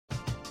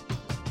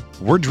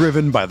We're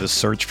driven by the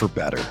search for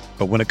better.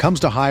 But when it comes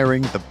to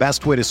hiring, the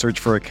best way to search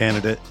for a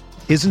candidate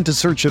isn't to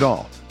search at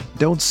all.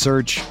 Don't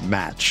search,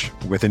 match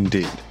with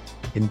Indeed.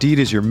 Indeed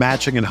is your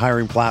matching and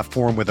hiring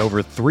platform with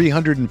over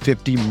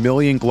 350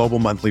 million global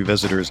monthly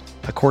visitors,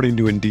 according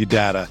to Indeed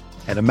data,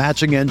 and a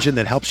matching engine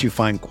that helps you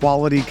find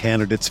quality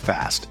candidates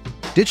fast.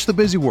 Ditch the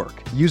busy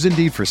work. Use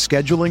Indeed for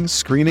scheduling,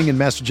 screening, and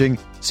messaging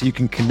so you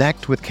can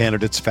connect with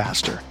candidates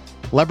faster.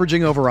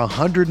 Leveraging over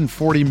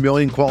 140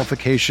 million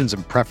qualifications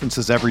and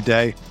preferences every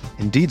day,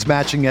 Indeed's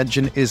matching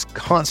engine is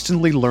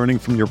constantly learning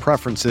from your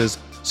preferences,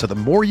 so the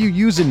more you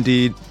use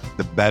Indeed,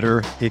 the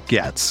better it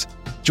gets.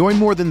 Join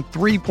more than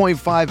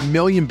 3.5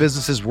 million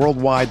businesses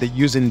worldwide that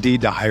use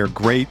Indeed to hire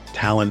great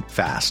talent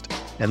fast.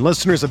 And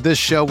listeners of this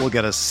show will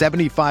get a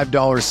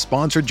 $75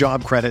 sponsored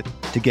job credit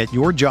to get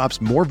your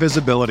jobs more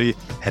visibility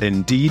at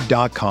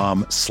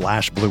Indeed.com/Blue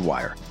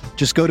Wire.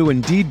 Just go to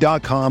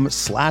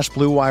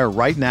Indeed.com/Blue Wire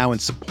right now and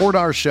support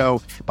our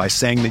show by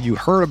saying that you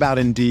heard about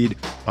Indeed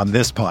on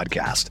this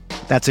podcast.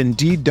 That's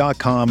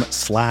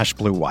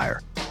Indeed.com/Blue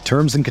Wire.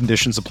 Terms and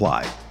conditions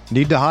apply.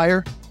 Need to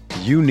hire?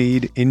 You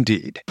need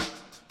Indeed.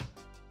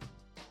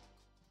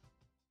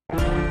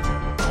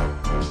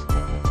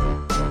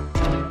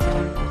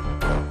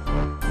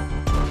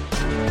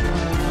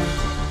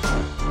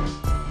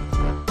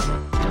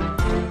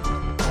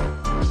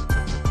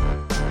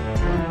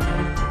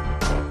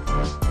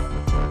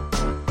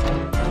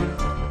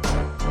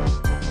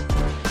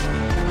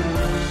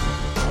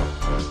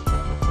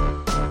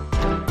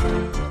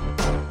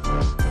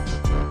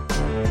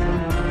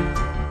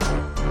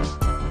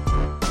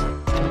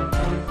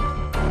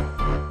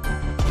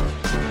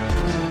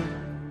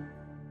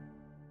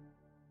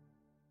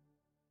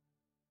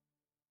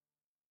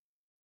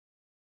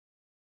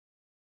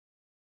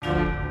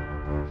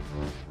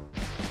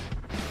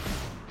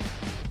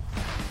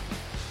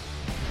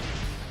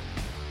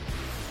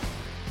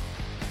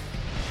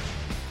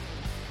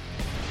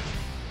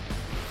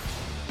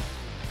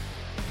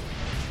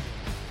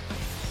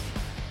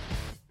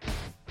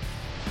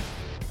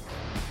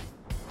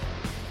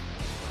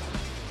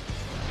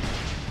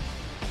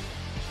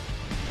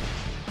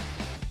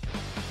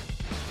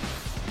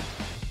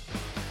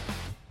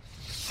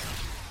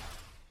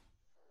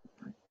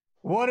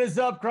 What is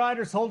up,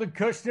 Grinders? Holden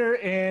Kushner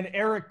and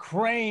Eric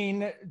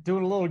Crane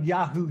doing a little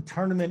Yahoo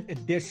Tournament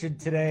edition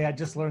today. I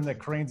just learned that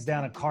Crane's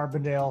down in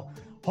Carbondale,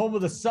 home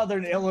of the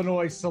Southern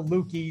Illinois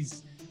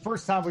Salukis.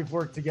 First time we've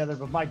worked together,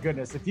 but my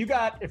goodness, if you're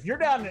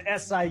down in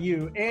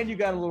SIU and you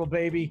got a little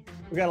baby,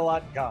 we got a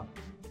lot in common.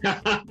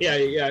 yeah.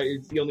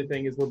 It's the only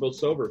thing is we're both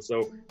sober,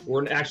 so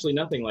we're actually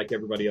nothing like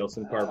everybody else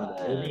in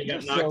Carbondale. We're gonna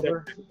get knocked out.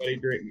 Everybody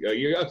drink.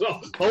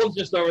 Holden's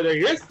just over there.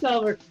 You're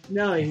sober.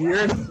 No,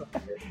 you're sober.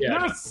 Yeah.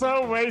 You're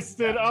so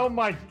wasted. Oh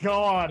my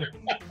God.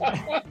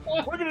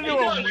 We're gonna do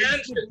a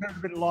wasted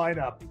tournament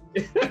lineup.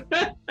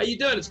 How you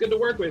doing? It's good to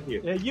work with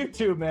you. Yeah, you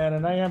too, man.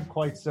 And I am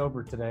quite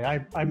sober today.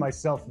 I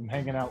myself am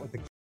hanging out with the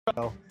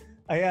kids.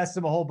 I asked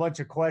them a whole bunch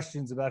of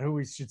questions about who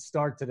we should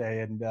start today,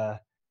 and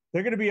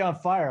they're going to be on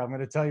fire. I'm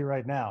going to tell you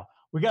right now.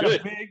 We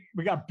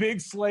got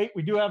big slate.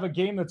 We do have a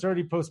game that's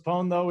already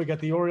postponed, though. We got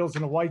the Orioles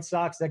and the White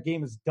Sox. That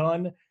game is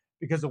done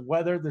because of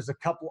weather. There's a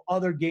couple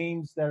other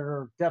games that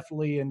are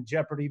definitely in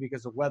jeopardy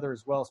because of weather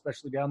as well,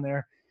 especially down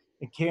there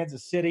in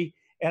Kansas City.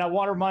 And I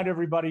want to remind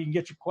everybody, you can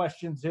get your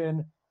questions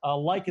in.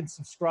 Like and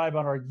subscribe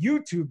on our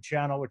YouTube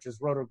channel, which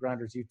is Roto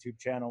Grinders YouTube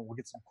channel. We'll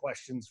get some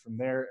questions from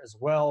there as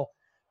well.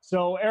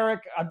 So,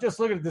 Eric, I'm just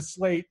looking at the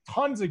slate.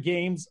 Tons of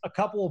games. A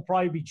couple will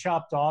probably be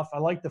chopped off. I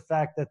like the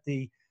fact that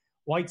the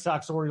White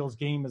Sox-Orioles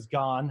game is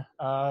gone.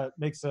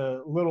 Makes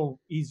a little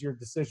easier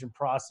decision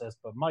process.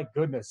 But, my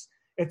goodness,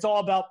 it's all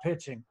about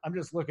pitching. I'm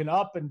just looking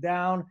up and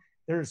down.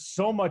 There's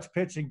so much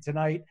pitching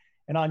tonight.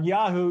 And on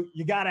Yahoo,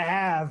 you got to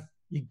have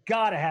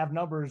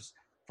numbers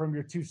from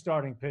your two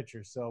starting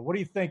pitchers. So, what are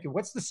you thinking?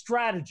 What's the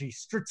strategy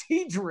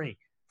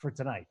for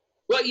tonight?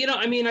 Well,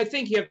 I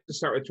think you have to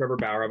start with Trevor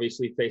Bauer.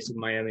 Obviously, facing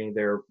Miami,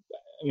 they're,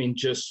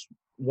 just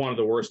one of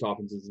the worst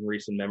offenses in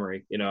recent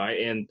memory.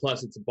 And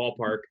plus it's a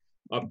ballpark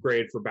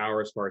upgrade for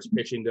Bauer as far as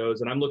pitching goes.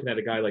 And I'm looking at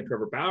a guy like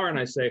Trevor Bauer, and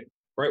I say,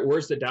 right,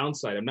 where's the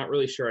downside? I'm not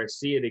really sure I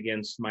see it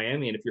against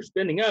Miami. And if you're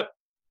spinning up,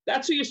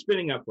 that's who you're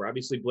spinning up for.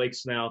 Obviously, Blake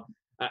Snell.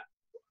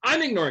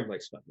 I'm ignoring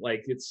Blake Snell.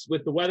 Like, it's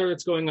with the weather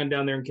that's going on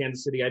down there in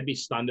Kansas City, I'd be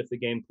stunned if the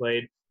game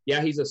played.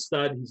 Yeah, he's a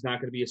stud. He's not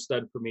going to be a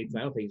stud for me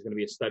tonight. I don't think he's going to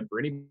be a stud for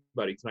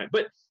anybody tonight.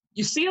 But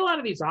you see a lot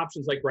of these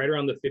options like right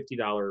around the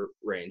 $50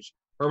 range.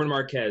 Herman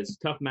Marquez,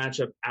 tough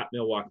matchup at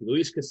Milwaukee.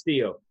 Luis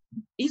Castillo,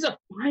 he's a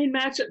fine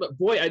matchup, but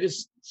boy, I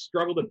just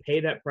struggle to pay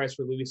that price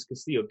for Luis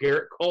Castillo.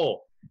 Garrett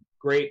Cole,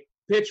 great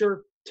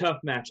pitcher, tough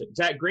matchup.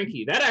 Zach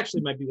Greinke, that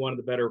actually might be one of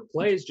the better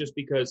plays just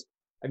because,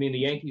 the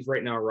Yankees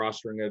right now are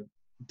rostering a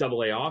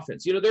double-A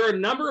offense. There are a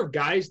number of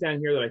guys down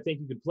here that I think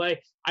you could play.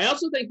 I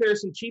also think there are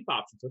some cheap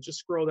options. Let's just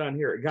scroll down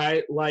here. A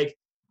guy like,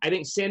 I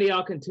think, Sandy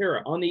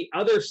Alcantara on the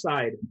other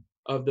side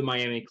of the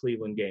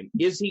Miami-Cleveland game.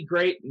 Is he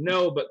great?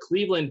 No, but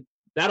Cleveland,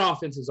 that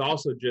offense is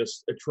also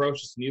just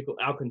atrocious.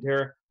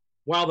 Alcantara,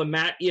 while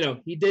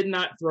he did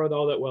not throw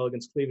all that well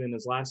against Cleveland in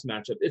his last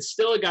matchup, it's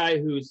still a guy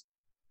who's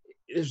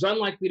there's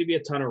unlikely to be a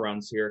ton of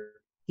runs here.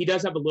 He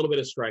does have a little bit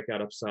of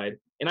strikeout upside.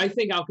 And I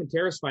think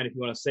Alcantara's fine if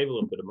you want to save a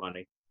little bit of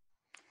money.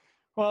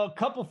 Well, a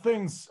couple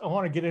things I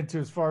want to get into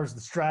as far as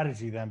the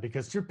strategy then,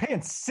 because you're paying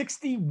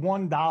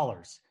 $61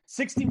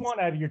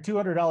 out of your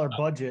 $200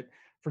 budget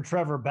for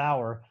Trevor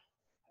Bauer.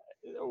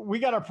 We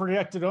got our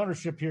projected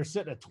ownership here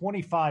sitting at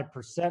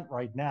 25%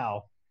 right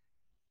now.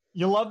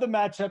 You love the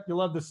matchup. You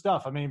love the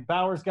stuff. I mean,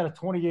 Bauer's got a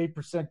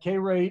 28% K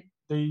rate.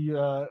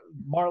 The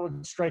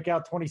Marlins strike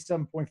out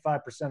 27.5%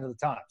 of the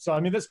time. So, I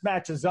mean, this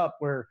matches up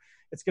where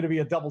it's going to be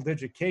a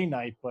double-digit K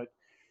night, but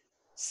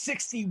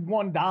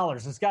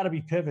 $61. There's got to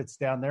be pivots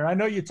down there. I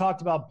know you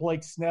talked about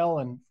Blake Snell,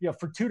 and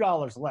for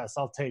 $2 less,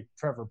 I'll take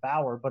Trevor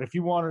Bauer. But if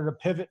you wanted to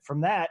pivot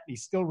from that,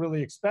 he's still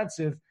really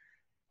expensive.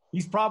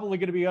 He's probably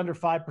going to be under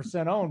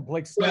 5% owned.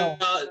 Blake Snell.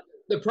 Well,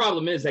 the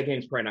problem is that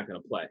game's probably not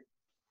going to play.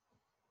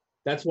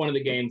 That's one of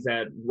the games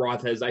that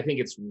Roth has. I think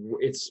it's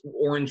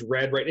orange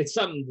red, right? It's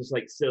something just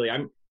like silly.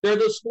 There are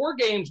those 4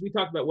 games we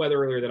talked about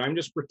weather earlier that I'm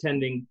just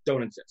pretending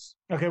don't exist.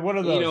 Okay, what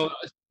are those?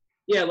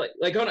 Yeah,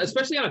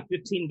 especially on a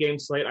 15-game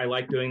slate, I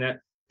like doing that.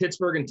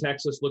 Pittsburgh and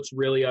Texas looks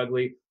really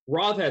ugly.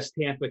 Roth has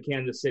Tampa,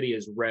 Kansas City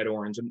is red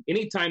orange, and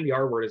anytime the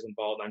R word is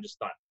involved, I'm just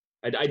done.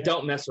 I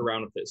don't mess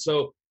around with it.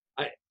 So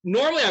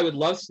normally I would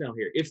love Snell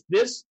here. If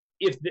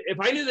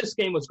I knew this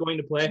game was going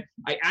to play,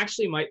 I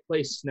actually might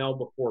play Snell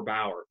before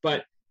Bauer,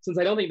 but since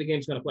I don't think the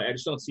game's going to play, I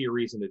just don't see a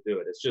reason to do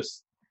it. It's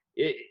just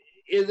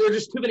there are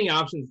just too many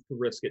options to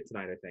risk it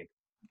tonight, I think.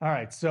 All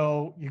right,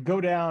 so you go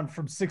down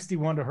from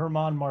 61 to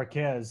German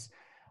Marquez.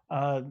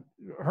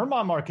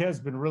 German Marquez has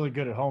been really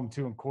good at home,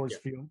 too, in Coors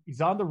Field.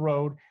 He's on the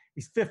road.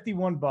 He's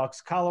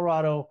 $51.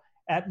 Colorado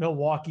at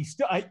Milwaukee.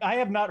 Still, I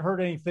have not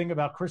heard anything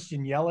about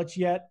Christian Yelich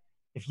yet.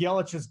 If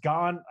Yelich is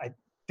gone, I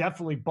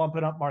definitely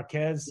bumping up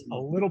Marquez a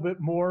little bit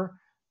more.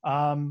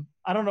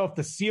 I don't know if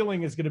the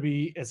ceiling is going to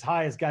be as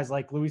high as guys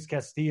like Luis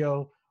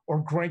Castillo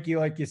or Greinke,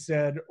 like you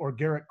said, or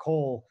Garrett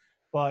Cole.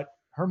 But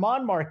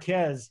German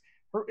Marquez,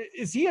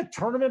 is he a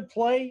tournament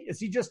play? Is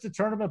he just a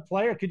tournament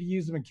play, or could you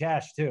use him in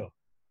cash too?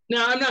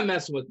 No, I'm not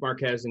messing with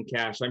Marquez in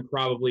cash. I'm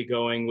probably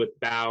going with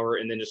Bauer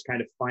and then just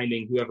kind of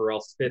finding whoever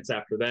else fits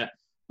after that.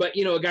 But,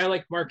 a guy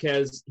like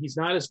Marquez, he's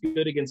not as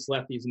good against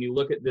lefties. And you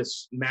look at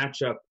this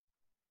matchup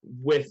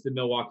with the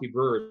Milwaukee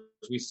Brewers,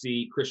 we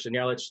see Christian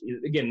Yelich.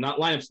 Again,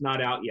 lineup's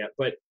not out yet,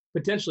 but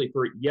potentially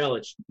for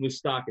Yelich,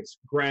 Moustakas,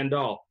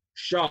 Grandal,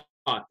 Shaw.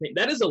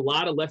 That is a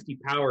lot of lefty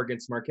power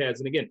against Marquez.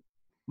 And again,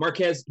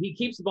 Marquez, he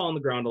keeps the ball on the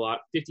ground a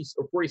lot, 50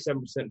 or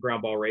 47%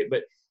 ground ball rate,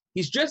 but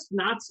he's just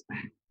not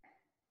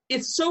 –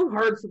 it's so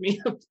hard for me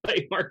to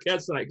play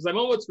Marquez tonight because I'm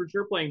almost for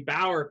sure playing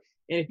Bauer.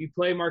 And if you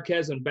play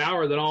Marquez and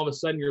Bauer, then all of a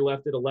sudden you're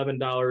left at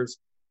 $11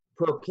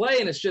 per play.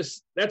 And it's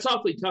just – that's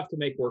awfully tough to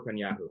make work on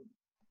Yahoo.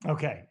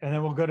 Okay, and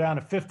then we'll go down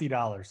to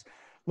 $50.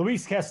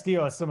 Luis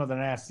Castillo has some of the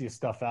nastiest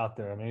stuff out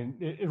there. I mean,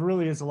 it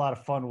really is a lot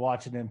of fun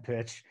watching him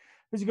pitch.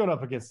 Who's he going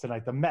up against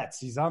tonight? The Mets.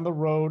 He's on the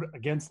road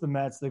against the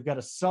Mets. They've got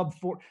a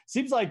sub-4.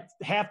 Seems like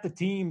half the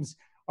teams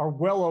are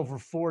well over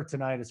 4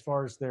 tonight as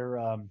far as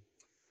their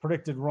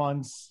predicted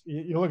runs.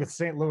 You look at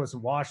St. Louis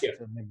and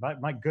Washington. Yeah. I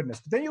mean, my goodness.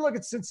 But then you look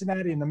at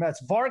Cincinnati and the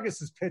Mets.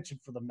 Vargas is pitching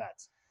for the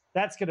Mets.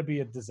 That's going to be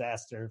a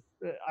disaster.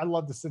 I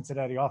love the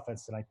Cincinnati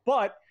offense tonight.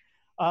 But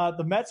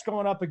the Mets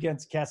going up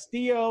against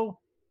Castillo.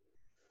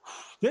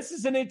 This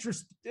is an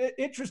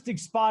interesting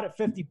spot at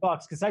 $50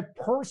 because I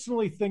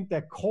personally think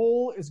that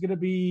Cole is going to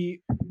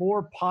be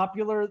more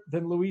popular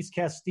than Luis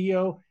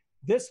Castillo.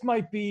 This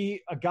might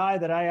be a guy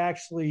that I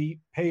actually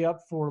pay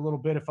up for a little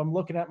bit. If I'm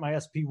looking at my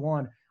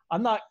SP1,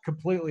 I'm not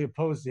completely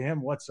opposed to him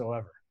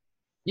whatsoever.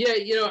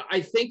 Yeah,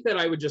 I think that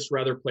I would just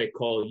rather play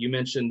Cole. You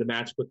mentioned the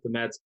match with the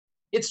Mets.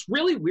 It's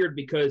really weird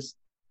because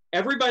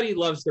everybody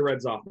loves the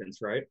Reds offense,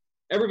 right?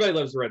 Everybody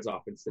loves the Reds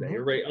offense today.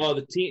 Everybody,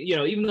 the team,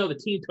 even though the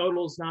team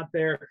total's not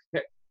there,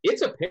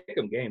 it's a pick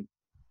 'em game.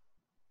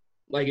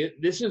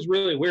 This is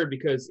really weird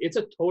because it's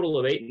a total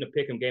of 8 in a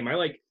pick 'em game. I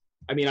like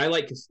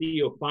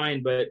Castillo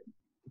fine, but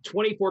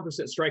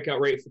 24% strikeout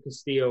rate for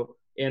Castillo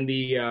and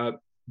the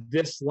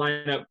this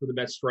lineup for the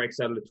best strikes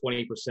out of the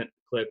 20%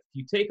 clip. If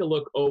you take a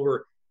look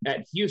over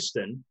at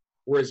Houston,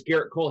 whereas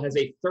Garrett Cole has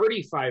a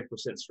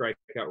 35%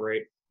 strikeout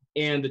rate,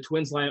 and the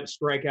Twins lineup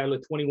strike out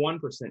of the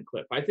 21%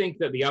 clip. I think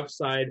that the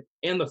upside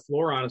and the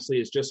floor, honestly,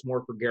 is just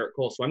more for Garrett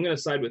Cole. So I'm going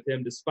to side with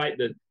him despite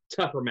the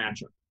tougher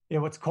matchup. Yeah,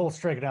 what's Cole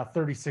striking out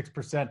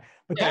 36%.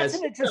 But that's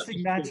an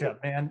interesting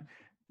matchup, man.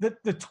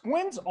 The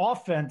Twins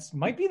offense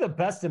might be the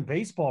best in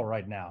baseball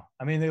right now.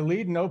 I mean, they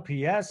lead in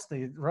OPS.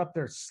 They're up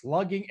there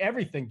slugging,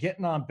 everything,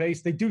 getting on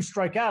base. They do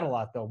strike out a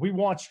lot, though. We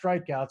want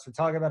strikeouts. We're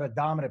talking about a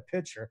dominant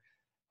pitcher.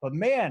 But,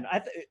 man,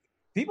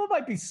 people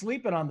might be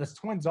sleeping on this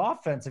Twins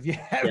offense. If you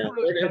haven't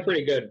they're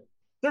pretty good.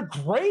 They're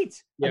great.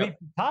 Yeah. I mean,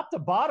 from top to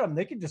bottom,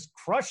 they can just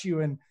crush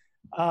you. And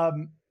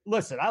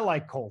listen, I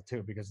like Cole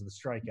too because of the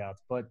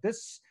strikeouts. But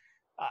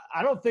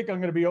I don't think I'm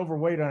going to be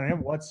overweight on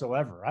him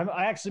whatsoever.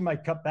 I actually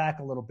might cut back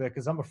a little bit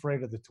because I'm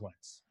afraid of the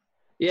Twins.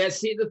 Yeah,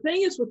 see, the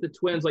thing is with the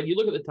Twins, you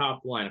look at the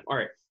top lineup. All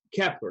right,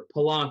 Kepler,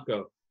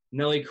 Polanco,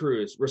 Nelly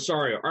Cruz,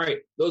 Rosario. All right,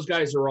 those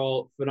guys are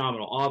all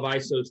phenomenal. All of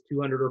ISO's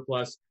 200 or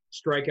plus.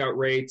 strikeout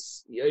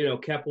rates.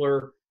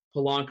 Kepler,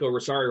 Polanco,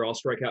 Rosario all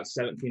strike out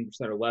 17%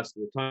 or less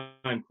of the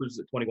time. Cruz is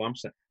at 21%.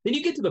 Then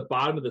you get to the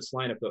bottom of this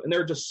lineup, though, and there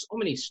are just so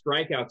many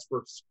strikeouts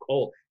for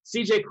Cole.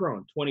 C.J.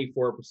 Cron,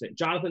 24%.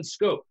 Jonathan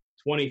Scope,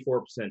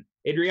 24%.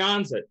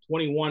 Adrianza,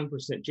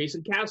 21%.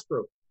 Jason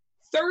Castro,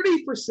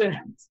 30%.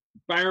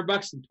 Byron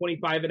Buxton,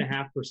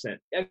 25.5%.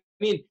 I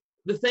mean,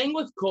 the thing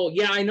with Cole,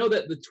 yeah, I know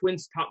that the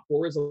Twins' top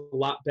four is a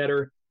lot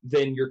better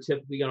than you're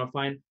typically going to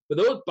find, but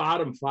those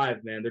bottom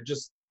five, man, they're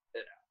just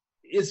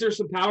 – is there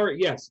some power?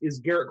 Yes. Is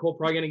Garrett Cole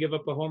probably going to give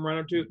up a home run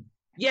or two?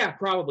 Yeah,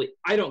 probably.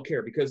 I don't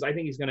care because I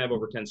think he's going to have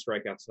over 10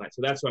 strikeouts tonight.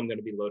 So that's what I'm going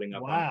to be loading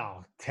up. Wow,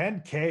 on.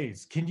 10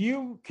 Ks. Can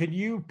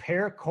you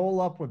pair Cole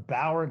up with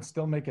Bauer and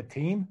still make a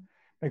team,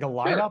 make a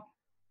lineup? Sure.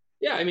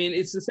 Yeah, I mean,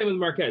 it's the same with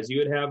Marquez.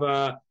 You'd have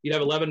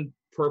 11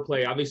 per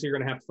play. Obviously, you're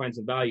going to have to find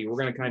some value. We're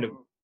going to kind of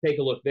take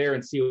a look there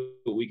and see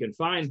what we can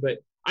find. But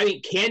I mean,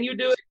 can you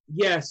do it?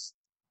 Yes.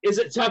 Is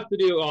it tough to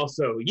do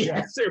also?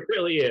 Yes, it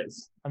really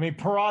is. I mean,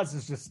 Peraza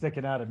is just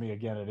sticking out at me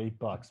again at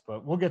 $8,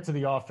 but we'll get to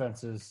the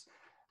offenses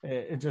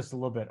in just a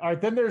little bit. All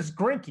right, then there's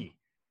Greinke,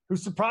 who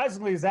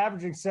surprisingly is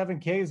averaging 7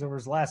 Ks over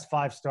his last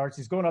 5 starts.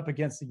 He's going up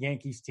against the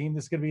Yankees team.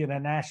 This is going to be in a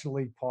National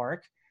League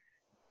park.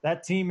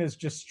 That team is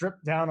just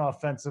stripped down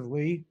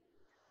offensively.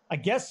 I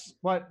guess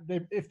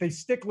if they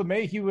stick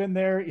LeMahieu in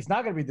there, he's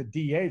not going to be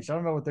the DH. I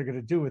don't know what they're going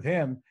to do with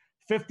him.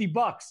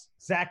 $50,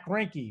 Zach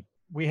Greinke.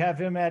 We have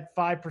him at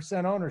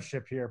 5%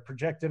 ownership here,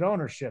 projected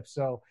ownership.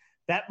 So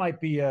that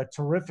might be a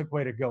terrific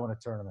way to go in a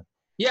tournament.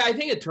 Yeah, I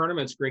think at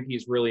tournaments, Greinke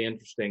is really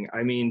interesting.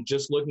 I mean,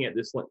 just looking at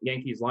this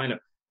Yankees lineup,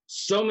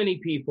 so many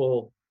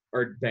people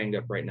are banged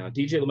up right now.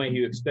 DJ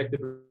LeMahieu expected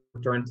to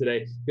return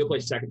today. He'll play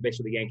second base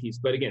for the Yankees.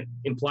 But again,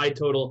 implied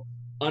total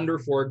under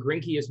 4.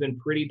 Greinke has been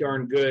pretty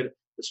darn good.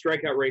 The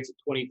strikeout rate's at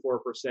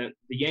 24%.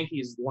 The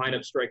Yankees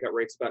lineup strikeout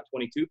rate's about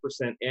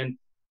 22%. And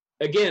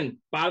again,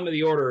 bottom of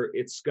the order,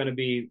 it's going to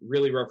be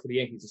really rough for the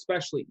Yankees,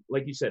 especially,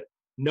 like you said,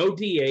 no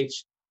DH.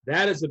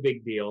 That is a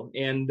big deal.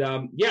 And,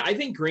 I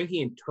think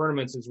Greinke in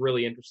tournaments is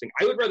really interesting.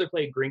 I would rather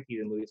play Greinke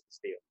than Luis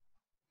Castillo.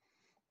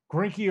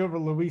 Greinke over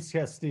Luis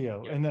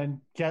Castillo. Yeah. And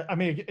then, I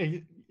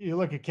mean, you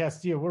look at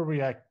Castillo, where are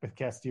we at with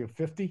Castillo?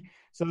 50?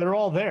 So they're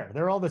all there.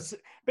 They're all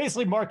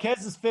basically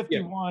Marquez is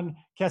 51, yeah.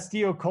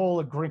 Castillo, Cole,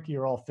 and Greinke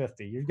are all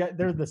 50.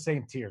 They're the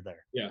same tier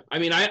there. Yeah. I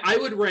mean, I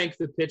would rank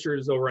the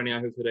pitchers over on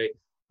Yahoo today.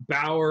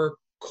 Bauer,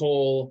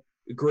 Cole,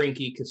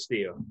 Greinke,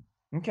 Castillo.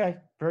 Okay,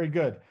 very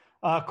good.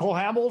 Cole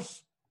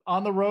Hamels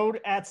on the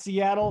road at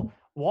Seattle.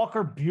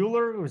 Walker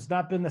Buehler, who has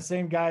not been the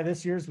same guy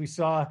this year as we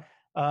saw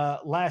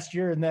last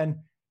year. And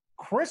then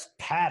Chris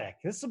Paddack.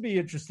 This will be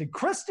interesting.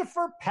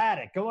 Christopher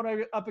Paddack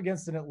going up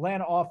against an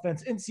Atlanta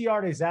offense.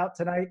 Inciarde's out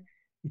tonight.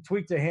 He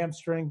tweaked a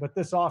hamstring, but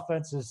this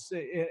offense is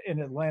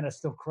in Atlanta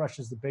still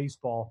crushes the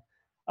baseball.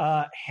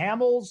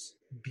 Hamels,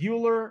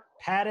 Buehler,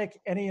 Paddack,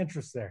 any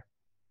interest there?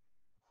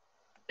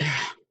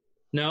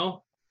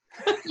 No.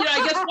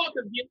 I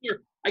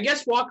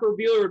guess Walker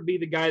Buehler would be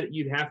the guy that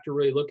you'd have to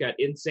really look at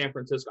in San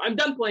Francisco. I'm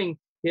done playing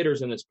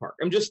hitters in this park.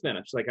 I'm just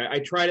finished. Like I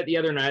tried it the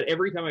other night.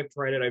 Every time I've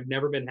tried it, I've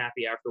never been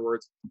happy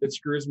afterwards. It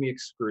screws me.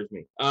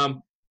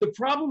 The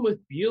problem with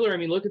Buehler, I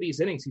mean, look at these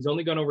innings. He's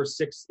only gone over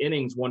 6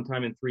 innings one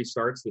time in 3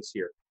 starts this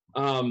year.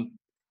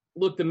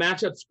 Look, the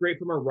matchup's great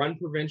from a run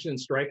prevention and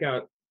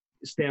strikeout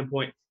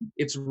standpoint.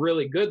 It's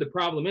really good. The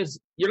problem is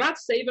you're not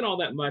saving all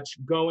that much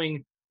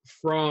going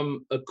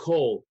from a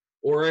Cole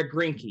or a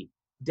Greinke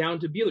down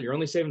to Buehler. You're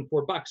only saving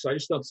 $4. So I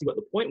just don't see what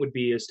the point would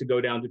be is to go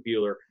down to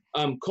Buehler.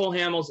 Cole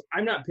Hamels,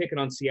 I'm not picking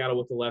on Seattle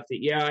with the lefty.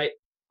 Yeah,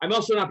 I'm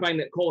also not buying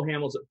that Cole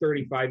Hamels at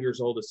 35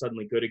 years old is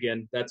suddenly good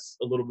again. That's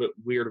a little bit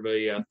weird of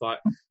a thought.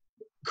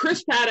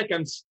 Chris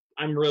Paddack,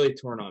 I'm really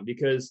torn on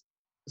because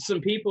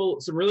some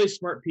really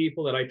smart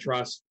people that I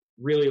trust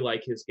really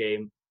like his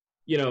game.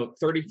 30%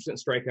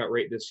 strikeout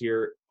rate this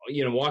year,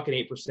 walking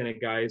 8%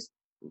 of guys,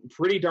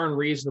 pretty darn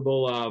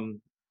reasonable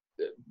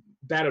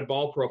batted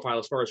ball profile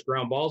as far as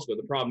ground balls go.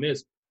 The problem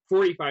is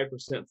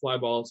 45% fly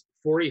balls,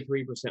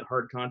 43%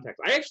 hard contact.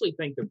 I actually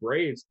think the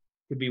Braves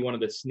could be one of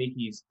the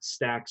sneaky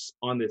stacks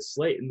on this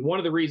slate. And one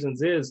of the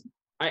reasons is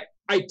I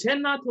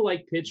tend not to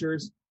like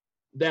pitchers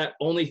that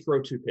only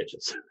throw 2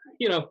 pitches.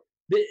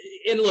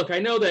 And look, I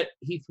know that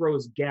he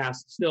throws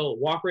gas still,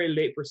 walk rate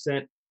at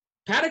 8%.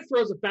 Paddack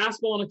throws a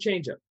fastball and a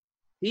changeup.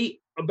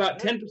 He about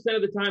 10%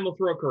 of the time will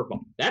throw a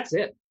curveball. That's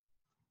it.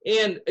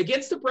 And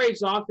against the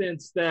Braves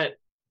offense that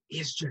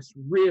is just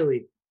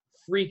really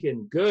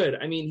freaking good.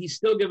 I mean, he's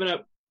still giving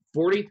up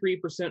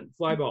 43%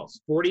 fly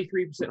balls,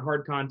 43%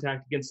 hard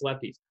contact against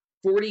lefties,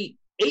 48%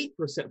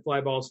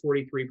 fly balls,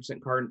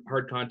 43%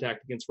 hard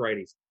contact against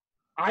righties.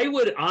 I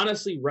would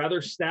honestly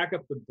rather stack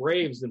up the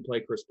Braves than play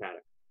Chris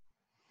Paddack.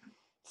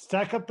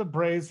 Stack up the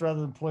Braves rather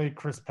than play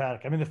Chris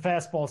Paddack. I mean, the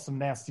fastball is some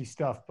nasty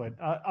stuff, but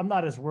I'm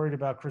not as worried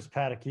about Chris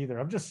Paddack either.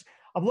 I'm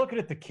looking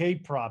at the K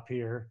prop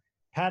here.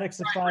 Paddack's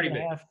at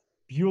 5.5.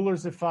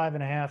 Buehler's at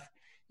 5.5.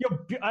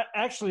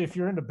 Actually, if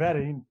you're into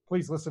betting,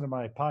 please listen to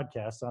my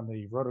podcast on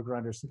the Roto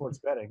Grinder Sports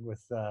Betting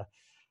with,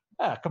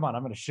 come on,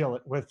 I'm going to shill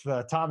it with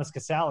Thomas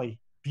Casale.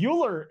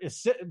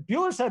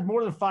 Bueller's had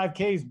more than 5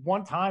 Ks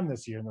one time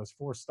this year in those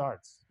 4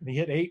 starts. And he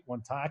hit 8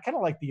 one time. I kind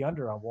of like the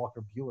under on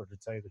Walker Buehler, to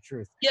tell you the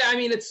truth. Yeah, I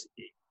mean, it's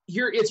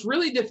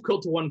really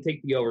difficult to want to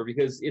take the over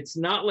because it's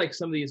not like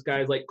some of these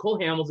guys, like Cole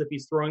Hamels, if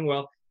he's throwing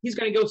well, he's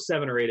going to go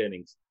 7 or 8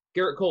 innings.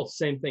 Garrett Cole,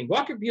 same thing.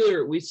 Walker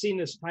Buehler, we've seen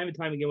this time and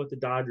time again with the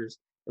Dodgers.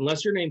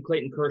 Unless you're named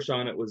Clayton Kershaw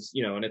and it was,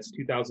 and it's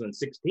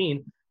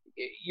 2016,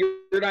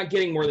 you're not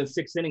getting more than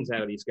 6 innings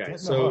out of these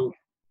guys. So,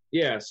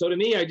 yeah. So to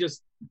me,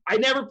 I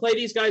never play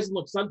these guys. And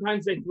look,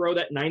 sometimes they throw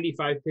that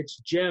 95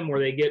 pitch gem where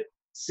they get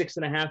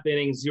 6.5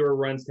 innings, 0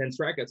 runs, 10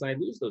 strikeouts, and I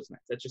lose those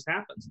nights. That just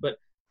happens. But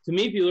to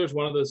me, Buehler's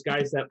one of those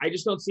guys that I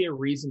just don't see a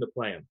reason to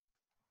play him.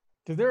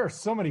 Dude, there are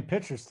so many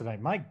pitchers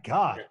tonight. My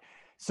God. Yeah.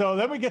 So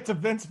then we get to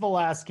Vince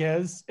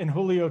Velasquez and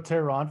Julio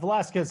Teheran.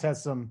 Velasquez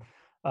has some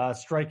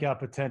strikeout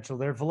potential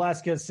there.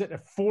 Velasquez sitting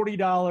at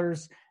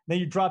 $40. Then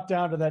you drop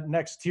down to that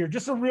next tier.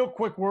 Just a real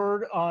quick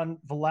word on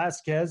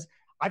Velasquez.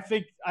 I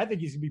think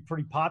he's gonna be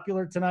pretty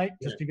popular tonight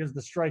just because of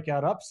the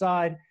strikeout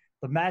upside,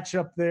 the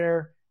matchup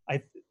there.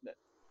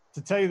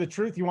 To tell you the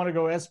truth, you want to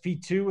go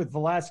SP2 with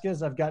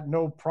Velasquez, I've got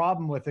no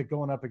problem with it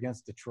going up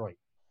against Detroit.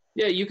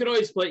 Yeah, you can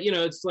always play.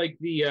 It's like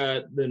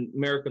the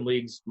American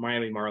League's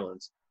Miami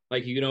Marlins.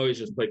 Like, you can always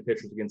just play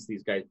pitchers against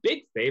these guys.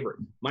 Big favorite,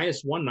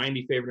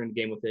 -190 favorite in the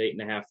game with an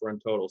 8.5 run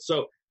total.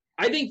 So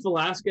I think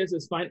Velasquez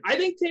is fine. I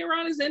think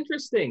Teheran is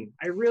interesting.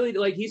 I really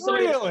like. He's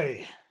somebody.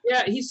 Really?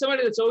 Yeah, he's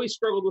somebody that's always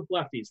struggled with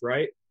lefties,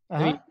 right?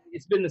 Uh-huh. I mean,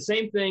 it's been the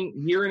same thing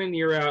year in and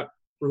year out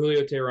for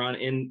Julio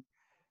Teheran. And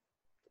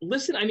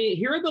listen, I mean,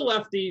 here are the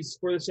lefties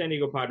for the San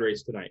Diego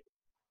Padres tonight: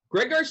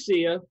 Greg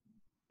Garcia,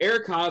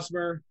 Eric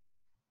Hosmer,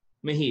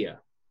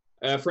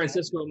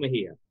 Francisco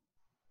Mejia.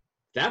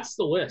 That's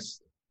the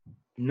list.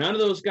 None of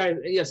those guys.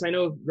 Yes, I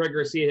know Greg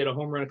Garcia hit a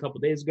home run a couple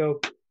days ago.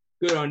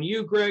 Good on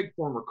you, Greg,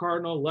 former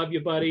Cardinal. Love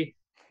you, buddy.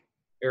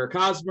 Eric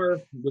Hosmer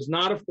was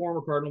not a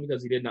former Cardinal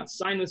because he did not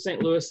sign with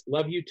St. Louis.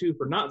 Love you, too,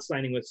 for not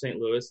signing with St.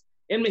 Louis.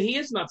 And Mejia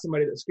is not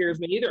somebody that scares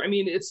me either. I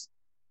mean,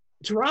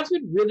 Teheran's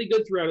been really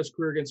good throughout his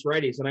career against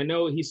righties, and I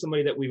know he's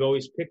somebody that we've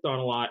always picked on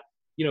a lot.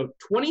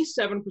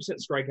 27%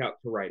 strikeout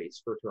to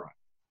righties for Teheran.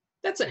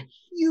 That's a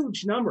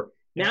huge number.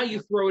 Now you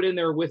throw it in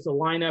there with a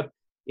lineup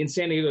in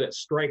San Diego that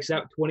strikes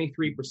out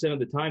 23% of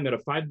the time at a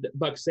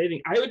 $5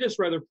 saving. I would just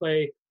rather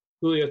play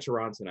Julio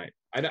Teheran tonight.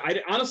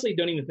 I honestly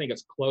don't even think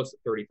it's close at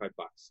 $35.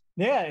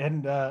 Yeah,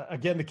 and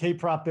again, the K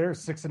prop there is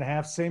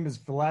 6.5, same as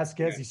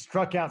Velasquez. Yeah. He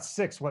struck out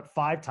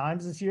 5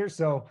 times this year.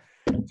 So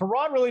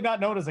Teheran really not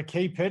known as a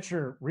K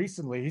pitcher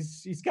recently.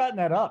 He's gotten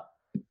that up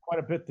quite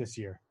a bit this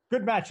year.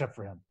 Good matchup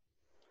for him.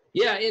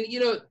 Yeah, and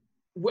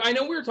I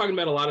know we were talking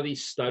about a lot of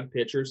these stud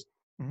pitchers.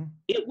 Mm-hmm.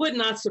 It would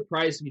not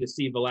surprise me to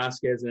see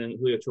Velasquez and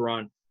Julio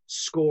Teheran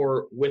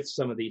score with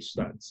some of these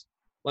studs.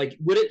 Like,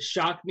 would it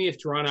shock me if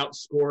Teheran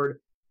outscored,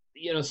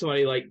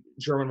 somebody like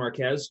German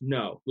Marquez?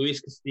 No. Luis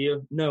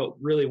Castillo? No,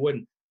 really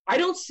wouldn't. I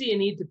don't see a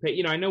need to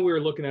pay. I know we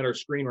were looking at our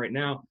screen right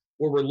now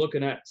where we're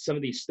looking at some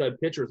of these stud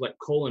pitchers like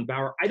Cole and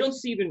Bauer. I don't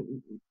see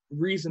even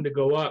reason to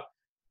go up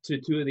to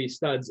 2 of these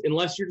studs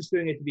unless you're just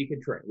doing it to be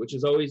contrarian, which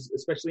is always,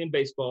 especially in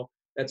baseball,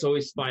 that's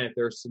always fine if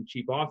there's some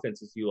cheap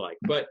offenses you like.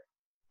 But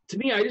to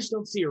me, I just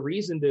don't see a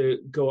reason to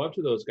go up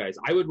to those guys.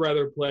 I would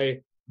rather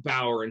play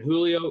Bauer and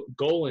Julio,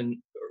 Goal.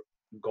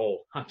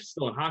 I'm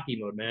still in hockey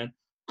mode, man.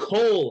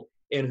 Cole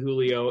and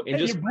Julio, and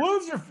just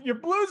your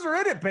Blues are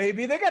in it,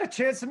 baby. They got a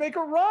chance to make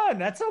a run.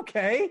 That's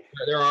okay.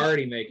 They're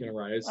already making a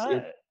run. It's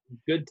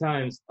good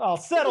times. Oh,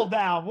 settle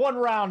down. 1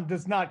 round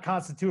does not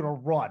constitute a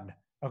run.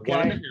 Okay,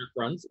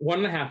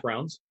 1.5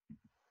 rounds.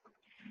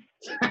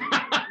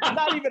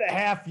 Not even a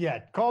half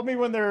yet. Call me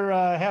when they're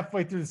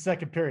halfway through the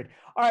second period.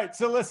 All right.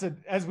 So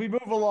listen, as we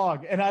move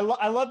along, and I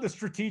love the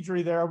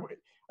strategery there.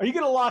 Are you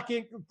going to lock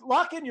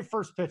in your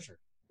first pitcher?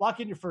 Lock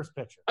in your first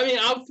pitcher. I mean,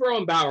 I'm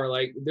throwing Bauer.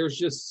 Like, there's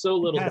just so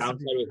little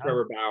downside with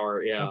Trevor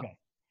Bauer. Yeah. Okay.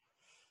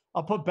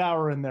 I'll put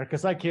Bauer in there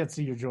because I can't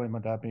see your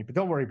enjoyment of me, but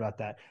don't worry about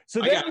that.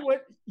 So then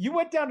you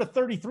went down to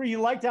 33. You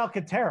liked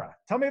Alcantara.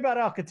 Tell me about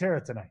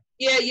Alcantara tonight.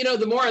 Yeah,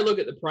 the more I look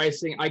at the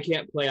pricing, I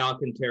can't play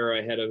Alcantara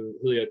ahead of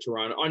Julio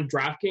Teheran. On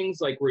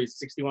DraftKings, like where he's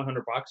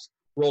 $6,100,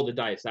 roll the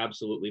dice,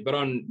 absolutely. But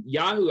on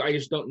Yahoo, I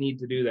just don't need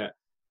to do that.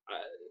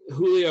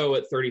 Julio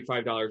at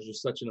 $35 is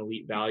just such an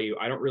elite value.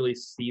 I don't really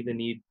see the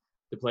need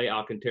to play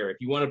Alcantara. If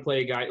you want to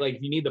play a guy, like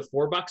if you need the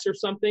 $4 or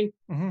something,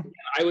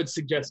 I would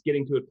suggest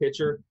getting to a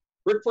pitcher.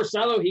 Rick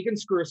Porcello, he can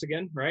screw us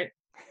again, right?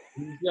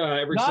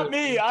 Not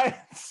me. I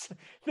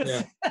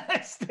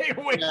stay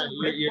away from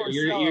Rick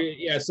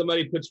Porcello.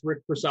 Somebody puts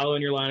Rick Porcello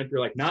in your lineup.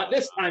 You're like, not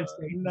this time.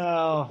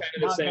 No,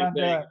 kind of the same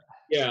thing. That.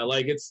 Yeah,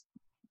 like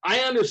I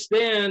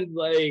understand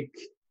like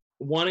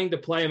wanting to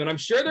play him, and I'm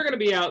sure they're going to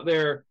be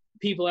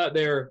people out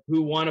there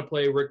who want to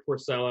play Rick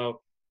Porcello.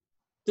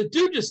 The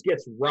dude just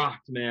gets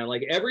rocked, man.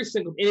 Like every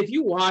single, and if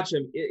you watch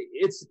him,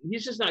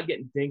 he's just not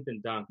getting dinked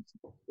and dunked.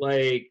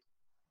 Like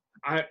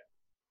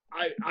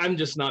I'm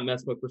just not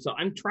messing with Porcello.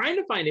 I'm trying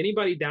to find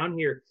anybody down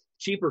here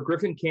cheaper.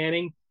 Griffin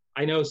Canning,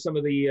 I know some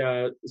of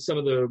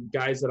the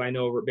guys that I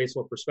know over at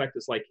Baseball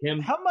Prospectus like him.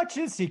 How much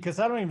is he? Because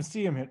I don't even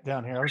see him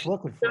down here. I was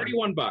looking for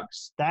 $31.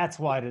 That's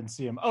why I didn't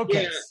see him.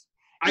 Okay. Yeah,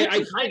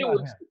 I kind of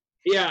was.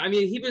 Yeah, I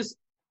mean,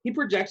 he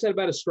projects at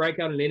about a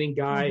strikeout an inning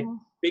guy. Mm-hmm.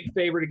 Big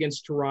favorite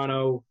against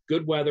Toronto.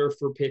 Good weather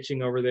for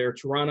pitching over there.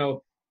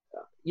 Toronto,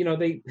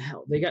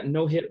 they got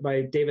no hit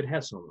by David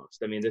Hess almost.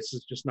 I mean, this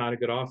is just not a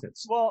good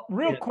offense. Well,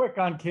 real quick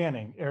on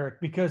Canning,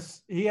 Eric,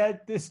 because he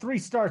had his 3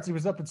 starts. He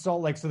was up in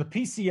Salt Lake, so the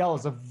PCL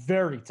is a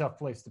very tough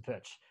place to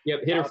pitch.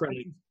 Yep, hitter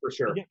friendly for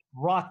sure. Get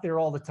rocked there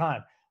all the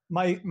time.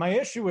 My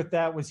issue with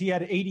that was he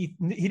had 80.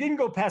 He didn't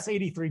go past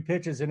 83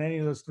 pitches in any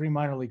of those 3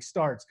 minor league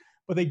starts,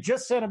 but they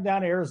just sent him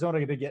down to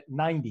Arizona to get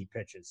 90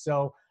 pitches.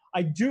 So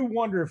I do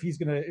wonder if he's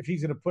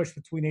gonna push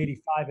between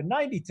 85 and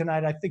 90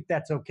 tonight. I think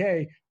that's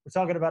okay.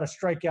 We're talking about a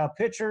strikeout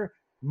pitcher.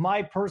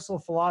 My personal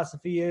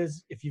philosophy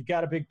is if you've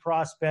got a big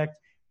prospect,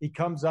 he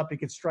comes up, he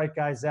can strike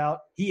guys out.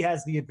 He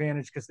has the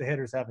advantage because the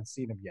hitters haven't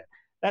seen him yet.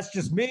 That's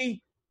just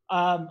me.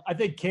 I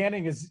think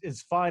Canning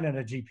is fine in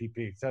a GPP,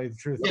 to tell you the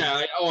truth.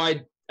 Yeah,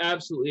 I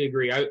absolutely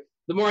agree.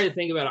 The more I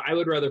think about it, I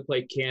would rather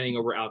play Canning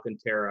over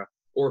Alcantara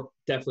or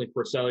definitely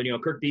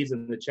Porcello. Kirk D's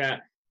in the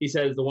chat. He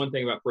says the one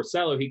thing about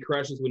Porcello, he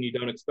crushes when you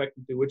don't expect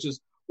him to, which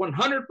is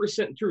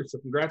 100% true. So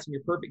congrats on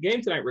your perfect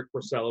game tonight, Rick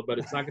Porcello, but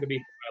it's not going to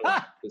be my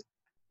lineup.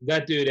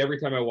 That dude, every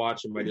time I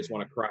watch him, I just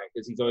want to cry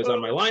because he's always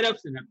on my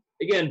lineups. And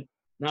again,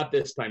 not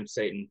this time,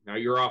 Satan. Now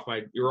you're off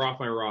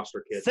my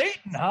roster, kid.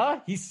 Satan,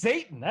 huh? He's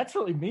Satan. That's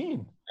really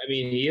mean. I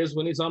mean, he is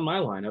when he's on my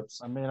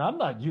lineups. I mean, I'm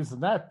not using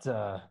that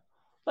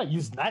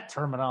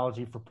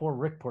terminology for poor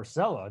Rick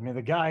Porcello. I mean,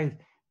 the guy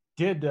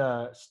did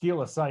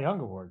steal a Cy Young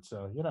award,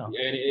 so and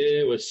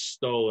it was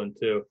stolen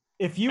too.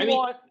 If you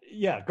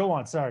go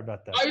on. Sorry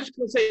about that. I was just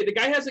gonna say the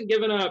guy hasn't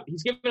given up.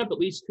 He's given up at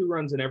least 2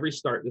 runs in every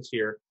start this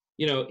year.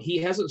 He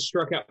hasn't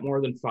struck out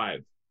more than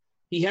 5.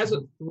 He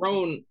hasn't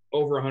thrown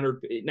over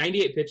 100.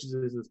 98 pitches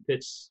is his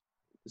pitch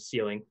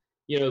ceiling.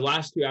 The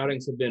last 2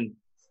 outings have been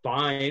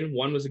fine.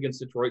 One was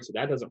against Detroit, so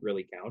that doesn't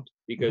really count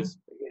because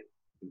again,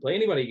 you can play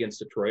anybody against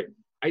Detroit.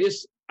 I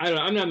don't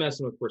know. I'm not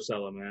messing with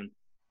Porcello, man.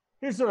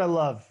 Here's what I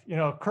love.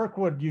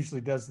 Kirkwood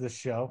usually does this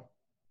show.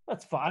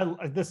 That's fine.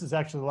 This is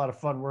actually a lot of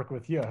fun working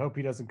with you. I hope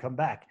he doesn't come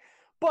back.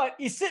 But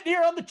he's sitting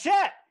here on the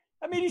chat.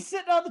 I mean, he's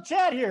sitting on the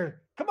chat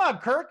here. Come on,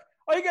 Kirk.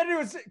 All you got to do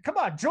is come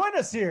on, join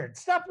us here.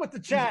 Stop with the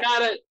chat.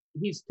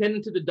 He's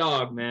tending to the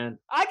dog, man.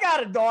 I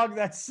got a dog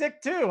that's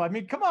sick too. I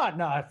mean, come on.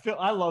 No,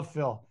 I love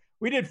Phil.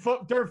 We did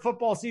during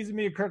football season.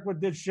 Me and Kirkwood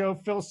did show.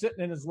 Phil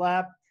sitting in his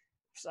lap.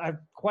 I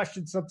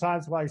question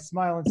sometimes why he's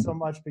smiling so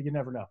much, but you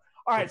never know.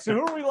 All right, so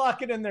who are we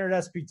locking in there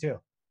at SP2?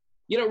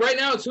 Right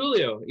now it's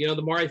Julio.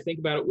 The more I think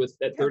about it with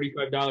that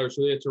 $35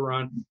 Julio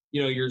Teheran,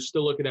 you're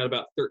still looking at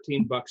about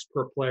 $13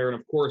 per player. And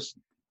of course,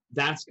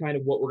 that's kind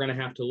of what we're going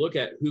to have to look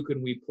at. Who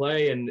can we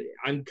play? And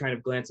I'm kind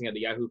of glancing at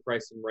the Yahoo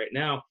pricing right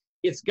now.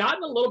 It's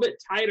gotten a little bit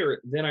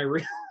tighter than I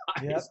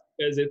realized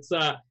because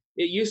it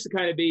used to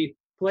kind of be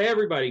play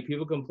everybody.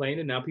 People complain,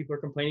 and now people are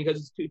complaining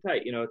because it's too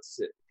tight. It's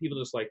people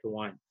just like to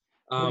whine.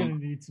 We're going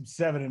to need some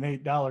 $7 and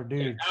 $8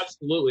 dudes. Yeah,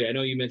 absolutely. I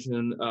know you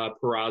mentioned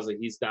Peraza.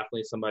 He's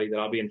definitely somebody that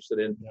I'll be interested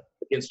in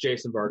against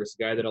Jason Vargas,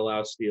 a guy that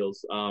allows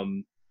steals.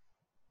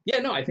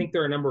 I think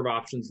there are a number of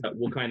options that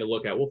we'll kind of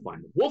look at. We'll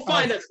find them. We'll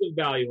find that some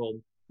value,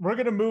 Holden. We're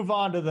going to move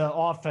on to the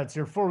offense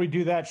here. Before we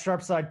do that,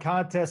 Sharpside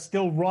contest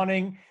still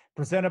running,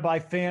 presented by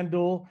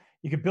FanDuel.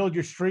 You can build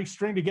your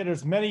string to get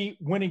as many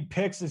winning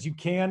picks as you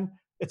can.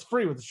 It's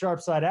free with the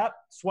Sharpside app.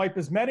 Swipe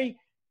as many.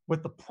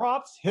 With the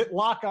props, hit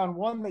lock on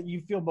one that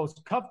you feel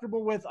most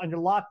comfortable with on your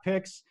lock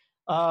picks.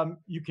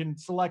 You can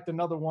select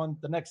another one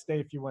the next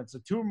day if you win. So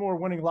 2 or more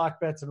winning lock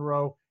bets in a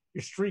row.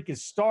 Your streak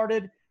is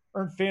started.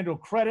 Earn FanDuel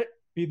credit.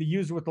 Be the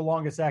user with the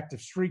longest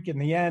active streak in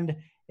the end.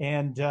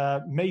 And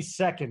May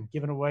 2nd,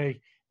 giving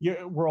away,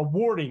 we're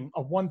awarding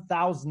a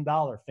 $1,000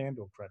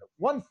 FanDuel credit.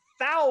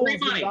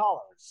 $1,000.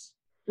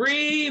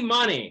 Free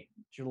money.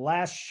 It's your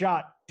last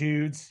shot,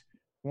 dudes.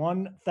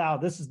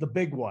 1,000. This is the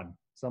big one.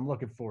 So I'm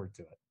looking forward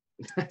to it.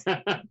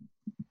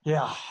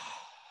 Yeah.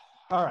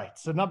 All right.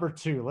 So number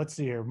 2, let's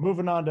see here.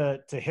 Moving on to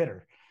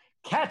hitter.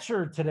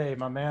 Catcher today,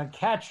 my man.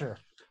 Catcher.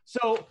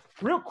 So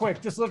real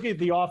quick, just looking at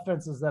the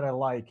offenses that I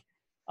like.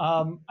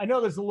 I know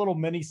there's a little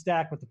mini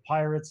stack with the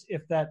Pirates.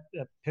 If that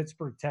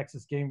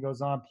Pittsburgh-Texas game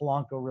goes on,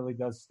 Polanco really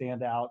does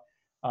stand out.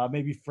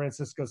 Maybe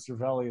Francisco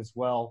Cervelli as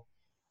well.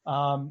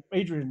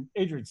 Adrian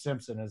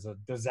Simpson is a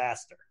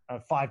disaster.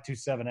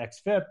 5.27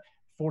 xFIP,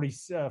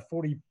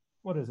 40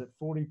 what is it,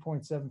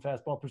 40.7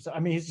 fastball percent. I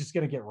mean, he's just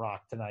going to get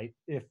rocked tonight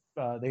if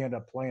they end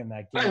up playing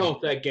that game. I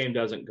hope that game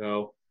doesn't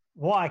go.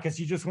 Why? Because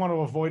you just want to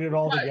avoid it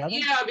altogether?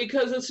 Yeah,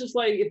 because it's just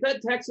like, if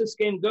that Texas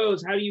game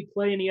goes, how do you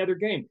play any other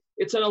game?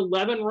 It's an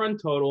 11-run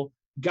total.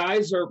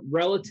 Guys are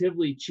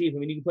relatively cheap. I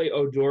mean, you can play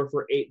Odor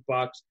for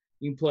 $8.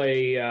 You can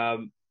play,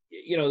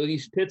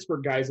 these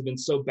Pittsburgh guys have been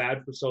so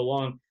bad for so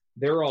long.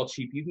 They're all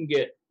cheap. You can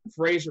get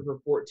Frazier for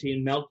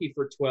 14, Melky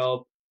for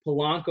 12,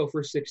 Polanco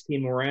for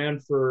 16, Moran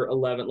for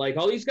 11. Like,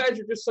 all these guys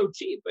are just so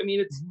cheap. I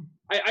mean,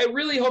 I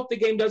really hope the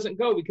game doesn't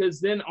go, because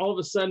then all of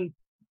a sudden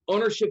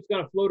ownership's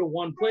going to flow to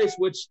one place,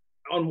 which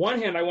on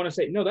one hand, I want to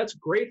say, no, that's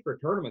great for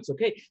tournaments.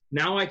 Okay,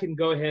 now I can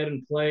go ahead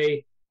and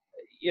play,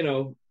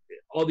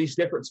 all these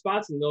different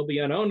spots and they'll be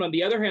unowned. On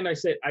the other hand, I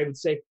would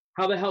say,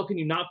 how the hell can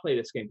you not play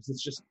this game? Because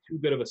it's just too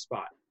good of a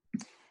spot.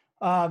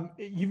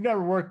 You've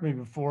never worked me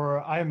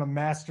before. I am a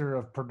master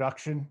of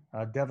production.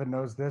 Devin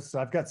knows this. So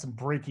I've got some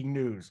breaking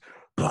news.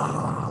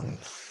 That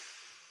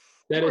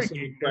is some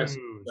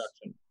impressive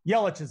production.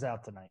 Yelich is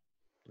out tonight.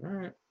 All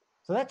right.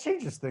 So that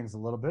changes things a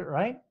little bit,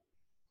 right?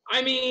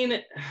 I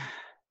mean,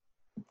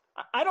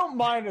 I don't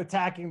mind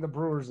attacking the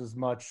Brewers as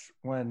much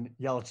when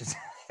Yelich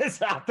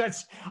is out.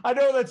 I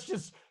know that's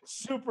just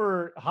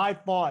super high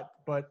thought,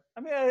 but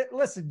I mean,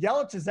 listen,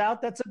 Yelich is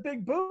out. That's a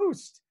big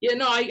boost. Yeah,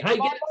 no, I get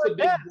it's a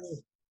big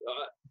boost.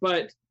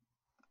 But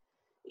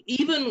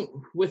even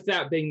with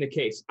that being the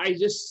case, I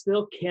just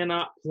still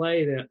cannot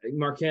play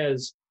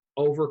Marquez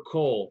over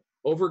Cole,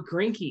 over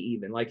Greinke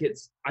even. I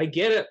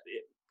get it.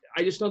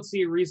 I just don't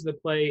see a reason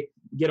to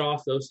get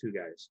off those two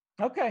guys.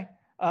 Okay.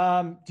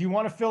 Do you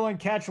want to fill in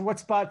catcher? What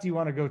spot do you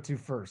want to go to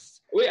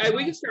first? We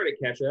can start at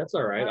catcher. That's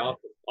all right. I'll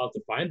have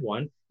to find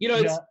one.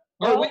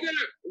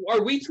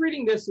 Are we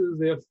treating this as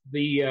if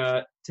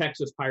the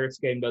Texas Pirates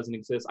game doesn't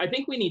exist? I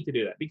think we need to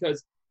do that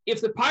because if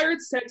the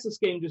Pirates-Texas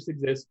game just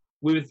exists,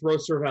 we would throw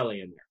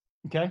Cervelli in there.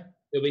 Okay.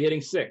 He'll be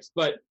hitting 6,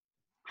 but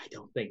I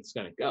don't think it's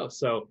going to go.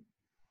 So,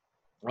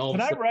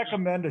 can I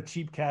recommend a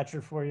cheap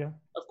catcher for you?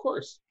 Of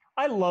course.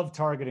 I love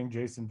targeting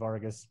Jason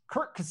Vargas.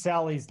 Kurt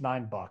Casale's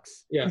 $9.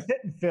 Yeah. He's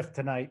hitting 5th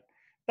tonight.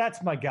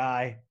 That's my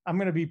guy. I'm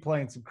going to be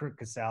playing some Kurt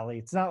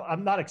Casale.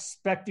 I'm not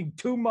expecting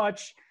too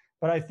much,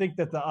 but I think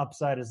that the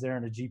upside is there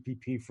in a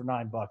GPP for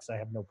 $9. I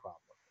have no problem.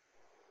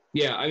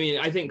 Yeah, I mean,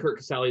 I think Kurt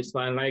Casale is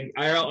fine.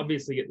 I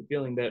obviously get the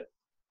feeling that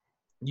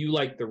you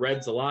like the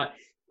Reds a lot.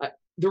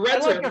 The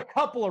Reds I like a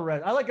couple of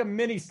Reds. I like a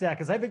mini stack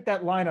because I think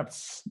that lineup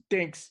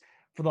stinks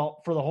for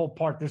the whole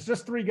part. There's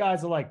just 3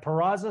 guys I like: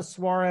 Peraza,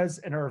 Suarez,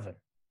 and Irvin.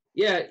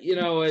 Yeah,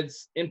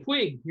 it's in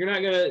Puig.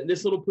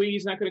 This little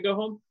Puig's not gonna go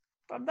home.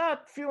 I'm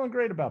not feeling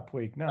great about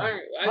Puig. No,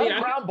 I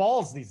mean, ground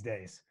balls these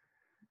days.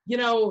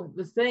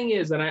 The thing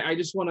is, and I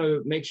just want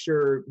to make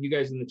sure you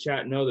guys in the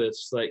chat know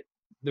this.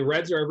 The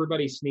Reds are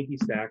everybody's sneaky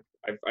stack.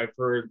 I've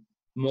heard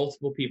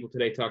multiple people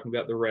today talking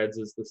about the Reds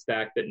as the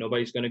stack that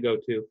nobody's going to go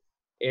to.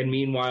 And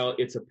meanwhile,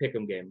 it's a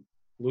pick'em game.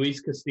 Luis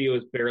Castillo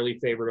is barely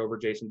favored over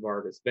Jason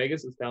Vargas.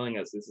 Vegas is telling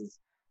us this is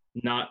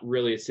not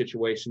really a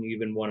situation you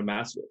even want to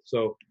mess with.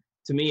 So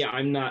to me,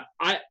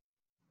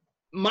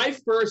 my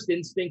first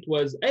instinct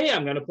was, hey,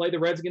 I'm going to play the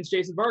Reds against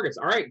Jason Vargas.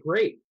 All right,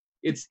 great.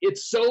 I'm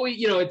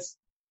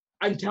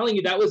telling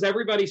you, that was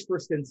everybody's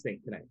first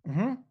instinct tonight.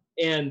 Mm-hmm.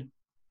 And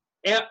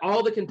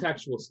all the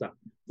contextual stuff,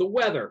 the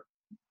weather,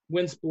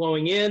 winds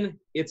blowing in,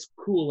 it's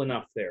cool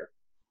enough there.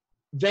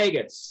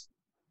 Vegas,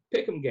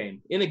 pick'em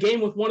game, in a game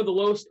with one of the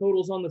lowest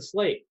totals on the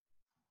slate.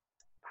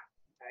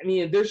 I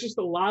mean, there's just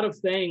a lot of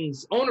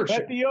things. Ownership.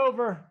 Bet the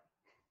over.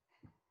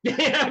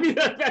 Yeah, I mean,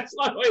 that's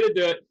not the way to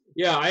do it.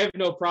 Yeah, I have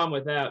no problem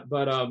with that.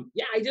 But,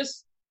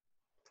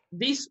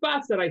 these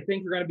spots that I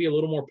think are going to be a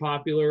little more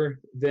popular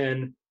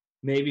than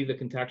maybe the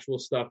contextual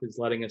stuff is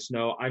letting us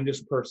know, I'm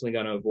just personally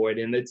going to avoid.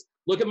 And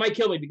look at Mike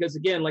Kilby, because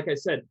again, like I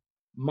said,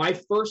 my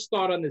first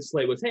thought on this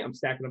slate was, hey, I'm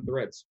stacking up the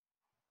Reds.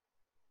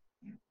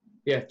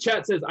 Yeah,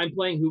 chat says I'm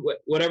playing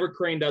whatever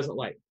Crane doesn't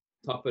like.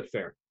 Tough but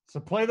fair. So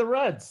play the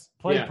Reds.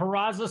 Play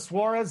Peraza,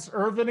 Suarez,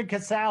 Irvin, and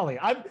Casale.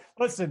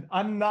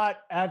 I'm not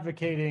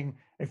advocating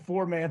a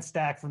 4-man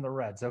stack from the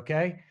Reds,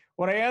 okay?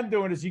 What I am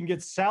doing is you can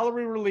get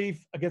salary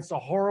relief against a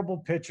horrible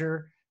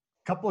pitcher.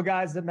 A couple of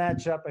guys that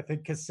match up. I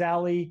think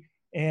Casale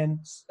and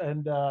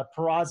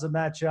Peraza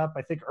match up.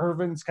 I think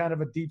Irvin's kind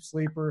of a deep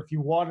sleeper. If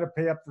you wanted to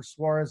pay up for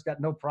Suarez,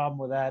 got no problem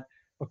with that.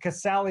 But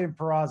Casale and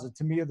Peraza,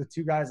 to me, are the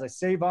 2 guys I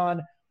save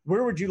on.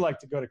 Where would you like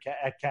to go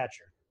at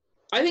catcher?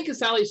 I think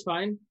Casale's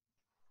fine.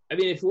 I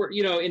mean, if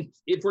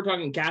we're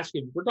talking cash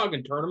games, if we're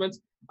talking tournaments,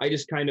 I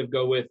just kind of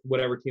go with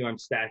whatever team I'm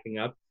stacking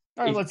up.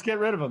 All right, let's get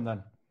rid of him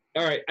then.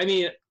 All right. I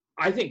mean,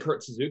 I think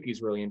Kurt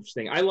Suzuki's really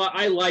interesting. I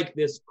like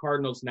this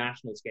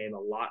Cardinals-Nationals game a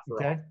lot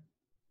for all.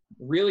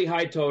 Really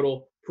high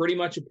total, pretty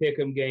much a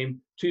pick'em game.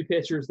 2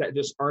 pitchers that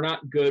just are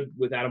not good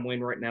with Adam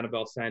Wainwright and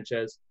Anibal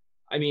Sanchez.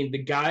 I mean, the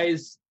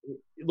guys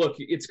 – look,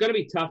 it's going to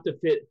be tough to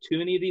fit too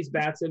many of these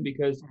bats in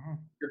because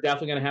you're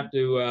definitely going to have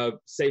to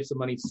save some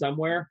money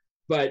somewhere.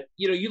 But,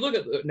 you look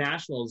at the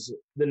Nationals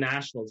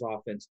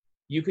offense.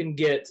 You can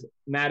get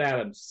Matt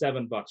Adams,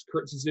 $7.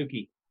 Kurt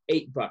Suzuki,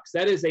 $8.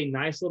 That is a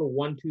nice little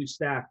 1-2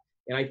 stack.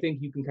 And I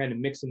think you can kind of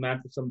mix and match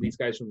with some of these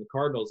guys from the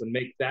Cardinals and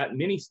make that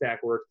mini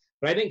stack work.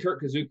 But I think Kurt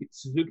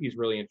Suzuki is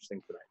really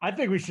interesting today. I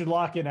think we should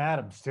lock in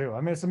Adams, too.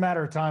 I mean, it's a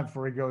matter of time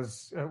before he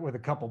goes with a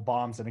couple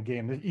bombs in a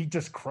game. He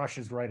just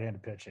crushes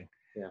right-handed pitching.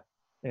 Yeah.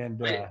 And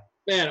man,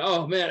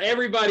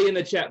 everybody in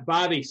the chat,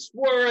 Bobby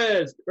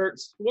Suarez, Kurt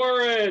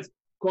Suarez,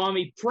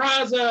 Kwame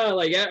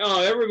Peraza,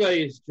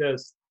 everybody's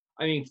just,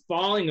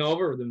 falling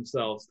over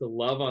themselves to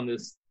love on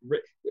this.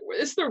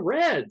 It's the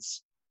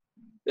Reds.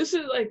 This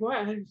is like,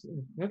 wow.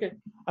 Okay.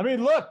 I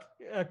mean, look,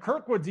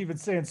 Kirkwood's even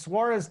saying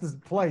Suarez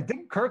doesn't play.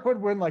 Didn't Kirkwood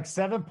win like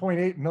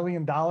 $7.8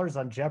 million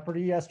on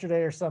Jeopardy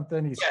yesterday or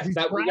something? He's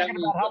bragging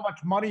about how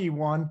much money he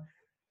won.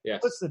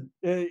 Yes. Listen,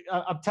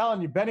 I'm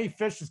telling you, Benny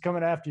Fish is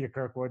coming after you,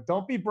 Kirkwood.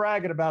 Don't be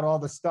bragging about all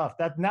this stuff.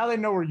 That now they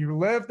know where you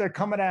live. They're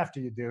coming after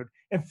you, dude.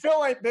 And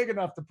Phil ain't big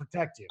enough to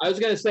protect you. I was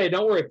gonna say,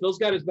 don't worry, Phil's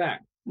got his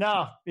back.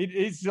 No,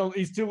 he's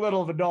too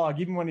little of a dog.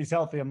 Even when he's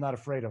healthy, I'm not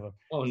afraid of him.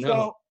 Oh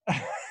no.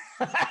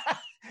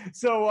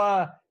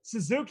 So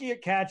Suzuki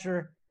at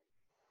catcher,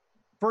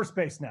 first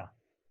base now.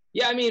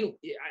 Yeah, I mean,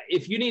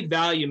 if you need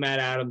value, Matt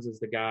Adams is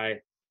the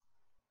guy.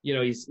 You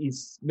know,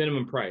 he's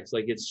minimum price.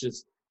 Like, it's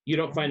just you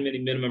don't find many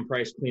minimum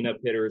price cleanup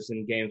hitters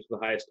in games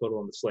with the highest total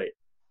on the slate.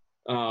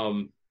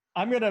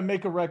 I'm going to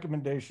make a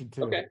recommendation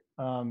too. Okay.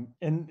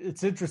 And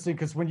it's interesting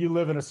because when you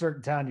live in a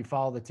certain town, you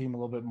follow the team a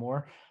little bit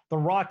more. The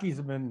Rockies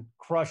have been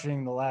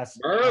crushing the last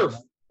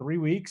 3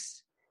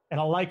 weeks, and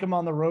I like them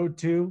on the road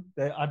too.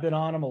 I've been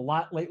on them a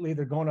lot lately.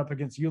 They're going up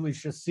against Yuli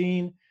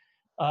Chacin,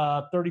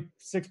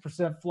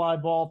 36% fly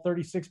ball,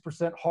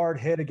 36% hard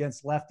hit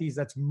against lefties.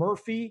 That's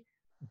Murphy,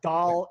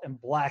 Dahl, and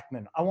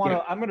Blackmon. I'm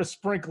going to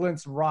sprinkle in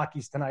some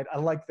Rockies tonight. I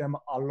like them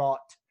a lot.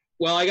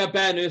 Well, I got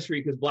bad news for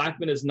you because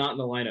Blackmon is not in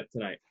the lineup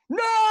tonight.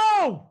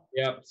 No!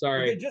 Yep,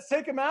 sorry. Did they just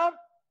take him out?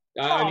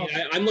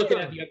 I'm looking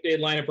at the updated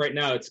lineup right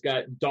now. It's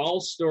got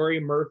Dahl, Story,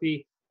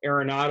 Murphy,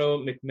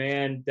 Arenado,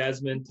 McMahon,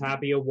 Desmond,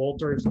 Tapia,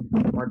 Walters,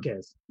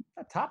 Marquez.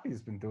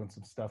 Tapia's been doing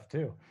some stuff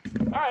too.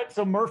 All right,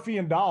 so Murphy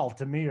and Dahl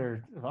to me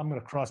I'm going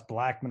to cross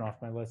Blackmon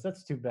off my list.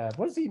 That's too bad.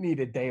 What does he need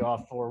a day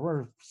off for?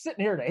 We're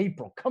sitting here in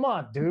April. Come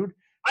on, dude.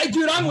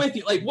 I'm with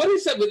you. Like, what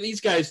is that with these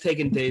guys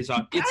taking days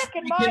off? Back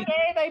in my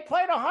day, they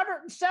played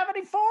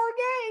 174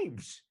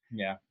 games.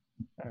 Yeah.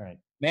 All right.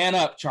 Man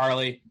up,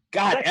 Charlie.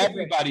 God,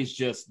 everybody's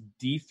just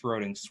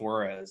dethroning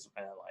Suarez,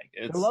 man.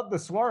 Like, I love the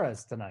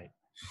Suarez tonight.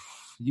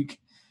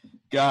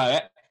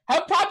 God,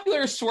 how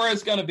popular is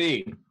Suarez going to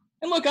be?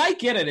 And look, I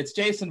get it. It's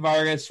Jason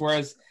Vargas.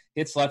 Suarez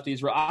hits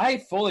lefties.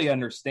 I fully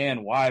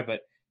understand why,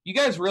 but you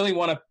guys really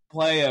want to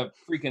play a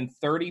freaking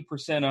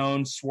 30%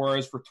 owned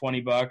Suarez for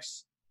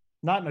 $20?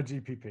 Not in a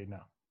GPP,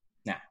 no.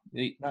 Nah,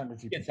 not in a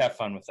GPP. Let's have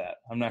fun with that.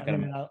 I'm not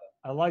going to.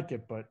 I like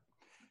it, but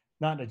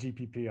not in a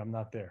GPP. I'm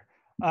not there.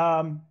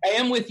 I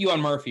am with you on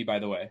Murphy, by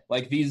the way.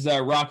 Like these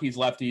Rockies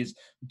lefties,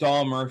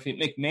 Dahl, Murphy,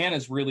 McMahon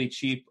is really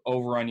cheap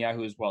over on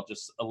Yahoo as well.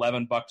 Just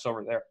 $11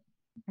 over there.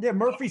 Yeah,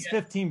 Murphy's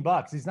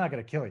 $15. He's not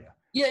going to kill you.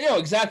 Yeah, no,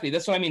 exactly.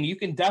 That's what I mean. You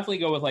can definitely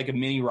go with like a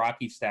mini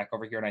Rocky stack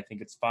over here, and I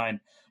think it's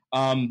fine.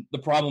 The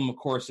problem, of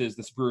course, is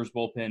this Brewers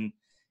bullpen.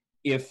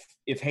 If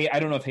I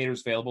don't know if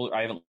Hader's available.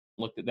 I haven't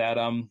looked at that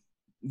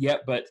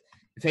yet, but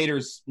if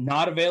Hader's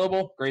not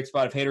available, great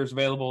spot. If Hader's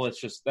available,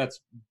 that's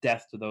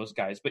death to those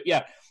guys. But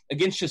yeah,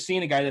 against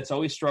Chacin, a guy that's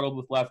always struggled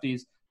with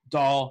lefties,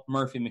 Dahl,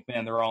 Murphy,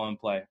 McMahon, they're all in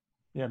play.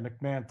 Yeah,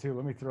 McMahon too.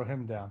 Let me throw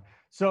him down.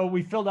 So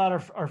we filled out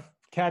our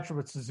catcher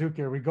with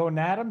Suzuki. Are we going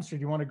Adams, or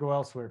do you want to go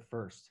elsewhere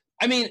first?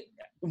 I mean,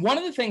 one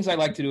of the things I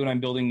like to do when I'm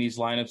building these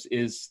lineups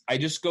is I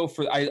just go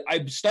for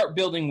I start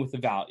building with the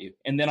value,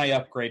 and then I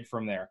upgrade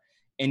from there.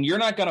 And you're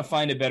not going to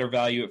find a better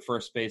value at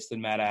first base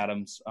than Matt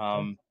Adams.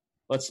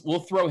 We'll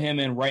throw him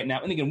in right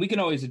now. And again, we can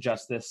always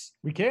adjust this.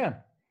 We can.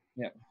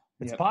 Yeah.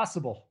 It's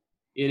possible.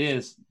 It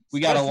is.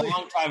 We got a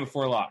long time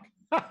before lock.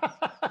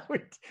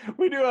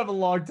 we do have a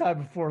long time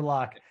before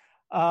lock.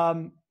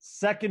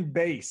 Second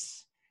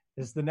base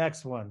is the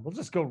next one. We'll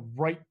just go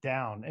right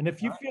down. And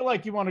if you feel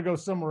like you want to go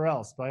somewhere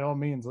else, by all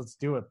means, let's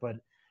do it. But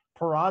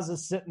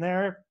Peraza's sitting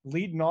there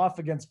leading off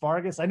against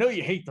Vargas. I know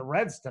you hate the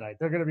Reds tonight.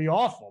 They're going to be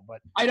awful, but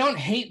I don't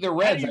hate the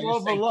Reds.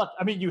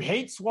 I mean, you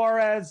hate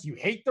Suarez. You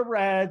hate the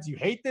Reds. You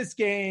hate this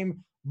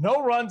game.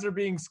 No runs are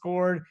being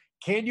scored.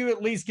 Can you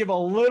at least give a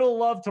little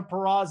love to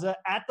Peraza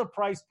at the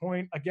price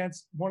point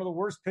against one of the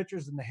worst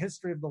pitchers in the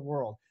history of the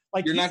world?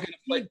 Like, you're not going to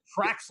play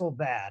Traxel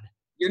bad.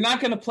 You're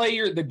not going to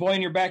play the boy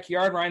in your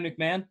backyard, Ryan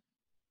McMahon.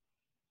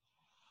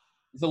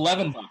 It's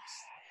 $11.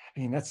 I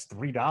mean, that's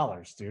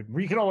 $3, dude.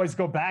 We can always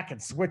go back and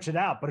switch it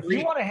out. But if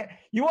you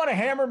want to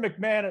hammer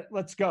McMahon,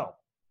 let's go.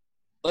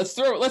 Let's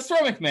throw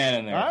McMahon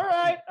in there.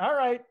 All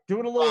right.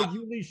 Doing a little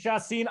Yuli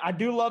Chacin. I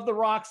do love the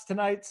Rocks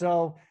tonight,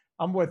 so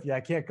I'm with you. I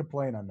can't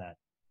complain on that.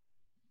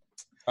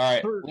 All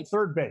right,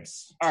 third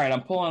base. All right,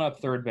 I'm pulling up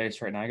third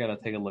base right now. I got to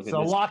take a look at this.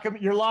 So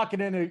you're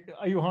locking in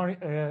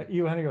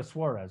Eugenio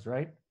Suarez,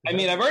 right? I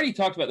mean, I've already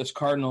talked about this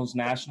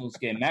Cardinals-Nationals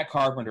game. Matt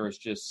Carpenter is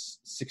just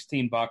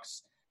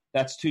 $16.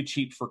 That's too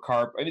cheap for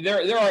Carp. I mean,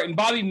 there are, and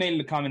Bobby made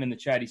a comment in the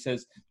chat. He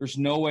says there's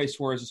no way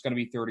Suarez is going to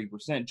be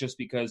 30% just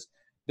because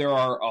there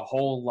are a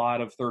whole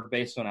lot of third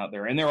basemen out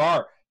there. And there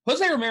are.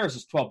 Jose Ramirez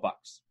is $12.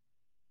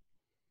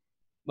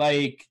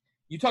 Like,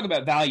 you talk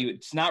about value,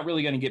 it's not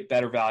really going to get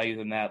better value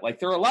than that. Like,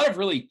 there are a lot of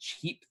really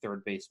cheap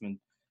third basemen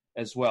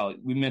as well.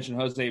 We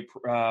mentioned Jose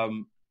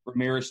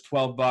Ramirez,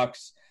 $12.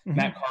 Mm-hmm.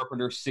 Matt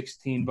Carpenter,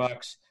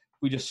 $16.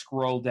 We just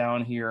scroll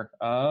down here.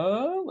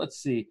 Let's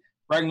see.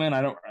 Bregman,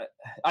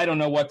 I don't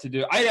know what to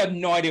do. I have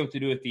no idea what to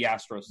do with the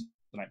Astros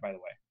tonight, by the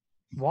way.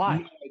 Why?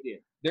 No idea.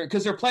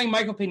 because they're playing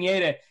Michael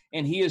Pineda,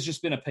 and he has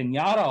just been a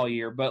pinata all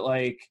year. But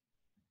like,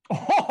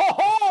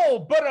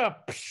 yeah,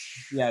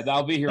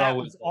 that'll be here. That all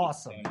was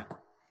awesome.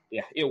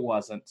 Yeah, it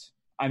wasn't.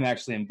 I'm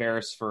actually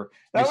embarrassed for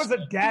that. Was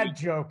a dad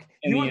joke.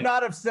 You would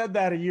not have said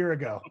that a year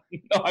ago.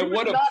 No, I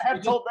would not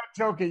have told that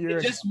joke a year ago.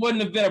 It just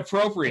wouldn't have been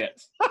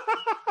appropriate.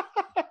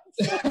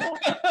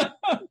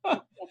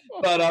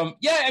 But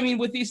yeah, I mean,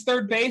 with these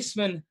third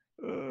basemen,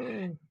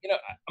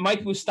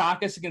 Mike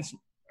Moustakas against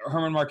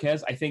Herman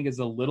Marquez, I think is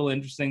a little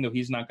interesting, though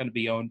he's not going to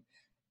be owned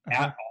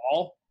at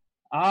all.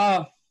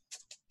 Colin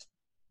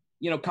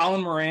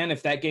Moran,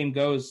 if that game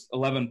goes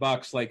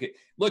 $11, like,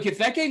 look, if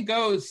that game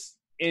goes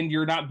and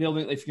you're not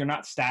building, if you're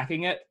not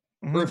stacking it,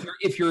 or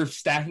if you're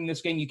stacking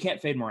this game, you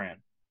can't fade Moran.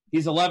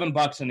 He's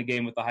 $11 in a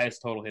game with the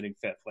highest total hitting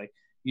fifth. Like,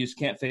 you just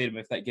can't fade him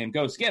if that game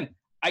goes. Again,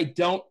 I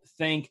don't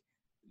think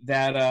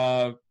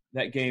that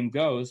that game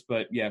goes,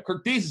 but yeah,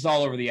 Kirk Dees is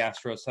all over the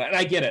Astros, and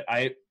I get it.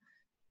 I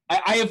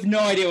have no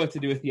idea what to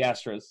do with the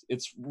Astros.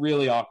 It's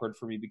really awkward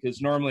for me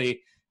because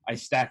normally I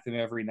stack them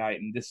every night,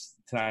 and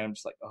tonight I'm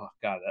just like, oh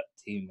god, that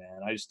team,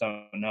 man, I just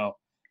don't know.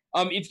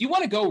 If you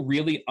want to go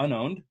really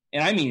unowned,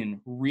 and I mean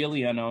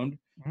really unowned,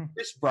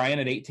 Chris Bryant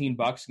at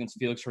 $18 against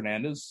Felix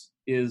Hernandez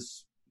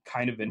is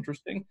kind of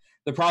interesting.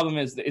 The problem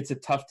is that it's a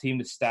tough team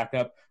to stack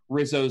up.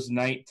 Rizzo's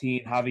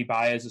 19, Javi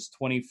Baez is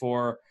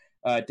 24,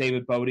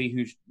 David Bodie,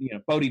 who's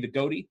Bodie the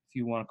Goatie, if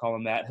you want to call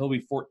him that.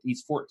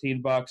 He's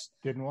 $14.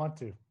 Didn't want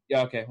to.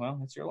 Yeah, okay, well,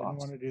 that's your loss. I don't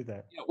want to do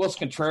that. Wilson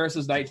Contreras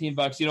is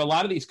 $19. A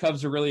lot of these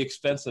Cubs are really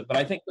expensive, but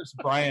I think Chris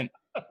Bryant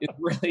is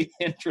really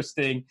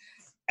interesting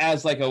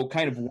as like a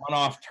kind of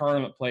one-off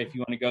tournament play if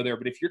you want to go there.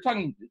 But if you're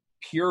talking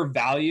pure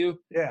value,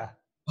 yeah,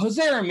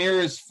 Jose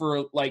Ramirez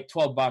for like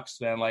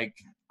 $12, man. Like,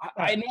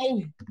 I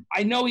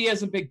know he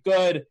hasn't been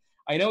good.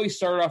 I know he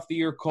started off the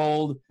year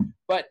cold,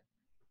 but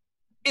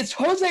it's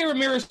Jose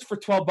Ramirez for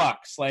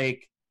 $12.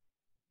 Like,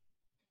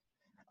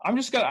 I'm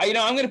just gonna,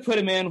 I'm gonna put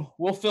him in.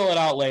 We'll fill it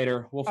out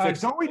later. We'll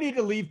fix. Don't we need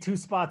to leave 2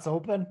 spots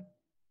open?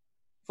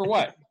 For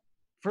what?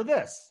 For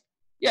this.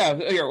 Yeah.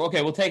 Here.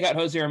 Okay. We'll take out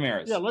Jose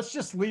Ramirez. Yeah. Let's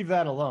just leave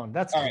that alone.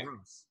 That's all gross. Right.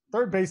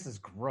 Third base is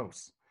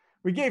gross.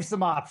 We gave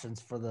some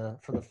options for the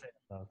fan,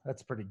 though.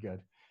 That's pretty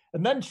good.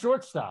 And then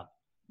shortstop.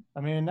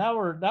 I mean, now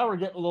we're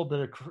getting a little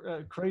bit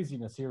of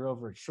craziness here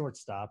over at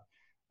shortstop.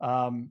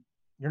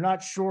 You're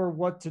not sure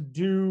what to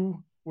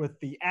do with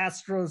the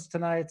Astros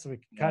tonight, so we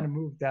can kind of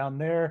move down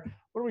there.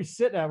 What are we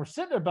sitting at? We're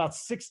sitting at about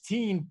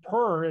 16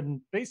 per,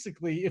 and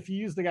basically, if you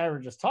use the guy we we're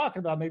just talking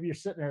about, maybe you're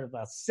sitting at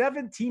about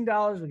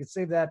 $17. We could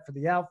save that for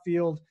the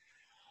outfield.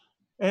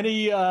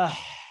 Any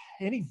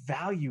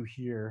value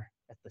here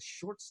at the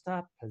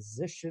shortstop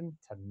position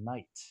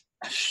tonight?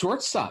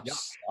 Shortstop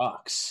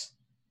sucks.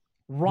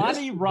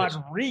 Ronnie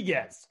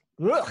Rodriguez.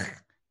 Ugh.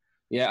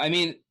 Yeah, I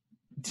mean,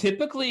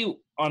 typically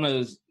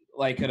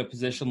at a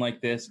position like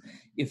this,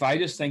 if I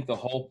just think the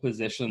whole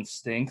position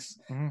stinks,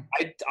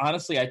 I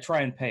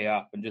try and pay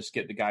up and just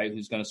get the guy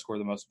who's going to score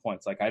the most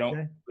points. Like, I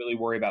don't really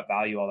worry about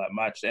value all that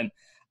much. And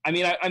I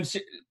mean, I'm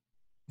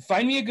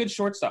find me a good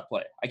shortstop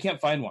play. I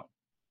can't find one.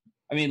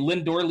 I mean,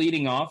 Lindor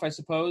leading off, I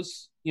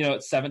suppose,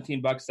 at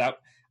 $17 out.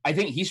 I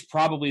think he's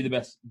probably the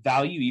best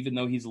value, even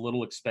though he's a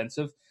little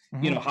expensive.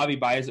 Javi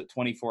Baez at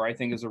 24, I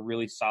think is a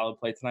really solid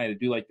play tonight. I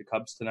do like the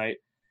Cubs tonight.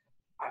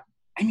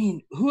 I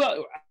mean,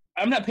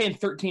 I'm not paying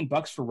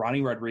 $13 for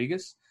Ronnie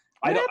Rodriguez.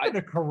 What happened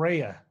to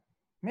Correa?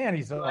 Man,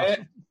 he's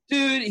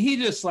dude. He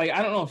just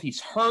I don't know if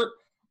he's hurt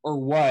or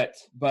what,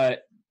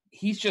 but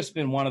he's just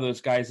been one of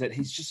those guys that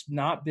he's just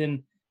not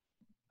been.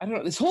 I don't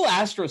know. This whole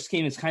Astros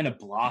game is kind of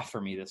blah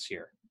for me this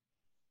year,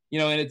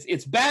 and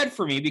it's bad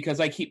for me because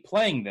I keep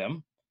playing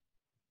them.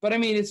 But I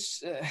mean,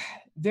 it's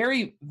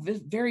very,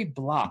 very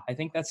blah. I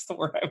think that's the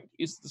word I would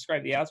use to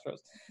describe the Astros.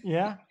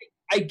 Yeah.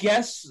 I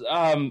guess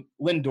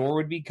Lindor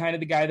would be kind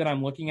of the guy that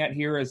I'm looking at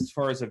here as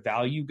far as a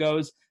value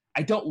goes.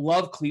 I don't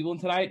love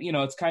Cleveland tonight.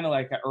 It's kind of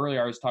like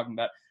earlier I was talking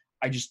about.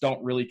 I just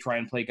don't really try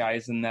and play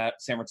guys in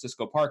that San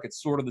Francisco park.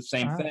 It's sort of the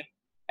same thing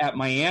at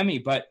Miami.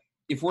 But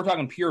if we're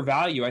talking pure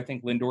value, I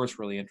think Lindor is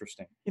really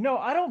interesting.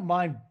 I don't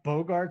mind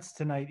Bogarts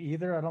tonight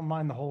either. I don't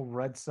mind the whole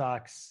Red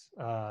Sox,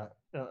 a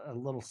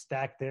little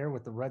stack there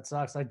with the Red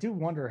Sox. I do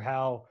wonder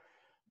how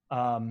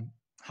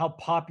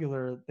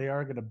popular they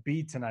are going to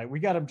be tonight. We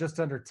got them just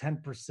under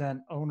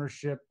 10%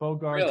 ownership.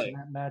 Bogarts in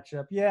that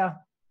matchup. Yeah.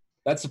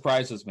 That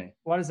surprises me.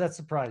 Why does that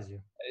surprise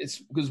you? It's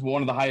because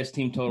one of the highest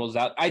team totals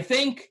out. I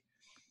think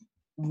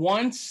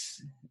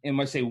once, and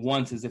when I say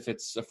once as if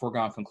it's a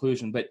foregone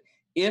conclusion, but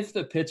if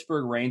the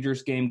Pittsburgh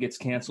Rangers game gets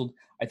canceled,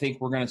 I think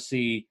we're going to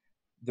see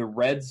the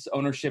Reds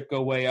ownership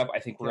go way up. I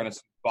think we're going to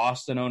see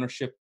Boston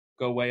ownership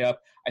go way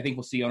up. I think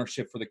we'll see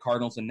ownership for the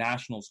Cardinals and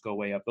Nationals go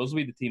way up. Those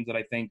will be the teams that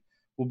I think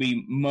will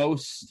be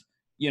most,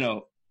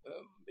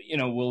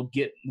 will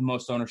get the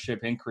most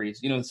ownership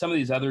increase. Some of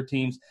these other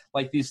teams,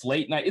 like these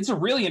late night, it's a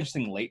really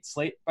interesting late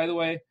slate, by the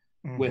way,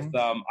 with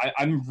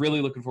I'm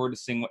really looking forward to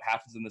seeing what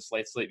happens in this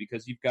late slate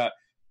because you've got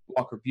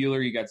Walker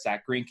Buehler, you got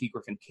Zach Greinke,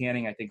 Griffin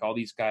Canning. I think all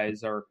these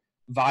guys are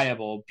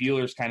viable.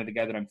 Buehler's kind of the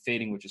guy that I'm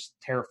fading, which is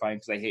terrifying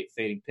because I hate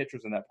fading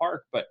pitchers in that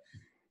park. But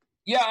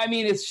Yeah, I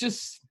mean, it's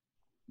just,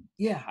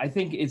 yeah, I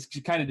think it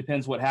kind of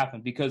depends what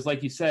happened because,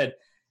 like you said,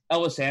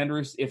 Ellis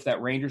Andrus, if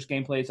that Rangers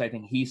game plays, I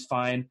think he's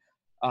fine.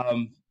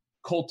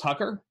 Cole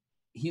Tucker,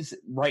 he's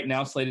right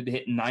now slated to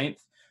hit 9th,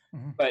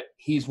 but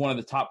he's one of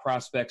the top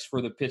prospects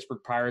for the Pittsburgh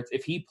Pirates.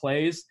 If he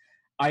plays,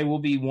 I will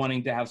be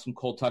wanting to have some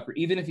Cole Tucker,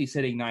 even if he's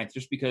hitting 9th,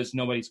 just because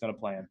nobody's going to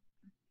play him.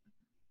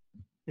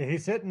 Yeah,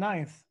 he's hitting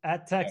 9th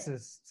at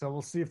Texas, so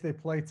we'll see if they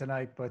play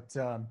tonight. But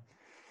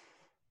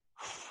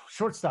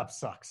shortstop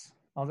sucks.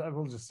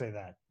 We'll just say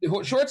that.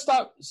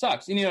 Shortstop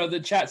sucks. And, the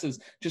chat says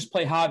just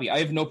play Javi. I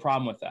have no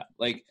problem with that.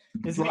 Like,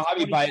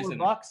 Javi Baez in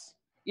bucks?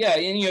 Yeah,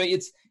 and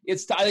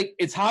it's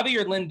Javi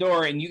or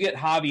Lindor, and you get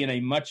Javi in a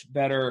much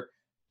better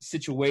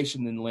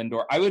situation than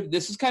Lindor.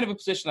 This is kind of a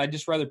position I'd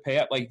just rather pay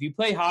up. Like, if you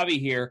play Javi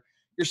here,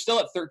 you're still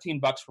at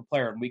 $13 per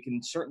player, and we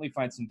can certainly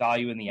find some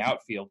value in the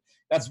outfield.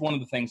 That's one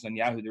of the things on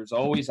Yahoo. There's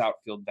always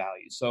outfield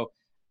value. So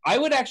I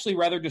would actually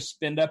rather just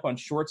spend up on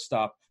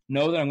shortstop,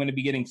 know that I'm going to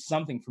be getting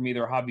something from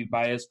either Javi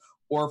Baez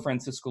or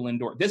Francisco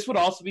Lindor. This would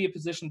also be a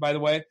position, by the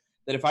way,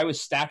 that if I was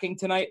stacking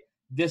tonight,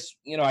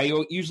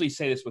 I usually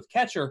say this with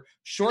catcher,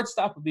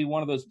 shortstop would be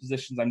one of those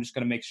positions I'm just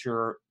going to make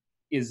sure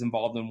is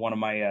involved in one of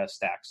my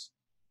stacks.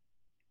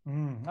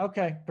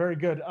 Okay, very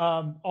good.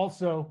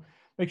 Also,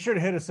 make sure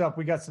to hit us up.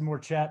 We got some more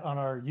chat on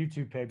our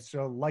YouTube page,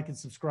 so like and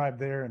subscribe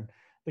there. And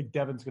I think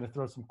Devin's going to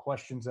throw some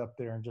questions up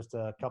there in just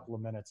a couple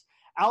of minutes.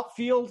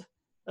 Outfield,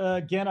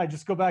 again, I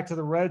just go back to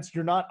the Reds.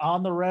 You're not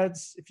on the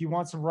Reds. If you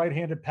want some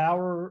right-handed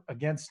power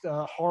against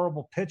a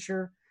horrible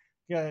pitcher,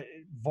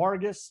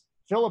 Vargas,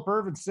 Phillip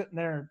Ervin sitting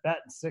there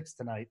batting 6th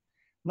tonight.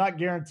 Not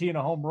guaranteeing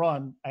a home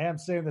run. I am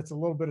saying that's a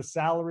little bit of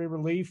salary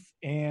relief,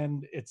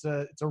 and it's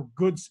a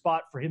good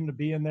spot for him to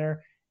be in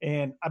there.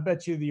 And I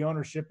bet you the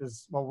ownership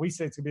is, well, we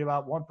say it's going to be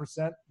about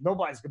 1%.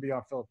 Nobody's going to be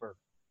on Phillip Ervin.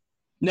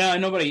 No,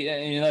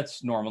 nobody.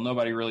 That's normal.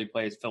 Nobody really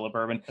plays Phillip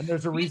Ervin. And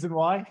there's a reason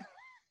why?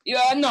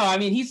 Yeah, no, I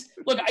mean,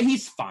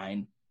 he's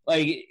fine.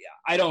 Like,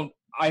 I don't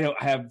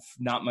have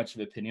not much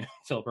of an opinion on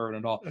Phillip Ervin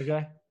at all.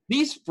 Okay.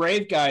 These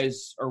Brave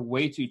guys are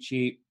way too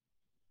cheap.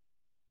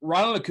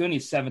 Ronald Acuna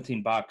is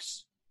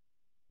 $17.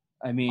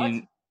 I mean,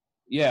 what?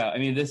 Yeah, I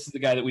mean, this is the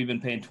guy that we've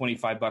been paying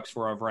 $25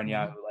 for over on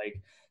Yahoo.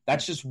 Like,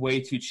 that's just way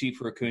too cheap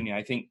for Acuna.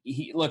 I think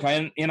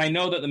I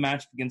know that the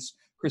matchup against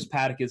Chris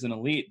Paddock is an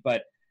elite,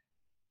 but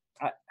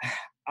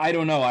I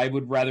don't know. I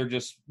would rather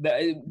just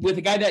with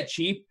a guy that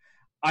cheap,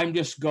 I'm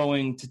just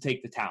going to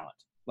take the talent.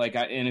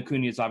 And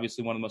Acuna is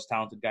obviously one of the most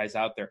talented guys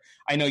out there.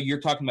 I know you're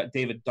talking about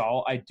David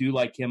Dahl. I do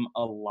like him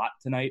a lot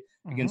tonight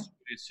against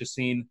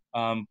Chacin.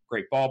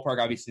 Great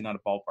ballpark. Obviously not a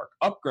ballpark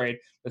upgrade,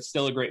 but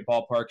still a great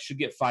ballpark. Should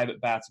get 5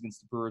 at-bats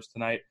against the Brewers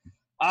tonight.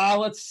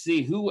 Let's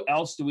see. Who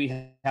else do we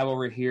have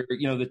over here?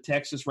 The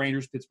Texas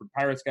Rangers, Pittsburgh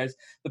Pirates guys.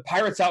 The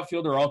Pirates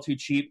outfield are all too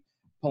cheap.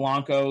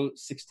 Polanco,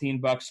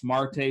 $16.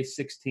 Marte,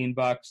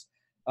 $16.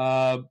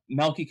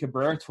 Melky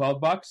Cabrera,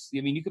 $12.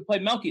 I mean, you could play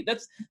Melky.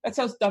 That's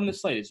how dumb the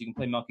slate is. You can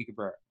play Melky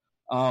Cabrera.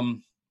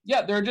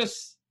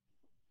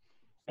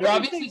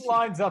 Everything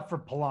lines up for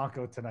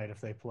Polanco tonight if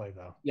they play,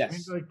 though.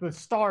 Yes. I mean, the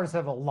stars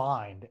have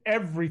aligned.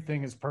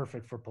 Everything is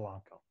perfect for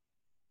Polanco.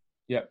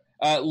 Yep.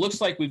 Looks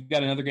like we've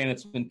got another game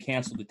that's been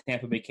canceled. The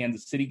Tampa Bay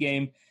Kansas City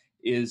game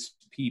is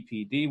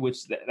PPD,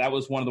 which that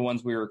was one of the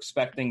ones we were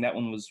expecting. That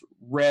one was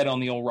red on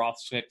the old Roth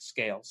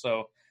scale.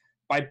 So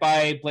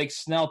bye Blake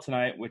Snell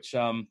tonight, which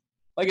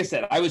like I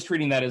said, I was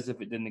treating that as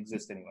if it didn't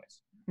exist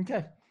anyways.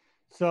 Okay.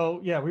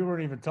 So, yeah, we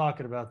weren't even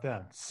talking about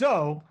them.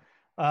 So,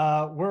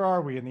 where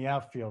are we in the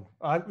outfield?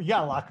 We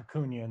got to lock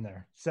Acuna in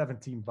there,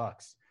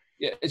 $17.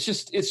 Yeah, it's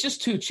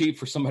just too cheap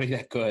for somebody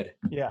that good.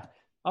 Yeah,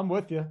 I'm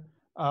with you.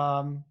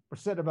 We're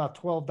sitting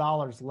about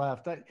 $12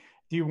 left.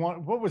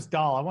 What was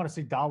Dahl? I want to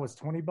say Dahl was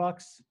 $20.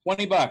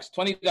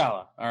 $20.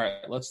 All right,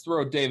 let's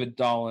throw David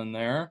Dahl in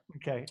there.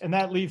 Okay, and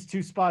that leaves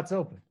 2 spots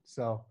open.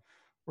 So,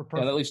 we're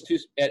perfect. Yeah, that leaves 2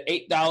 at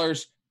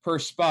 $8 per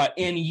spot.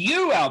 And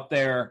you out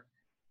there,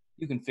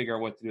 you can figure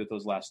out what to do with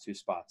those last 2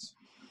 spots.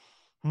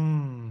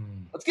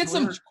 Let's get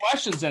some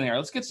questions in here.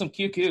 Let's get some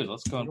QQs.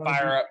 Let's go and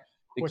fire up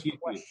the QQ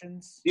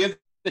questions. Do you have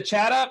the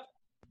chat up?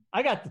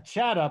 I got the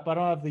chat up. I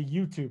don't have the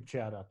YouTube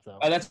chat up, though.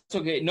 That's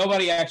okay.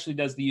 Nobody actually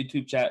does the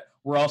YouTube chat.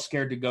 We're all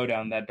scared to go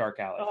down that dark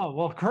alley. Oh,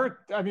 well,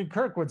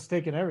 Kirkwood's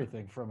taking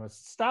everything from us.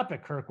 Stop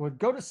it, Kirkwood.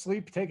 Go to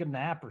sleep, take a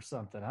nap or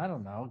something. I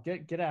don't know.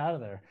 Get out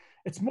of there.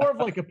 It's more of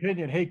like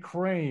opinion. Hey,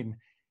 Crane,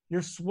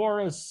 your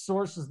Suarez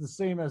source is the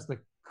same as the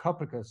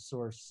Kopica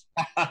source.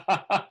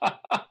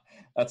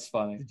 That's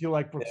funny. Did you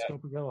like Brooks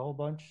Kopica a whole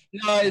bunch?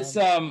 No, it's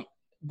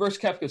Brooks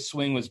Koepka's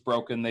swing was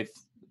broken.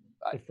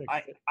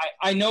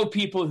 I know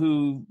people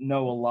who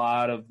know a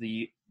lot of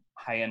the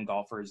high-end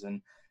golfers,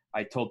 and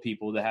I told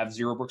people to have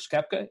 0 Brooks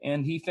Koepka,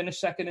 and he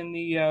finished second in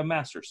the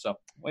Masters. So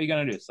what are you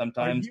going to do?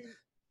 Sometimes.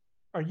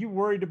 Are you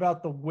worried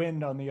about the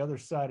wind on the other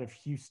side of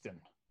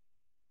Houston?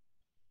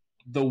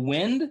 The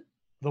wind?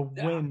 The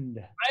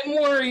wind. I'm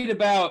worried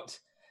about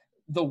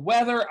the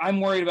weather. I'm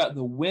worried about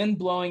the wind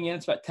blowing in.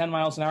 It's about 10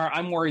 miles an hour.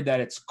 I'm worried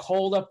that it's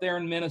cold up there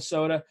in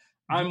Minnesota.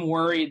 I'm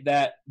worried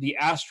that the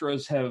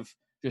Astros have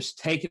just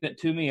taken it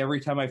to me every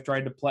time I've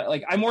tried to play.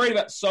 Like, I'm worried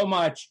about so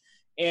much.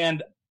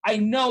 And I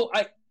know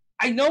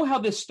how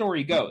this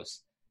story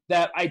goes,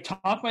 that I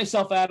talk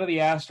myself out of the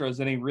Astros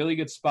in a really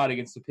good spot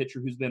against a pitcher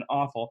who's been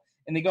awful,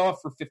 and they go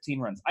off for 15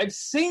 runs. I've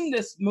seen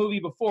this movie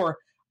before.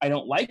 I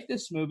don't like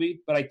this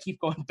movie, but I keep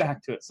going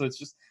back to it. So it's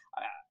just,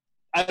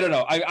 I don't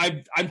know.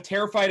 I'm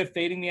terrified of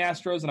fading the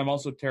Astros, and I'm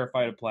also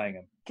terrified of playing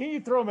them. Can you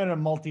throw them in a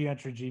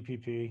multi-entry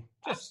GPP?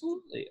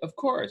 Absolutely, of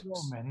course. Throw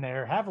them in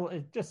there.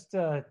 Just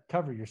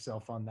cover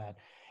yourself on that.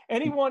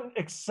 Anyone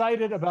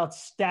excited about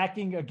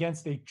stacking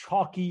against a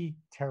chalky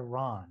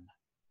Tehran?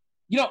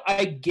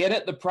 I get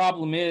it. The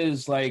problem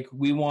is, like,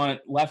 we want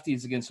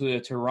lefties against Julio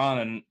Tehran,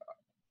 and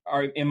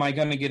am I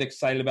going to get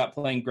excited about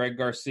playing Greg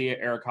Garcia,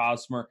 Eric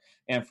Hosmer,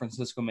 and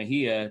Francisco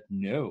Mejia?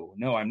 No,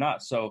 I'm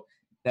not. So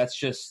that's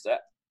just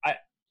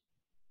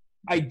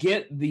I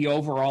get the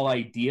overall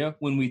idea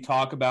when we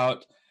talk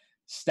about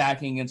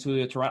stacking against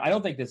Julio Tehran. I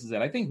don't think this is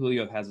it. I think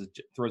Julio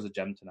throws a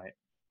gem tonight.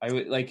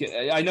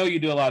 I know you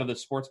do a lot of the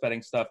sports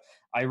betting stuff.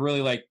 I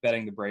really like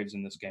betting the Braves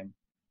in this game.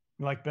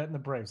 You like betting the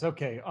Braves?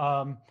 Okay.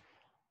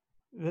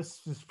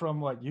 This is from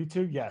what,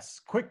 YouTube?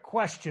 Yes. Quick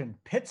question: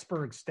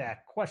 Pittsburgh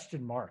stack? ?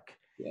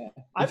 Yeah.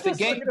 I'm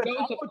just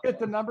look at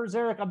the numbers,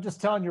 Eric. I'm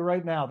just telling you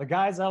right now, the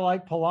guys I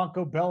like,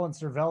 Polanco, Bell, and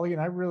Cervelli, and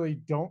I really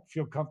don't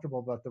feel comfortable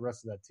about the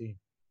rest of that team.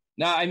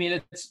 No, I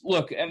mean,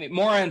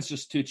 Moran's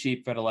just too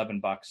cheap at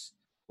 $11.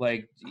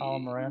 Like,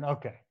 Colin Moran,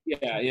 okay.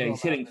 Yeah,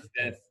 he's hitting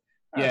fifth.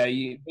 Yeah,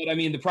 but I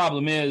mean, the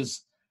problem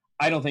is,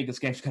 I don't think this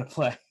game's going to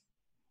play.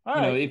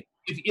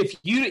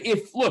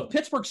 Look,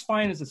 Pittsburgh's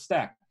fine as a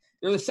stack.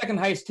 They're the second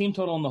highest team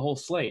total on the whole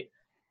slate.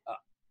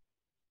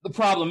 The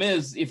problem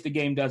is, if the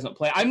game doesn't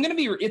play,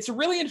 it's a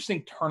really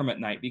interesting tournament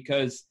night,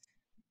 because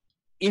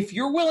if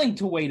you're willing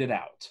to wait it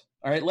out,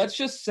 all right, let's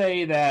just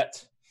say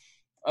that,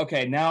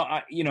 okay,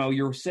 now,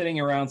 you're sitting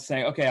around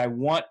saying, okay, I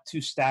want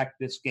to stack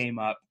this game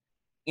up,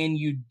 and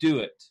you do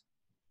it.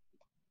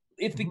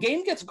 If the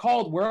game gets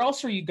called, where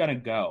else are you going to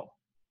go?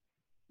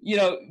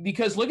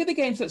 Because look at the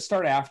games that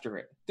start after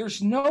it.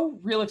 There's no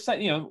real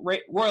excitement.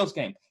 Royals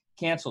game,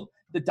 canceled.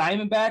 The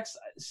Diamondbacks,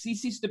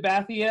 CC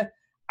Sabathia,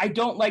 I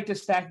don't like to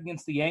stack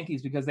against the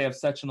Yankees because they have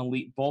such an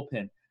elite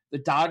bullpen. The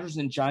Dodgers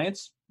and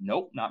Giants,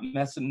 nope, not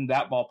messing in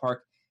that ballpark.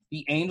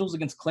 The Angels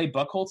against Clay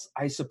Buchholz,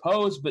 I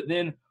suppose, but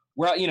then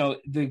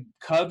the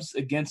Cubs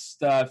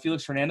against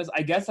Felix Hernandez,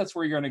 I guess that's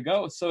where you're going to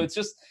go. So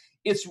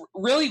it's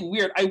really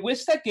weird. I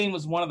wish that game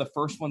was one of the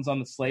first ones on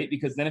the slate,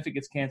 because then if it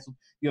gets canceled,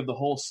 you have the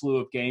whole slew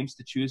of games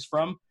to choose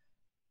from.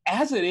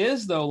 As it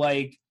is, though,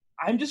 like,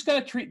 I'm just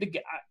going to treat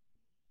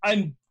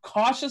I'm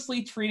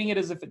cautiously treating it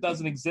as if it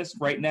doesn't exist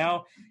right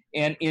now,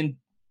 and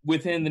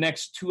within the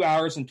next 2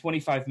 hours and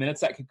 25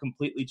 minutes, that could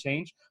completely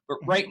change. But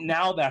right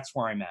now, that's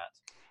where I'm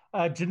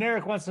at.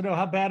 Generic wants to know,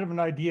 how bad of an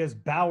idea is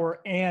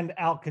Bauer and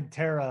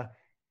Alcantara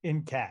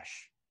in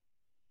cash?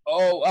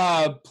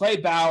 Play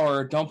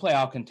Bauer. Don't play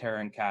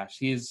Alcantara in cash.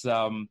 He's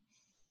I'm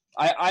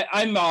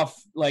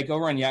off, like,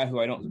 over on Yahoo.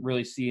 I don't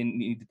really see a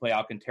need to play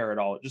Alcantara at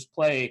all. Just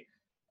play.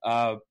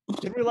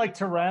 Did we like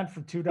Tehran for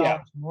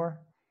 $2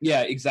 more?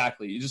 Yeah,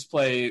 exactly. You just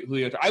play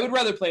Julio. I would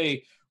rather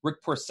play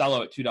Rick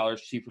Porcello at $2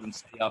 cheaper than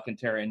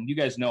Alcantara, and you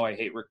guys know I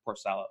hate Rick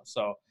Porcello.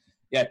 So,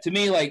 yeah, to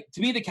me,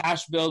 the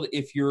cash build,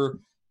 if you're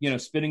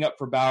spinning up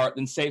for Bauer,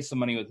 then save some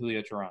money with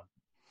Julio Tehran.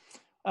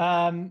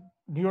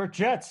 New York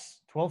Jets,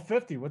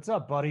 $12.50. What's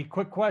up, buddy?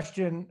 Quick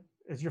question: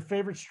 what is your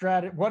favorite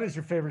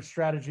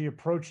strategy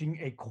approaching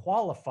a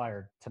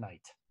qualifier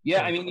tonight?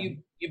 Yeah, I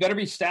mean, you better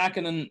be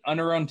stacking an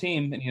under-owned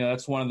team, and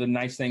that's one of the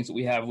nice things that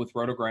we have with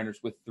RotoGrinders,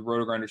 with the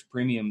RotoGrinders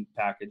premium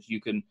package.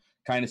 You can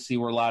kind of see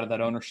where a lot of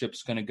that ownership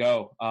is going to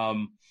go.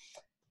 I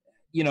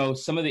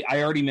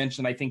already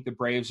mentioned, I think the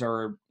Braves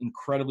are an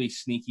incredibly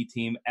sneaky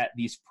team at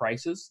these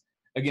prices.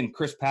 Again,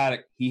 Chris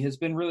Paddock, he has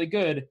been really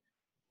good.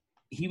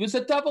 He was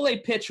a Double-A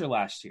pitcher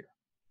last year.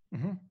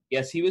 Mm-hmm.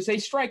 Yes, he was a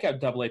strikeout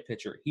Double-A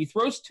pitcher. He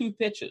throws 2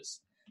 pitches.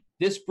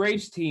 This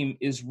Braves team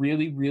is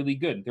really, really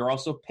good. They're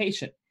also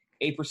patient.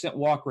 8%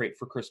 walk rate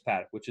for Chris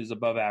Paddock, which is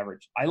above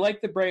average. I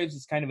like the Braves.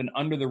 It's kind of an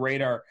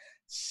under-the-radar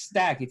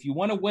stack. If you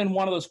want to win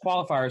one of those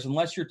qualifiers,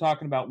 unless you're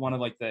talking about one of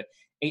like the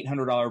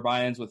 $800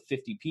 buy-ins with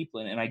 50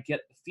 people in, and I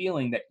get the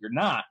feeling that you're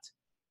not.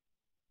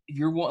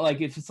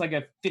 If it's like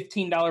a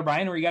 $15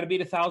 buy-in where you got to beat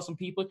 1,000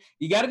 people,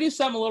 you got to do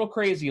something a little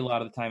crazy a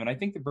lot of the time. And I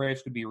think the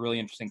Braves could be really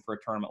interesting for a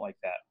tournament like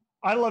that.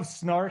 I love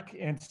snark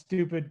and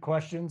stupid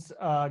questions.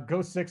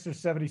 Go Sixers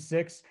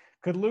 76.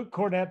 Could Luke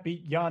Cornett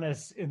beat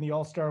Giannis in the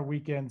All-Star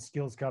Weekend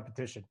skills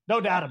competition?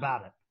 No doubt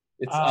about it.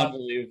 It's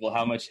unbelievable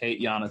how much hate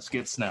Giannis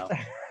gets now.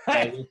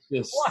 It's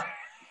just,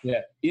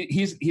 yeah,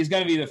 he's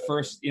going to be the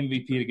first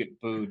MVP to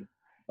get booed.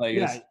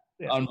 It's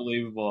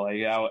unbelievable.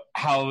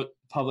 How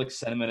public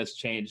sentiment has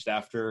changed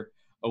after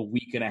a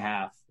week and a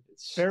half.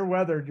 It's fair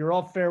weathered. You're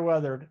all fair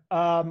weathered.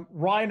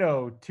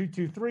 Rhino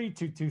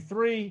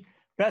 223.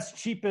 Best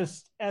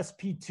cheapest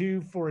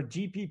SP2 for a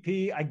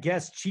GPP. I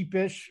guess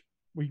cheapish.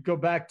 We go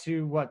back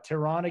to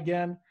Tehran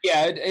again?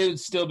 Yeah, it would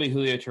still be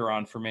Julio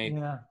Tehran for me.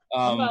 Yeah.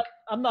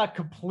 I'm not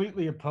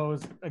completely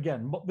opposed.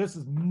 Again, this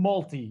is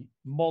multi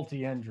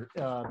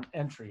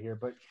entry here,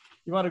 but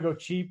you want to go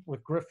cheap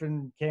with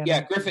Griffin Canning?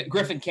 Yeah,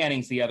 Griffin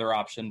Canning's the other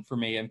option for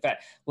me. In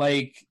fact,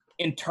 like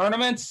in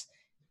tournaments,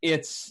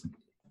 it's,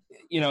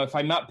 if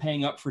I'm not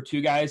paying up for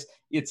two guys,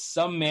 it's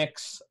some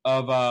mix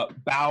of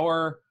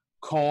Bauer,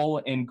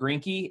 Cole, and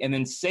Greinke, and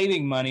then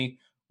saving money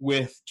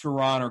with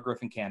Teheran or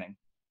Griffin Canning.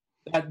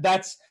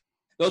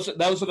 Those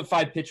are the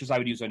 5 pitchers I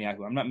would use on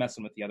Yahoo. I'm not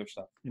messing with the other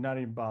stuff. You're not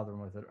even bothering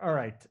with it. All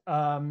right.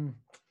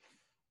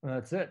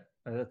 That's it.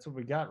 That's what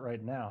we got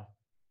right now.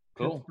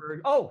 Cool.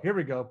 Pittsburgh. Oh, here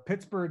we go.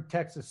 Pittsburgh,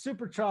 Texas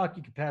Super Chalk.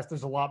 You can pass.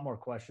 There's a lot more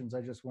questions.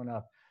 I just went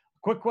up.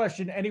 Quick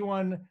question.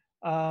 Anyone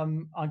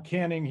on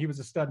Canning? He was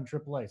a stud in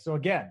AAA. So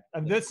again,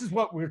 this is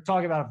what we were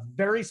talking about. A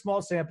very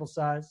small sample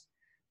size.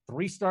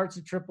 3 starts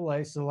at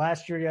AAA. So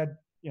last year he had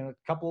a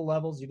couple of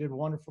levels. He did a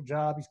wonderful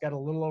job. He's got a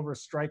little over a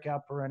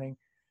strikeout per inning.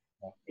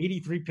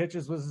 83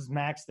 pitches was his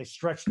max. They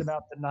stretched him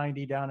out to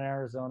 90 down in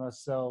Arizona.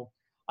 So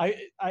I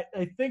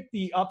think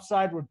the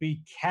upside would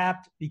be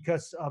capped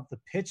because of the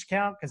pitch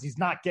count, because he's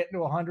not getting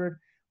to 100.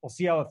 We'll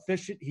see how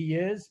efficient he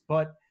is.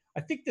 But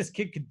I think this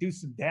kid could do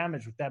some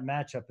damage with that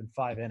matchup in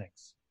 5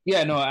 innings.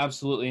 Yeah, no,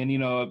 absolutely.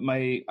 And,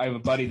 I have a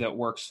buddy that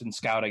works in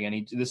scouting,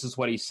 and this is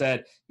what he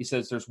said. He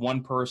says there's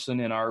one person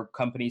in our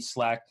company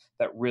Slack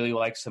that really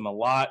likes him a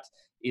lot.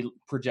 It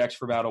projects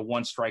for about a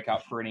 1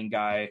 strikeout per inning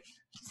guy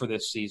for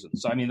this season.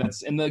 So,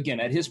 and again,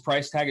 at his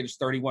price tag, it's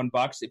 $31.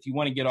 If you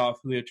want to get off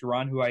Julio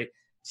Teheran, who I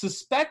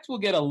suspect will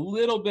get a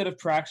little bit of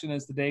traction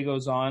as the day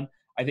goes on,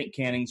 I think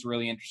Canning's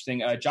really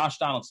interesting. Josh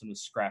Donaldson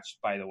was scratched,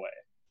 by the way.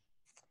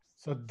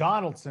 So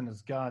Donaldson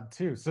is gone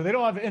too. So they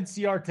don't have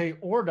Inciarte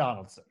or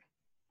Donaldson.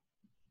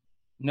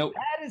 Nope.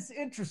 That is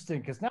interesting,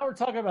 because now we're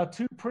talking about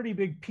 2 pretty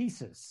big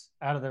pieces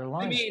out of their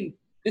lineup.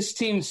 This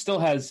team still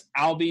has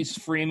Albies,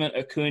 Freeman,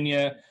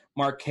 Acuna,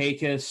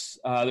 Markakis.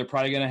 They're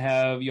probably going to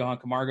have Johan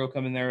Camargo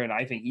come in there, and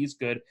I think he's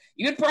good.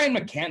 Even Brian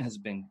McCann has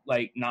been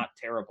not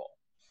terrible.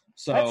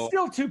 So that's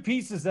still 2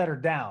 pieces that are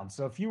down.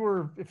 So if you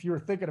were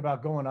thinking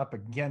about going up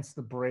against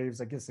the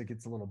Braves, I guess it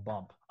gets a little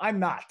bump. I'm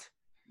not.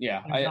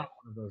 Yeah, I'm not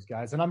one of those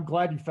guys, and I'm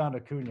glad you found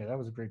Acuna. That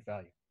was a great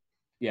value.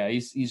 Yeah,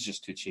 he's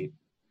just too cheap.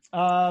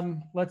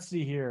 Let's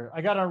see here.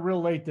 I got on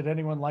real late. Did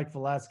anyone like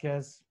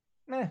Velasquez?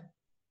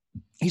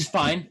 He's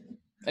fine.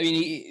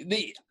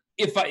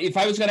 If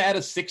I was going to add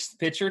a 6th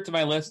pitcher to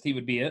my list, he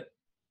would be it.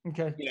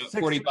 Okay.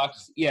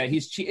 $40. Yeah,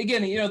 he's cheap.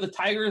 Again, the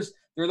Tigers,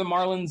 they're the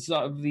Marlins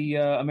of the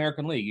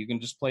American League. You can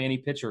just play any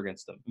pitcher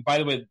against them. And by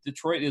the way,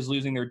 Detroit is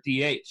losing their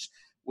DH,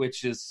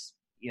 which is,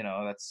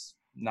 that's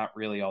not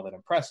really all that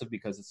impressive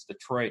because it's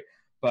Detroit.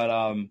 But,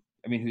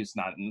 who's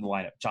not in the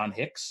lineup? John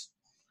Hicks?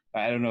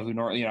 I don't know who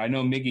normally, I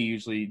know Miggy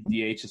usually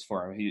DHs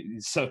for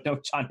him. So no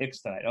John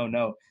Hicks tonight. I don't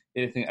know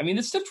anything.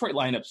 This Detroit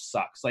lineup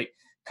sucks. Like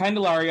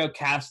Candelario,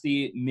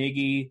 Casti,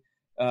 Miggy,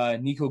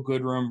 Nico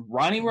Goodrum,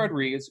 Ronnie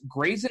Rodriguez,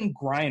 Grayson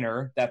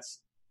Griner.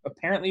 That's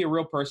apparently a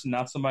real person,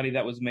 not somebody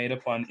that was made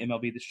up on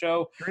MLB The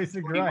Show.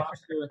 Grayson Griner.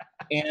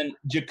 And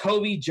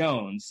Jacoby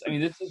Jones.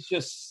 This is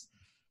just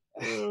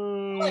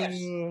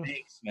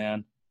stinks,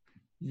 man.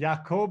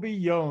 Jacoby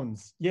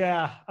Jones.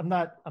 Yeah, I'm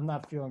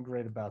not feeling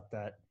great about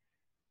that.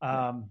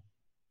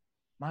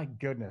 My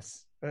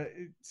goodness.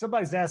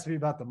 Somebody's asked me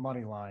about the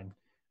money line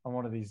on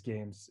one of these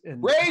games.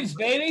 And Braves,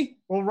 baby!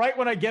 Well, right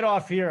when I get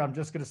off here, I'm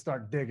just going to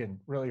start digging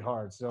really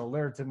hard. So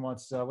Larriton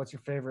wants, what's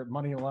your favorite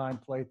money line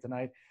play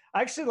tonight?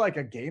 I actually like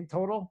a game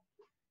total,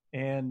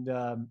 and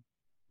I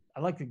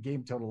like the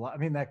game total a lot.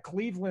 that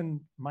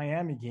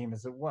Cleveland-Miami game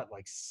is at what,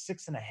 like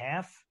 6.5?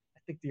 I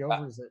think the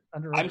over is at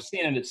under. I'm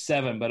seeing it at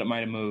 7, but it might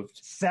have moved.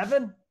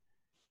 7?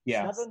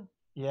 Yeah. 7?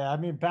 Yeah,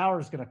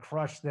 Bauer's going to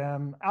crush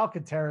them.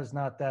 Alcantara's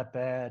not that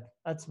bad.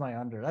 That's my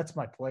under. That's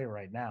my play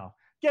right now.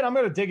 Again, I'm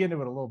going to dig into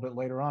it a little bit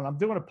later on. I'm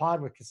doing a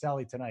pod with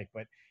Casali tonight,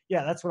 but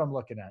yeah, that's what I'm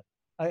looking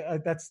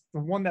at. That's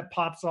the one that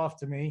pops off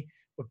to me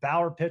with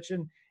Bauer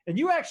pitching. And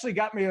you actually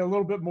got me a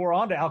little bit more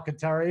onto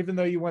Alcantara, even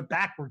though you went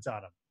backwards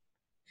on him.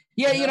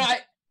 Yeah,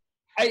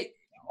 I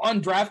on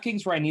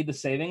DraftKings where I need the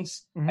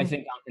savings, I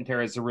think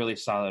Alcantara is a really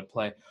solid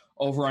play.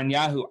 Over on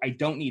Yahoo, I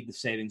don't need the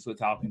savings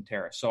with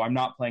Alcantara, so I'm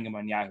not playing him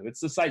on Yahoo. It's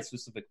the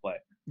site-specific play.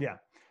 Yeah.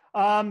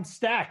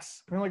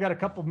 Stacks. We only got a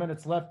couple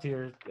minutes left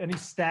here. Any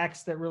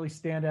stacks that really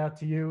stand out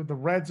to you? The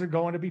Reds are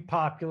going to be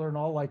popular in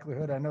all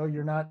likelihood. I know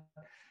you're not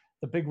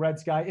the big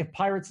Reds guy. If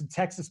Pirates and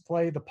Texas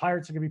play, the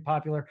Pirates are going to be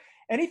popular.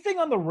 Anything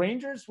on the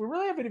Rangers? We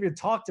really haven't even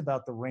talked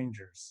about the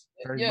Rangers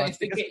very much.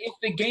 If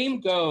the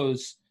game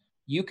goes,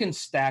 you can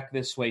stack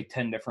this way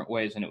 10 different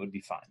ways, and it would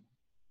be fine.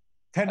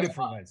 10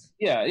 different ways.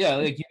 Yeah.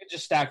 Like you could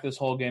just stack this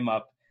whole game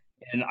up,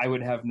 and I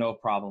would have no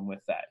problem with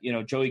that.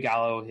 Joey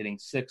Gallo hitting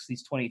 6,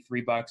 he's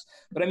 $23.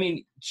 But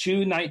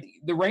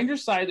the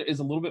Rangers side is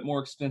a little bit more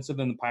expensive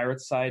than the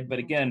Pirates side. But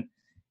again,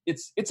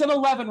 it's an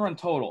 11-run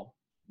total.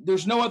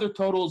 There's no other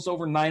totals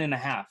over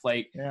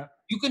 9.5.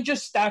 You can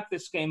just stack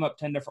this game up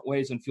 10 different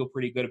ways and feel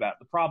pretty good about it.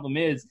 The problem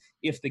is,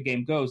 if the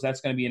game goes, that's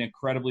going to be an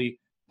incredibly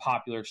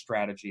popular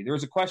strategy. There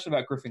was a question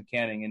about Griffin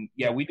Canning, and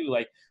yeah, we do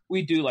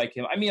like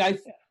him.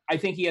 I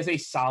think he has a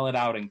solid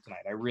outing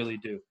tonight. I really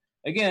do.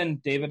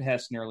 again, David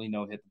Hess nearly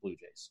no-hit the Blue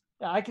Jays.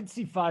 Yeah, I can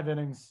see 5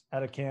 innings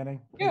out of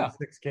Canning. Yeah.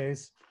 6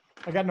 Ks.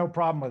 I got no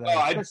problem with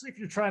that, especially if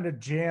you're trying to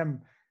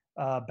jam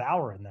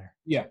Bauer in there.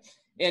 Yeah.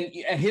 And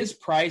at his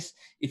price,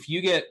 if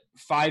you get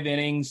 5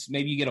 innings,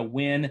 maybe you get a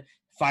win,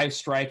 5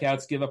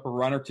 strikeouts, give up a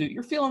run or 2,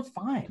 you're feeling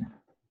fine.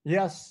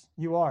 Yes,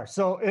 you are.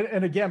 So,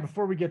 and again,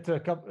 before we get to a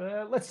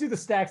couple, let's do the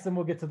stacks, then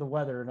we'll get to the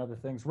weather and other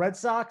things. Red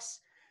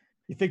Sox,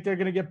 you think they're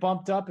going to get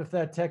bumped up if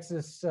that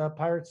Texas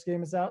Pirates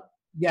game is out?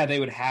 Yeah, they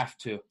would have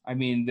to. I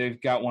mean, they've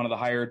got one of the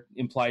higher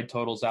implied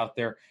totals out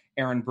there.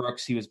 Aaron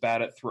Brooks, he was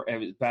bad at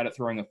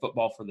throwing a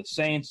football for the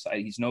Saints.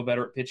 He's no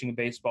better at pitching a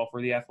baseball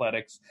for the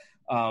Athletics.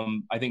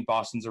 I think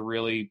Boston's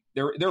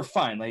they're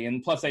fine. Like,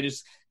 and plus, they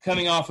just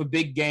coming off a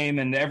big game,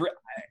 and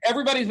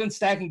everybody's been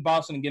stacking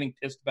Boston and getting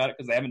pissed about it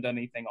because they haven't done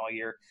anything all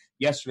year.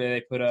 Yesterday,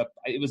 they put up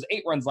it was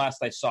 8 runs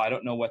last I saw. I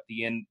don't know what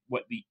the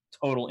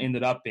total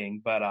ended up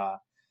being, but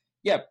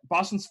yeah,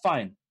 Boston's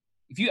fine.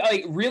 If you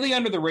really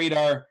under the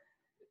radar.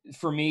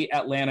 For me,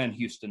 Atlanta and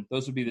Houston.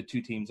 Those would be the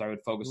 2 teams I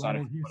would focus on.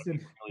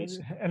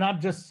 And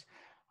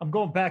I'm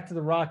going back to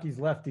the Rockies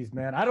lefties,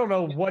 man. I don't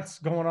know what's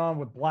going on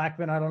with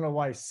Blackman. I don't know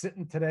why he's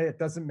sitting today. It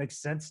doesn't make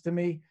sense to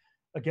me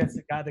against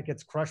a guy that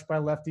gets crushed by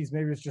lefties.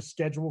 Maybe it's just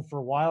scheduled for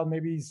a while.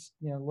 Maybe he's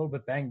a little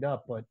bit banged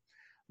up. But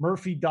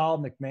Murphy,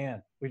 Dahl,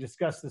 McMahon. We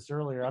discussed this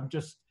earlier. I'm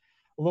just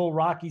a little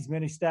Rockies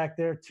mini stack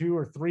there, 2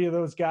 or 3 of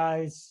those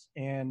guys.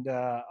 And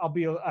I'm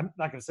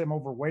not going to say I'm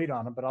overweight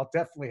on them, but I'll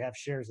definitely have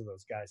shares of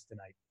those guys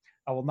tonight.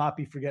 I will not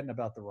be forgetting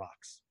about the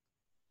Rocks.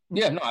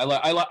 Yeah, no,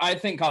 I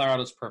think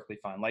Colorado's perfectly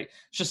fine. Like,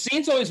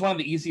 Chacin's always one of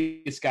the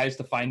easiest guys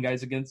to find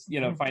guys against,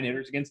 find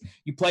hitters against.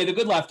 You play the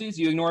good lefties,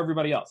 you ignore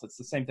everybody else. It's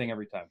the same thing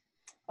every time.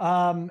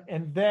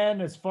 And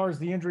then as far as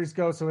the injuries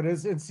go, so it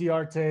is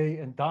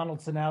Inciarte and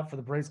Donaldson out for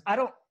the Braves. I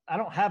don't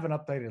have an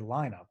updated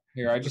lineup.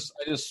 Here, I just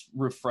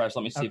refreshed.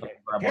 Let me see if I can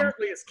grab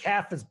Apparently his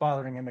calf is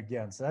bothering him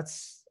again, so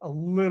that's a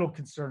little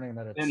concerning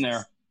that it's in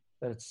there.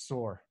 That it's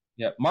sore.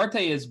 Yeah, Marte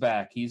is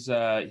back. He's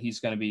going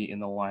to be in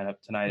the lineup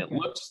tonight. Okay. It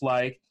looks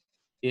like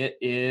it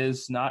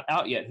is not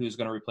out yet who's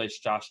going to replace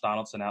Josh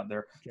Donaldson out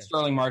there. Okay.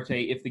 Sterling Marte,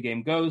 if the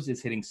game goes,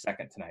 is hitting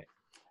second tonight.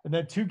 And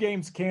then 2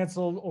 games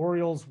canceled,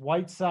 Orioles,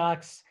 White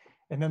Sox,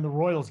 and then the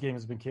Royals game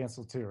has been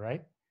canceled too,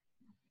 right?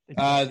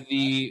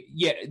 The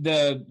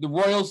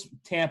Royals,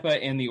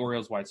 Tampa, and the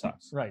Orioles, White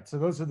Sox. Right. So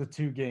those are the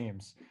 2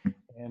 games,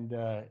 and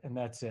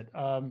that's it.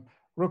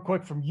 Real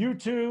quick from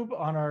YouTube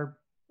on our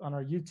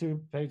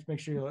YouTube page, make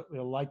sure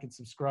you like and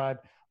subscribe.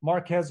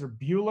 Marquez or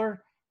Buehler?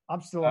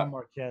 I'm still on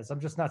Marquez. I'm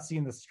just not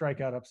seeing the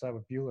strikeout upside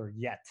with Buehler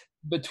yet.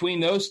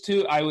 Between those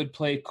 2, I would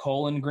play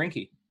Cole and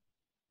Greinke.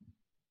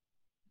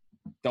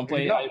 Don't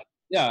play.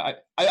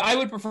 I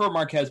would prefer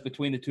Marquez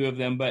between the 2 of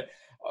them, but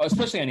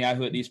especially on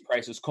Yahoo at these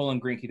prices, Cole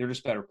and Greinke, they're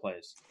just better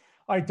plays.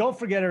 All right, don't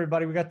forget,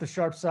 everybody, we got the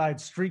Sharp Side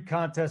Streak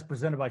Contest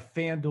presented by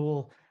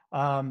FanDuel.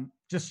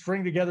 Just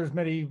string together as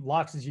many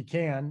locks as you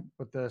can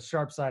with the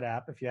Sharp Side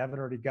app if you haven't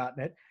already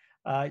gotten it.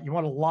 You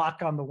want to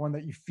lock on the one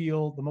that you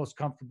feel the most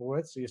comfortable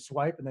with. So you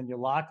swipe and then you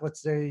lock.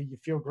 Let's say you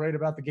feel great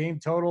about the game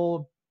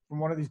total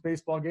from one of these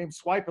baseball games,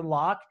 swipe and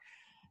lock.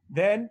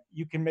 Then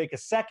you can make a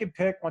second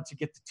pick. Once you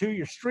get to 2,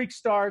 your streak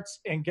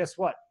starts. And guess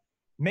what?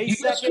 May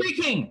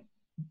 2nd,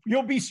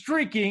 you'll be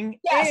streaking,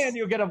 yes! And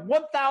you'll get a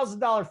 $1,000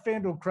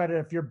 FanDuel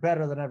credit if you're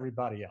better than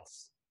everybody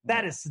else.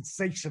 That is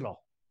sensational.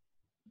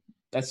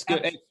 That's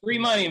good. Hey, free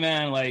money,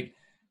 man. Like,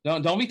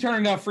 don't be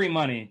turning down free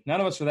money.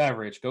 None of us are that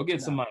rich. Go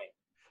get some money.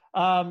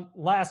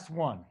 Last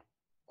one.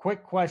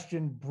 Quick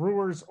question.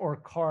 Brewers or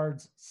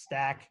Cards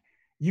stack?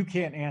 You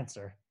can't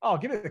answer. Oh,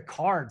 give me the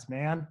Cards,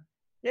 man.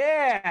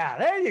 Yeah,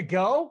 there you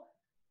go.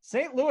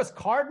 St. Louis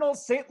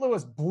Cardinals, St.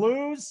 Louis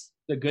Blues.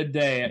 It's a good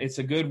day. It's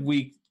a good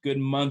week, good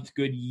month,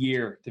 good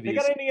year to be. You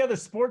got any other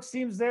sports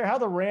teams there? How are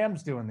the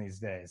Rams doing these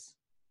days?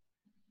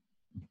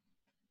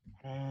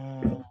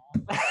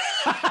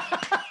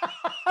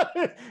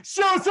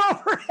 Show's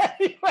over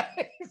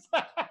anyways.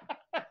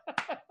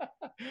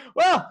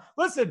 Well,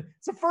 listen,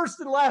 it's the first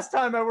and last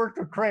time I worked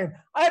with Crane.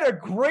 I had a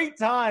great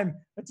time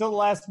until the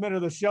last minute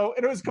of the show,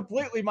 and it was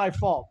completely my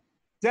fault.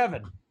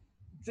 Devin,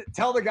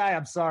 tell the guy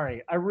I'm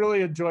sorry. I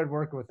really enjoyed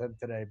working with him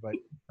today, but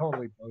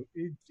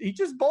he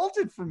just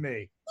bolted from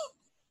me.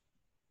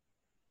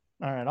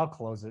 All right, I'll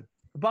close it.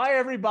 Bye,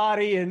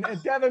 everybody. And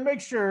Devin,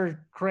 make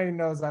sure Crane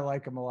knows I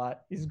like him a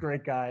lot. He's a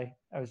great guy.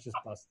 I was just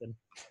busting.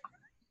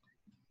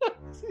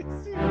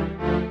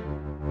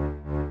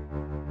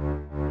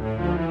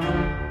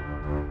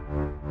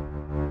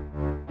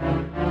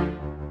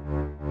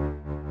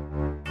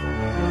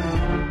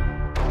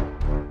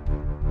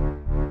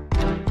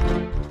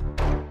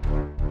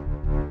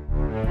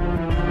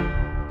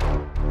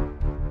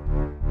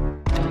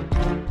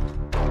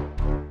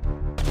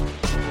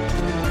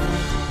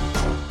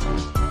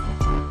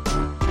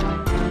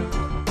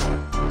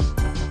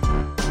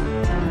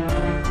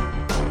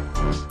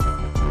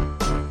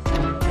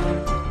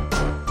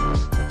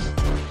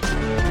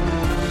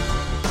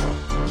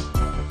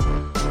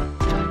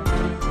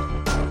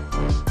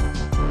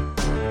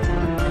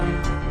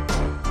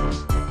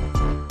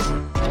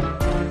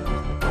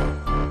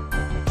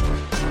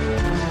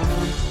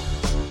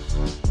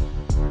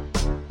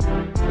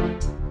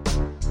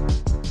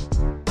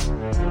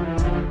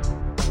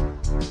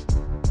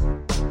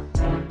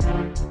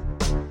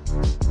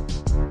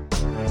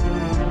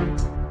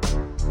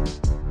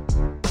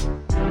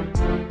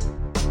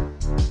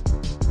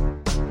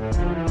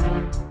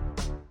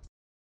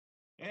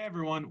 Hey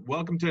everyone,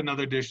 welcome to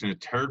another edition of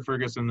Turd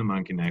Ferguson the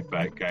Monkey Knife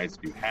Fight. Guys,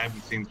 if you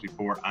haven't seen this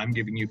before, I'm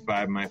giving you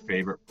 5 of my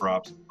favorite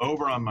props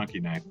over on Monkey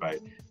Knife Fight.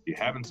 If you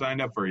haven't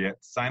signed up for it yet,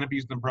 sign up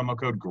using the promo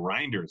code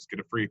GRINDERS. Get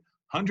a free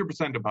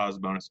 100%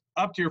 deposit bonus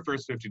up to your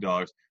first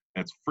 $50.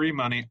 That's free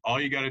money. All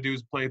you got to do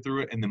is play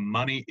through it, and the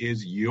money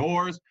is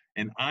yours.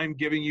 And I'm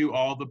giving you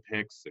all the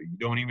picks, so you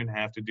don't even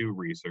have to do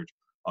research.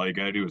 All you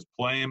got to do is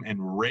play them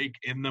and rake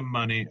in the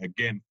money.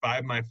 Again, 5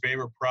 of my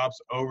favorite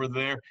props over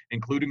there,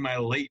 including my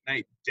late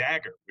night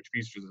dagger, which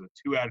features a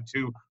 2 out of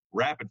 2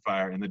 rapid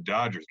fire in the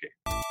Dodgers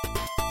game.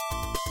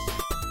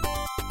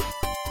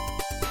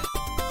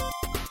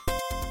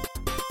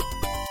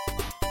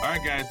 All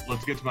right, guys,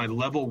 let's get to my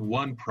level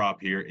 1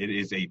 prop here. It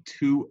is a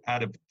 2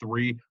 out of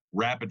 3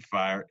 rapid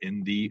fire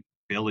in the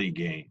Philly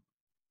game.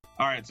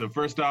 All right, so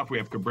first off, we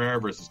have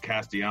Cabrera versus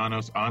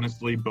Castellanos.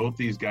 Honestly, both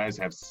these guys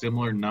have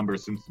similar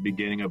numbers since the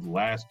beginning of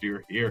last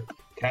year here.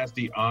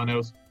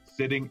 Castellanos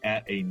sitting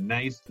at a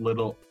nice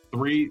little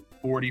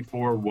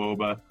 344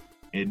 WOBA,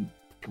 and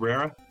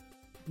Cabrera,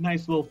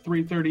 nice little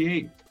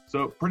 338.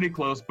 So pretty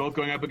close, both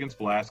going up against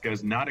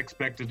Velasquez. Not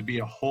expected to be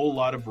a whole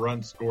lot of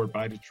runs scored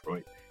by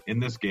Detroit in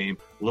this game.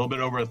 A little bit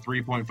over a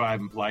 3.5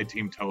 implied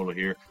team total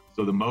here.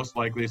 So the most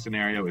likely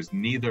scenario is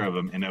neither of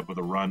them end up with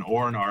a run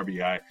or an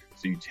RBI.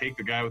 So you take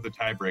the guy with the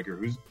tiebreaker,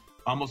 who's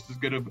almost as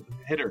good of a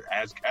hitter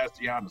as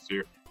Castellanos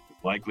here.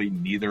 Likely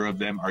neither of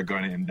them are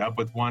going to end up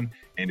with one.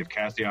 And if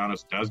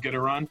Castellanos does get a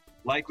run,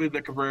 likely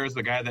that Cabrera is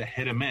the guy that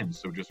hit him in.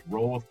 So just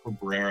roll with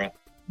Cabrera.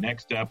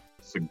 Next up,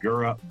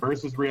 Segura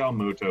versus Real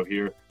Muto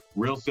here.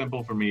 Real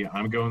simple for me.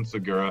 I'm going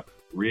Segura.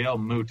 Real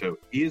Muto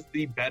is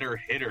the better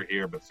hitter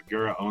here, but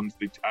Segura owns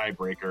the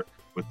tiebreaker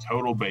with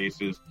total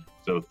bases.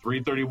 So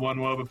 331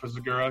 WOBA for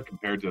Segura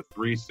compared to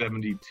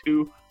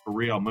 372 for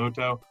Real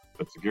Muto.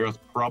 But Segura's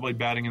probably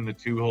batting in the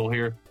 2-hole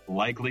here.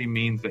 Likely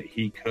means that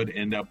he could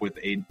end up with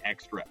an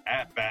extra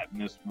at-bat in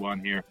this one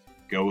here.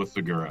 Go with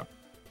Segura.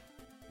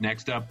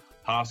 Next up,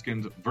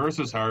 Hoskins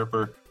versus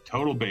Harper.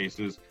 Total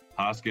bases.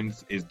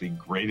 Hoskins is the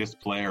greatest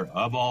player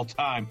of all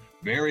time,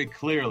 very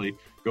clearly.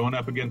 Going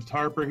up against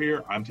Harper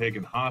here, I'm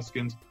taking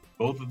Hoskins.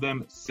 Both of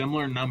them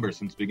similar numbers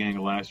since the beginning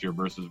of last year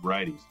versus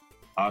righties.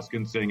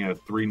 Hoskins sitting at a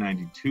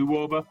 392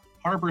 WOBA,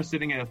 Harper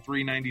sitting at a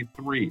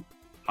 393.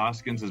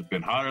 Hoskins has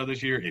been hotter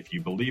this year. If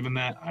you believe in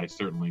that, I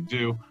certainly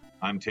do.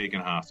 I'm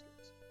taking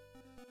Hoskins.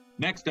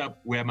 Next up,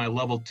 we have my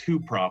level 2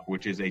 prop,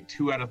 which is a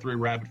 2 out of 3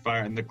 rapid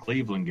fire in the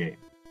Cleveland game.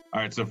 All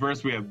right, so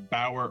first we have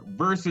Bauer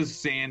versus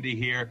Sandy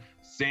here.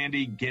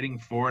 Sandy getting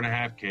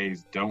 4.5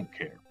 Ks, don't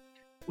care.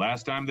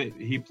 Last time that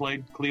he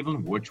played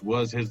Cleveland, which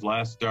was his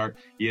last start,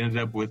 he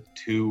ended up with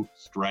 2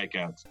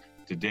 strikeouts.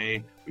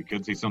 Today, we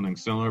could see something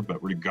similar,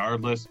 but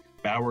regardless,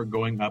 Bauer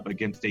going up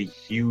against a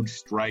huge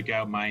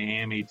strikeout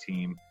Miami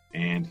team,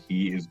 and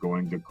he is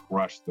going to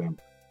crush them.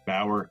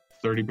 Bauer,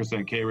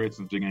 30% K rate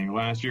since the beginning of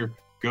last year,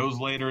 goes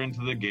later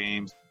into the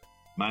games.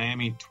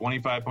 Miami,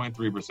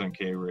 25.3%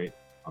 K rate.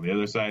 On the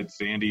other side,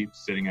 Sandy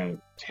sitting at a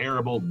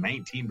terrible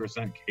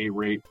 19% K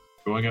rate,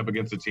 going up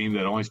against a team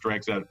that only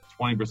strikes out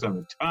 20% of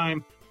the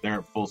time. They're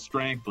at full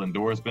strength.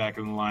 Lindor's back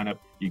in the lineup.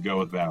 You go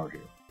with Bauer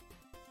here.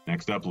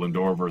 Next up,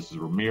 Lindor versus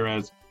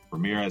Ramirez.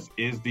 Ramirez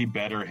is the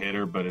better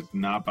hitter, but it's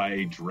not by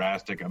a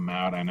drastic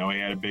amount. I know he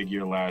had a big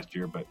year last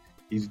year, but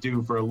he's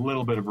due for a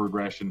little bit of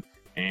regression,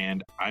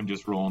 and I'm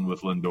just rolling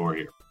with Lindor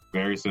here.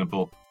 Very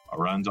simple.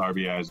 Runs,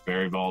 RBIs,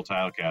 very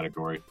volatile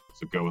category,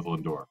 so go with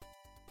Lindor.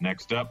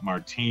 Next up,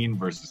 Martin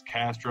versus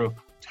Castro.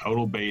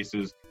 Total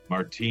bases.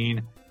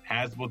 Martin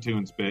has the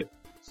platoon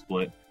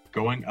split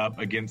going up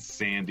against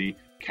Sandy.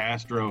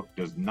 Castro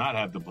does not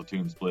have the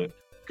platoon split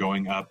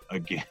going up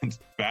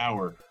against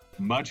Bauer.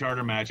 Much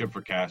harder matchup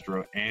for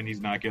Castro, and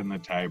he's not getting the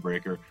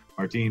tiebreaker.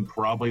 Martin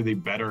probably the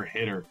better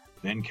hitter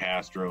than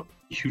Castro.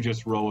 You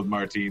just roll with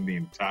Martin the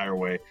entire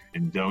way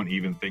and don't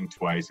even think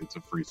twice. It's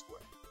a free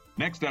square.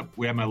 Next up,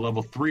 we have my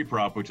level 3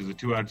 prop, which is a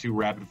 2 out of 2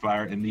 rapid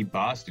fire in the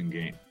Boston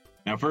game.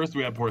 Now, first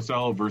we have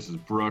Porcello versus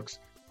Brooks.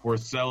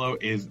 Porcello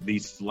is the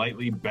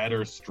slightly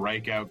better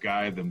strikeout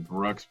guy than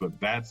Brooks, but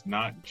that's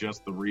not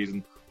just the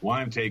reason why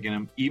I'm taking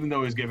him, even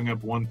though he's giving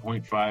up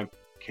 1.5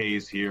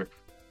 Ks here.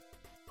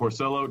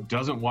 Porcello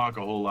doesn't walk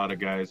a whole lot of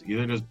guys,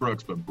 either does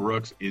Brooks, but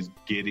Brooks is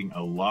getting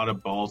a lot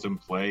of balls in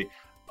play,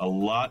 a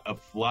lot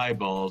of fly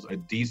balls, a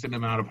decent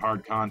amount of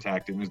hard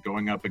contact, and is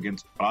going up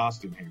against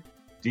Boston here.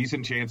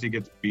 Decent chance he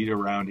gets beat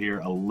around here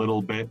a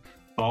little bit.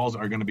 Balls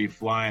are going to be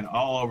flying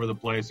all over the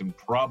place and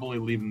probably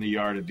leaving the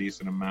yard a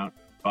decent amount.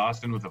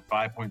 Boston with a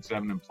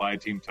 5.7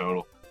 implied team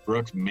total.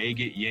 Brooks may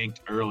get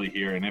yanked early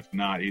here, and if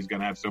not, he's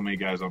going to have so many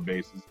guys on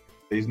bases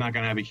that he's not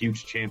going to have a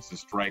huge chance to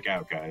strike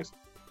out guys.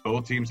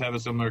 Both teams have a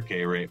similar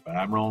K rate, but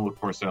I'm rolling with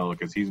Porcello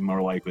because he's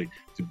more likely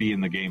to be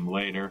in the game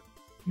later.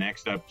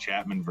 Next up,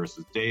 Chapman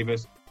versus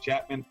Davis.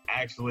 Chapman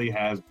actually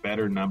has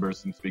better numbers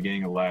since the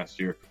beginning of last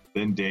year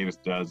than Davis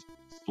does.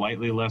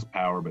 Slightly less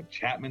power, but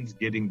Chapman's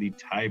getting the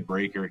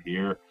tiebreaker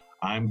here.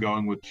 I'm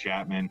going with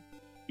Chapman.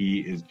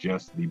 He is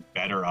just the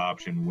better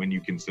option when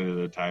you consider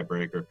the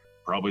tiebreaker.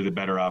 Probably the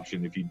better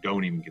option if you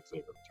don't even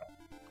consider the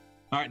tiebreaker.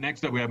 All right,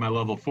 next up we have my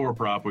level 4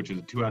 prop, which is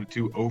a 2 out of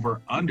 2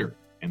 over-under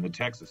in the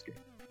Texas game.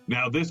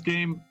 Now, this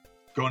game,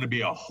 going to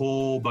be a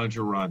whole bunch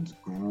of runs.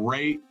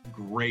 Great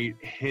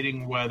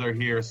hitting weather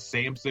here.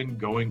 Sampson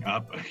going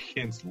up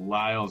against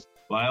Lyles.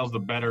 Lyles the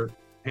better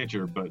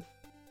pitcher, but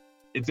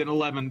it's an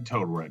 11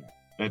 total right now.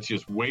 That's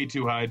just way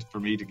too high for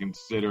me to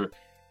consider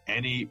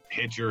any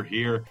pitcher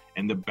here,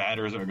 and the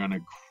batters are going to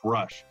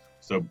crush.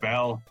 So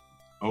Bell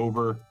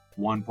over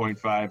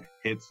 1.5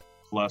 hits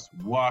plus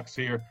walks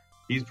here.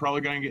 He's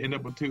probably going to end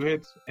up with 2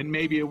 hits and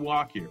maybe a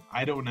walk here.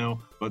 I don't know,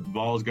 but the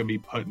ball is going to be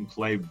put in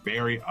play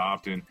very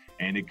often,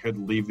 and it could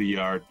leave the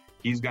yard.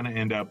 He's going to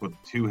end up with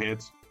 2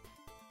 hits,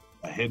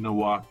 a hit and a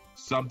walk,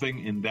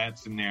 something in that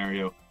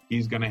scenario.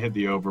 He's going to hit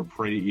the over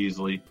pretty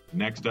easily.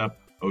 Next up,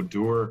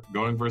 Odor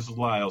going versus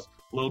Lyles.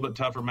 A little bit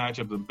tougher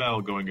matchup than Bell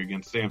going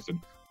against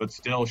Sampson, but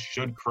still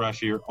should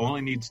crush here.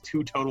 Only needs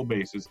 2 total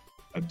bases,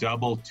 a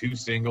double, 2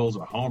 singles,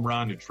 a home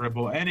run, a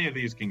triple. Any of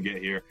these can get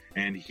here,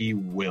 and he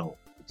will.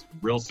 It's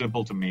real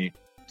simple to me.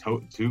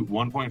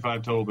 1.5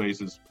 total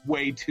bases,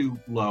 way too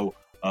low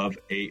of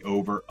a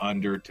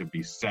over-under to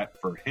be set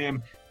for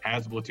him.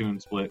 Has a platoon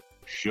split,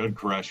 should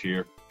crush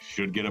here,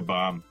 should get a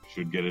bomb,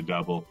 should get a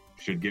double,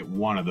 should get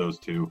one of those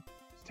 2 to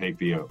take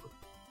the over.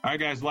 All right,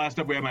 guys, last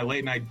up we have my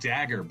late night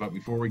dagger. But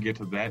before we get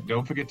to that,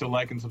 don't forget to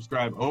like and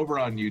subscribe over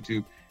on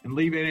YouTube and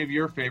leave any of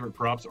your favorite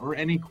props or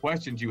any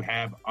questions you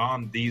have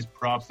on these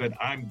props that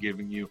I'm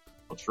giving you.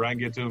 I'll try and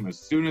get to them as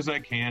soon as I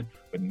can.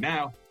 But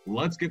now,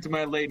 let's get to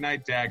my late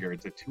night dagger.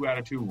 It's a 2 out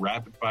of 2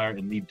 rapid fire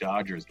in the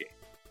Dodgers game.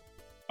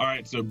 All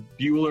right, so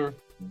Buehler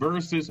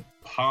versus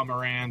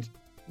Pomeranz.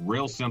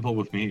 Real simple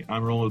with me.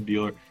 I'm rolling with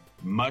Buehler.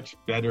 Much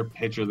better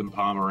pitcher than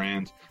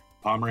Pomeranz.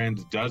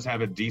 Pomeranz does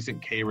have a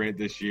decent K rate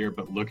this year,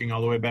 but looking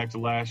all the way back to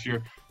last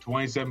year,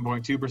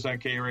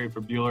 27.2% K rate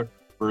for Buehler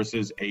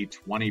versus a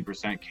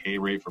 20% K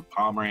rate for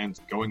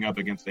Pomeranz, going up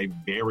against a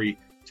very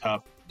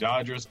tough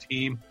Dodgers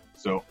team.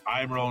 So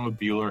I'm rolling with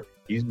Buehler.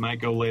 He might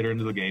go later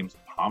into the games.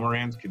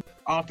 Pomeranz can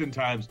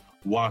oftentimes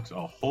walks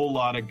a whole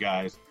lot of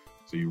guys.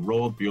 So you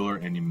roll with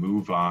Buehler and you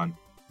move on.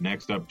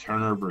 Next up,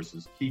 Turner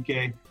versus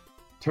Kike.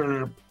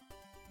 Turner,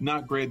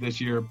 not great this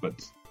year,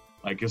 but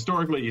like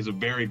historically, he's a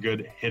very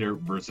good hitter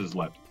versus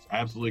lefties.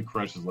 Absolutely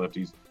crushes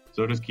lefties.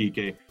 So does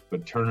Kike,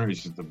 but Turner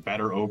is just a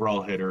better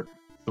overall hitter.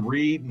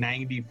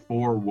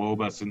 394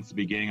 WOBA since the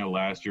beginning of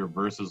last year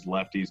versus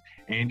lefties,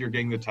 and you're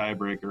getting the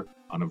tiebreaker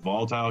on a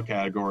volatile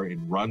category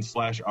in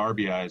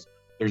runs/RBIs.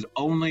 There's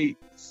only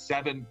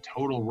 7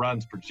 total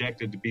runs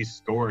projected to be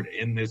scored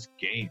in this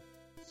game.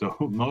 So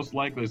most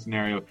likely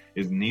scenario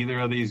is neither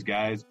of these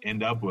guys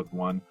end up with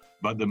one,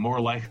 but the more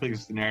likely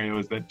scenario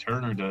is that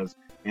Turner does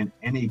in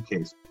any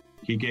case.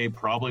 Kike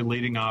probably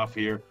leading off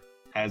here,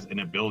 has an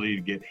ability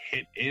to get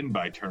hit in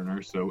by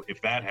Turner. So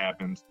if that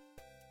happens,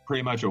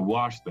 pretty much a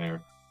wash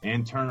there.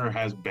 And Turner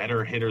has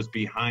better hitters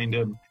behind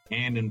him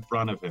and in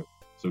front of him.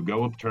 So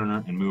go with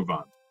Turner and move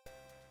on.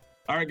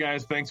 All right,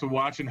 guys, thanks for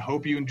watching.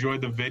 Hope you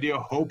enjoyed the video.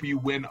 Hope you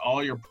win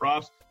all your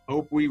props.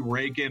 Hope we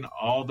rake in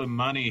all the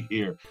money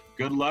here.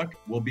 Good luck.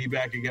 We'll be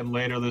back again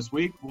later this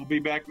week. We'll be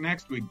back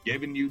next week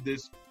giving you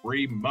this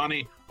free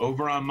money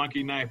over on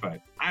Monkey Knife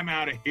Fight. I'm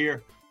out of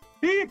here.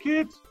 See you,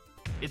 kids.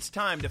 It's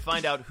time to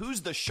find out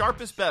who's the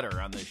sharpest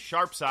bettor on the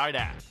Sharpside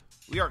app.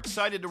 We are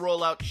excited to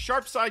roll out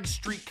Sharpside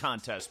Streak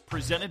Contest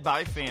presented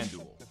by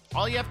FanDuel.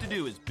 All you have to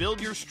do is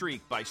build your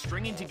streak by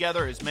stringing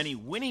together as many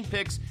winning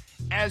picks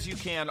as you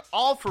can,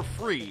 all for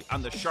free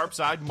on the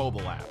Sharpside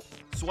mobile app.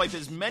 Swipe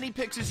as many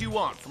picks as you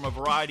want from a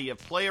variety of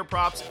player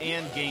props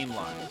and game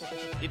lines.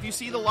 If you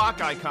see the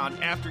lock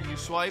icon after you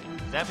swipe,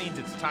 that means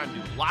it's time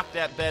to lock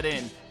that bet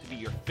in to be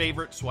your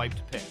favorite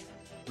swiped pick.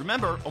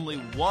 Remember, only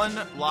one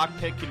lock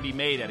pick can be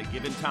made at a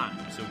given time,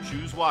 so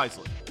choose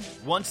wisely.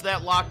 Once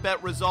that lock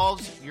bet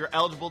resolves, you're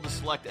eligible to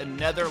select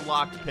another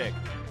locked pick.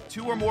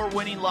 2 or more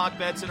winning lock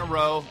bets in a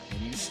row, and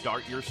you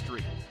start your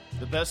streak.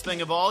 The best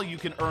thing of all, you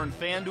can earn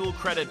FanDuel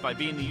credit by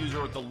being the user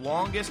with the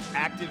longest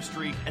active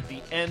streak at the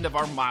end of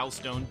our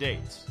milestone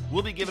dates.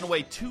 We'll be giving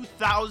away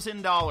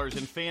 $2,000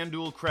 in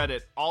FanDuel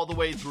credit all the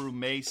way through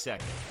May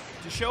 2nd.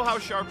 To show how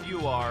sharp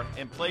you are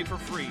and play for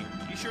free,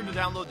 be sure to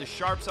download the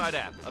Sharpside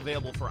app,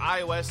 available for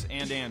iOS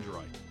and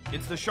Android.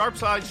 It's the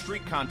Sharpside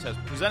Streak Contest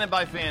presented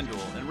by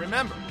FanDuel, and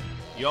remember,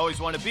 you always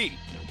want to be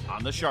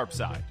on the sharp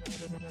side.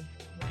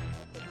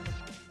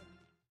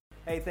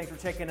 Hey, thanks for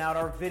checking out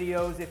our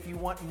videos. If you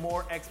want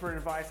more expert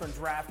advice on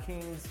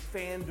DraftKings,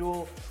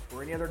 FanDuel,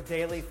 or any other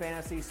daily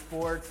fantasy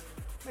sports,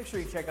 make sure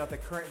you check out the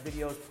current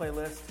videos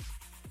playlist.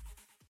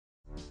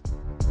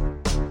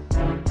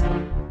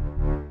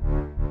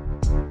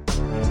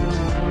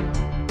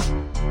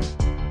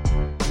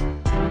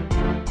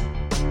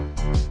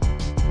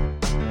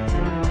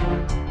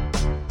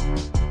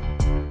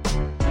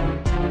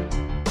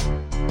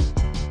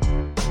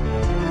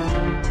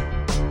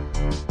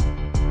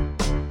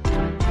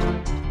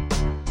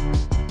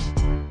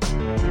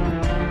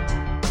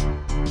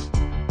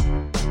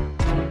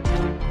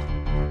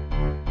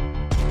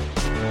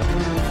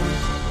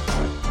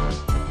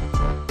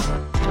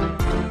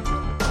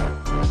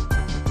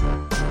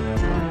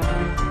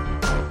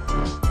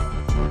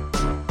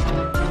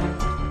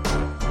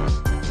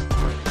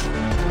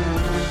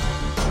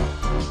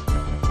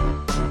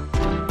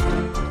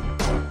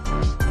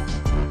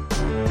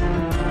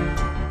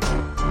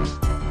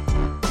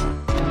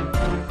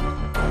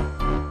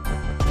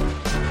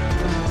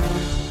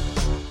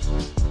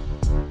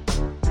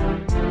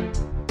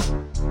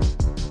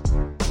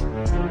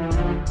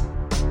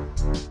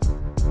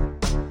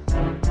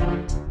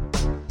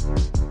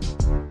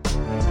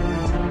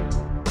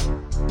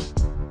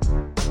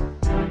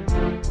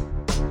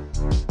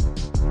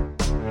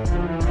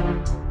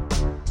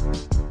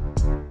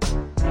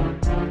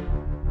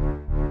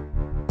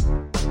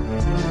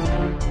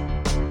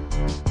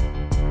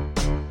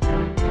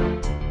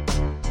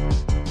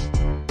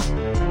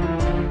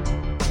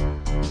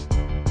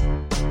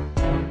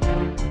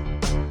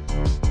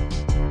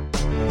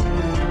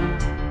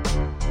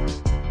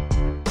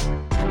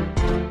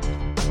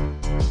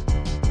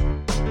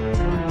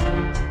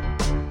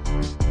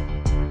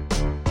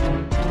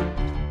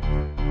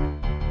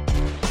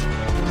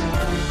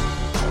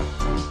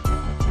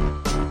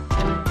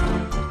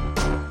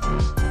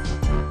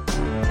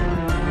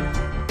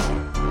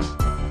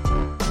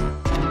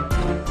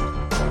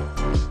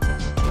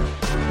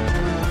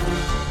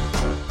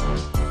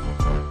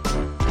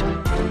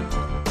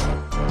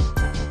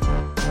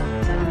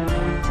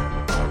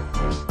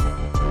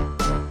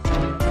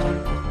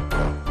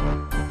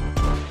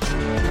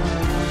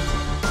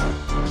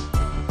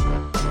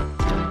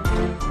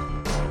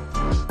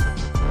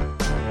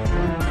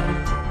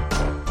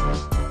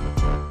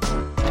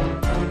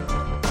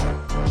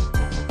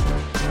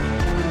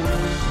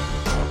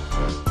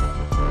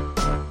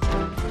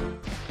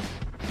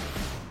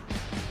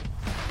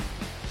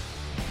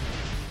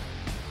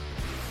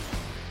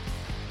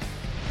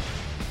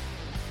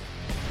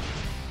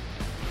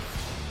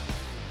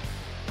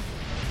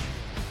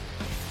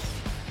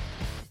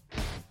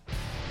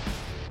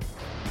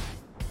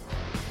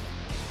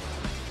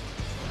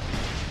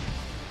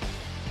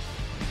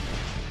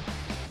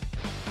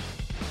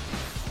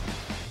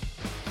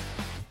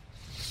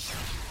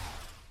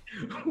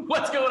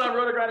 What's going on,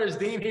 Roto-Grinders?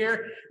 Dean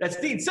here. That's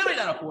Dean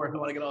 7904 if you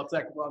want to get all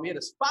technical on me. It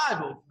is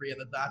 5:03 on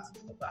the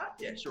dot.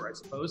 Yeah, sure, I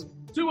suppose.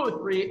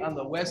 2:03 on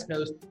the West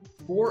Coast.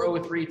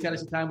 4:03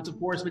 Tennessee time. It's, of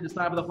course, it's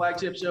time for the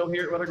flagship show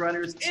here at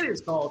Roto-Grinders. It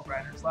is called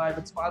Grinders Live.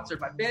 It's sponsored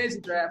by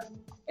Fantasy Draft.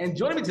 And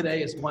joining me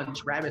today is one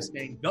Travis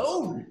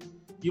Mangone.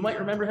 You might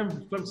remember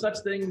him from such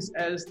things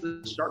as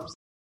the Sharps.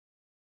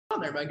 On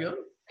there, Mangone.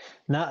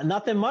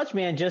 Nothing much,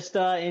 man. Just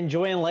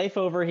enjoying life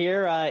over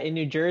here in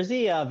New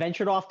Jersey.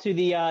 Ventured off to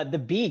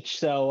the beach,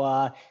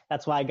 so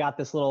that's why I got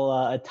this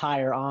little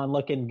attire on.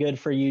 Looking good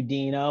for you,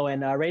 Dino,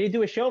 and ready to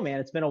do a show, man.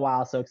 It's been a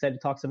while, so excited to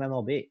talk some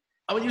MLB.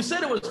 I mean, you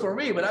said it was for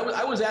me, but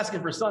I was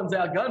asking for suns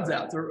out, guns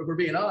out. If we're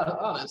being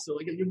honest, so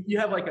like you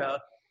have like a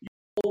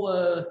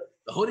whole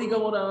hoodie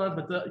going on,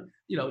 but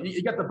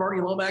you got the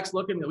Bernie Lomax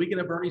looking, the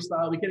Weekend at Bernie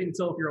style. We can't even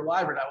tell if you're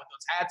alive or not with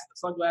those hats, and the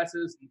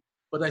sunglasses.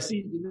 But I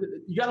see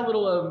you got a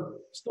little,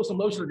 still some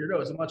lotion on your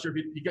nose. I'm not sure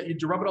if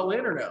you rub it all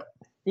in or no.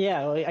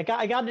 Yeah, I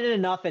got it in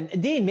enough.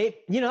 And Dean,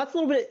 that's a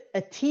little bit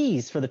a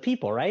tease for the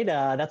people, right?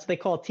 That's what they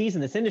call a tease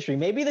in this industry.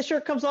 Maybe the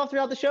shirt comes off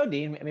throughout the show,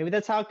 Dean. Maybe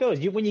that's how it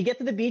goes. When you get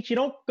to the beach, you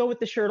don't go with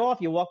the shirt off.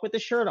 You walk with the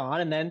shirt on,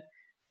 and then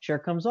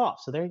shirt comes off.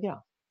 So there you go.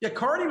 Yeah,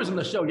 Cardi was on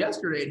the show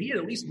yesterday, and he had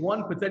at least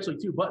one, potentially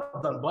two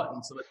buttons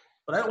unbuttoned. So,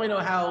 but I don't really know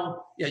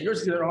how. Yeah,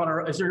 yours is either on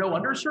or is there no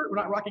undershirt? We're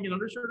not rocking an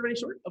undershirt of any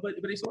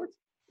sort.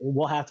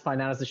 We'll have to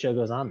find out as the show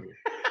goes on.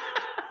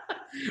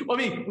 Well,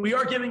 I mean, we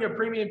are giving a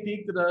premium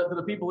peek to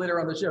the people later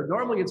on the show.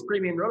 Normally, it's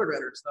premium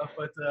Roto-Grinders stuff,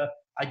 but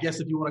I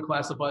guess if you want to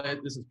classify it,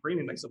 this is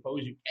premium. I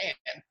suppose you can.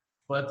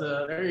 But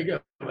there you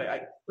go.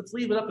 Let's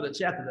leave it up to the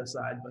chat to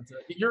decide. But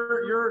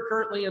you're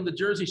currently in the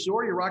Jersey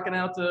Shore. You're rocking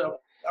out. Are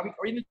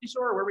you in the Jersey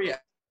Shore? Or where are we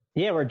at?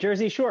 Yeah, we're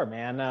Jersey Shore,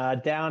 man.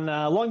 Down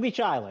Long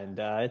Beach Island.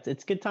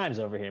 It's good times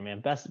over here,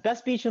 man.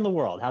 Best beach in the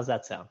world. How's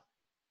that sound?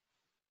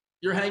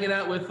 You're hanging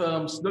out with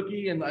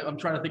Snooki, and I'm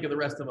trying to think of the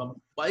rest of them.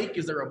 Mike,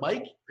 is there a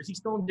Mike? Is he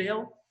still in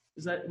jail?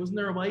 Wasn't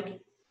there a Mike?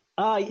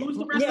 Who's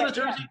the rest of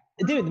the Jersey?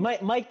 Yeah. Dude,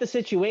 Mike the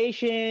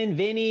Situation,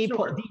 Vinny,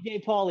 sure.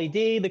 DJ Paulie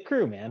D, the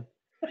crew, man.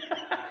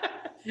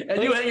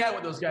 And you hang out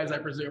with those guys, I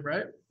presume,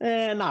 right?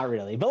 Not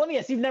really. But let me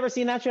guess, you've never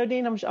seen that show,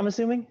 Dean, I'm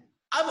assuming?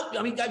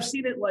 I've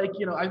seen it,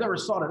 I've never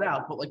sought it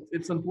out, but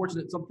it's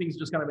unfortunate. Some things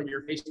just kind of in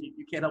your face,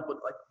 you can't help but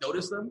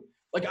notice them.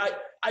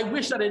 I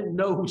wish I didn't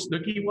know who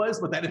Snooki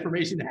was, but that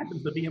information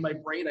happens to be in my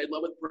brain. I'd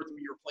love it for it to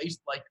be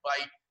replaced by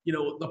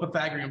the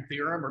Pythagorean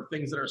theorem or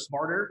things that are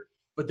smarter.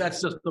 But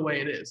that's just the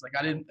way it is.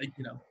 I didn't,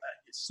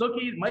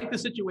 Snooki, Mike the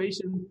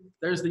Situation.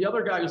 There's the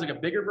other guy who's a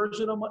bigger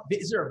version of Mike.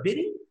 Is there a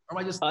Vinny? Or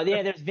am I just?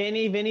 Yeah, there's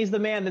Vinny. Vinny's the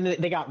man. Then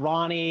they got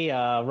Ronnie.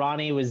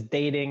 Ronnie was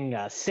dating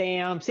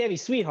Sam. Sammy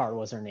Sweetheart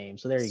was her name.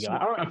 So there you go.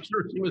 I'm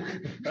sure she was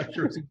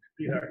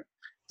Sweetheart.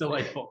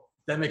 Delightful.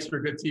 That makes for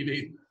good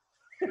TV.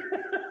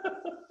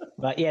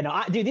 But yeah,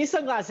 no, dude, these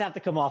sunglasses have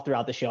to come off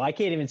throughout the show. I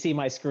can't even see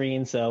my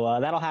screen, so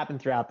that'll happen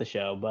throughout the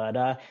show.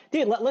 But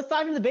dude, let's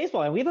dive into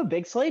baseball. And we have a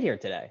big slate here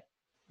today.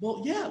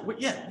 Well,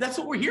 yeah, that's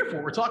what we're here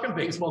for. We're talking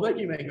baseball. Thank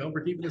you, Mango,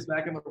 for keeping us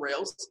back on the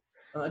rails.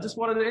 I just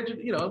wanted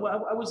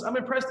to, I'm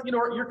impressed. I don't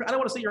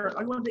want to say are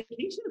you on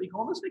vacation? Are we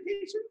calling this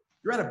vacation?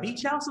 You're at a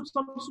beach house of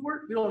some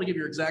sort. We don't want to give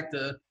your exact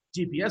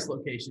GPS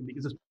location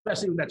because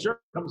especially when that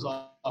shirt comes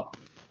off,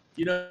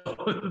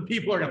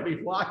 people are going to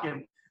be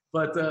flocking.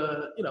 But,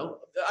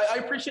 I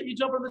appreciate you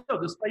jumping on the show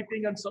despite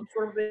being on some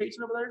sort of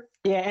vacation over there.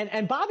 Yeah,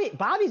 and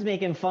Bobby's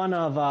making fun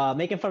of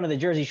the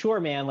Jersey Shore,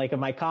 man, of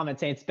my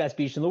comment saying it's the best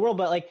beach in the world.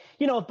 But,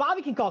 if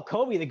Bobby can call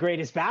Kobe the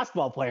greatest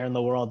basketball player in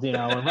the world,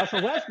 and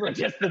Russell Westbrook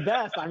just the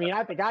best, I mean,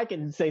 I think I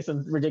can say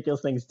some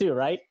ridiculous things too,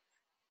 right?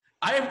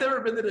 I have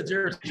never been to the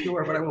Jersey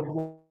Shore, but I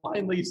will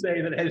blindly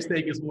say that his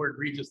take is more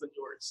egregious than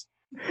yours.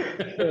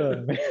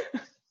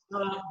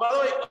 By the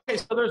way, okay,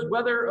 so there's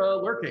weather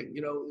lurking.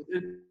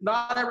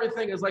 Not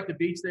everything is like the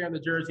beach there on the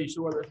Jersey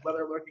Shore. There's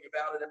weather lurking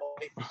about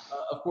it.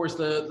 Of course,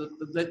 the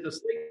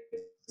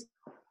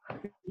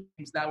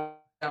games now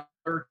down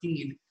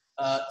 13.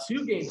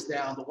 2 games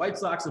down. The White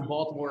Sox and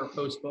Baltimore are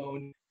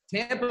postponed.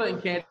 Tampa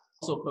and Kansas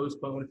also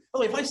postponed.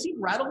 Oh, if I see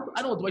rattled,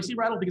 I don't know. Do I see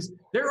rattled? Because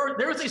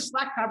there is a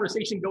Slack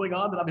conversation going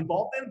on that I'm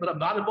involved in, but I'm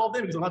not involved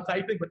in because I'm not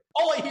typing. But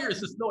all I hear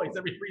is this noise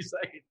every 3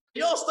 seconds.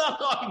 Y'all stop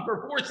talking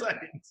for 4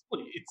 seconds,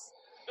 please.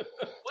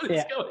 What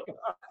is going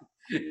on?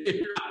 If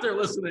you're out there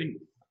listening,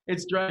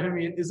 it's driving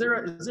me. Is there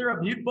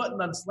a mute button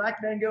on Slack,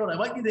 Mango? And I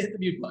might need to hit the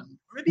mute button.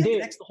 Or maybe I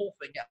can X the whole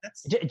thing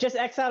out. Just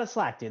X out of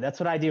Slack, dude.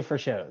 That's what I do for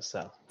shows.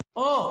 So.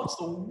 Oh, it's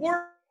the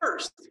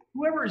worst.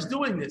 Whoever is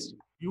doing this,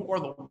 you are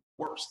the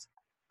worst.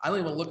 I don't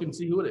even look and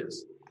see who it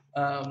is.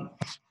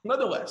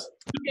 Nonetheless,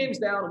 2 games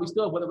down, and we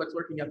still have weather that's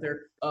working out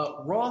there.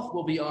 Roth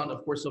will be on,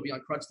 of course, he'll be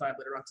on Crunch Time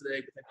later on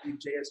today with I believe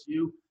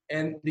JSU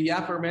and the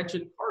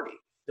aforementioned Party.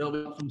 They'll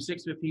be from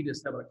 6:15 to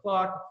 7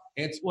 o'clock.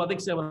 And I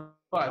think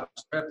 7:05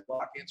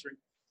 o'clock answering,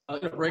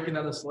 breaking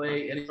down the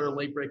slate, any sort of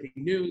late breaking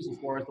news as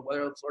far as the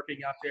weather that's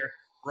lurking out there.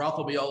 Roth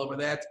will be all over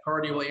that.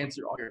 Cardi will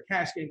answer all your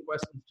cash game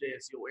questions.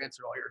 JSU will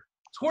answer all your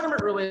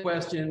tournament related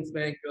questions.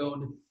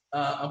 Mango.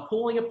 I'm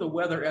pulling up the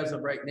weather as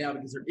of right now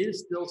because there is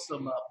still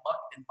some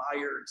muck and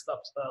mire and stuff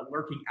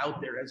lurking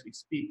out there as we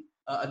speak.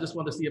 I just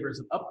wanted to see if there's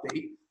an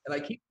update. And I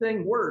keep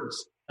saying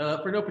words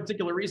for no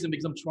particular reason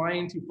because I'm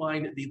trying to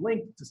find the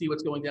link to see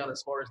what's going down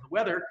as far as the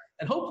weather.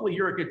 And hopefully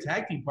you're a good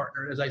tag team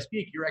partner. And as I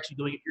speak, you're actually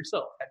doing it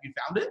yourself. Have you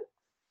found it?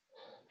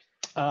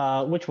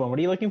 Which one? What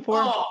are you looking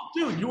for? Oh,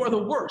 dude, you are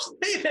the worst.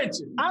 Pay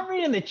attention. I'm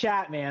reading the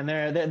chat, man.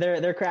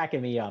 They're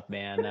cracking me up,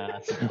 man.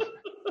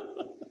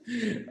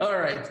 All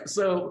right,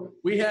 so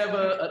we have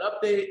an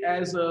update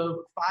as of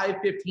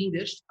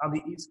 5:15-ish on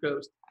the East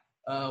Coast.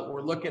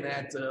 We're looking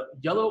at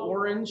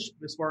yellow-orange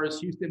as far as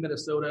Houston,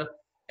 Minnesota,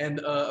 and,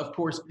 of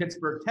course,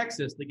 Pittsburgh,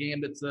 Texas, the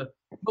game that's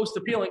most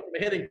appealing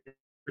from a hitting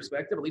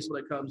perspective, at least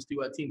when it comes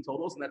to team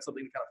totals, and that's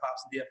something that kind of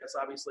pops in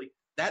DFS, obviously.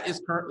 That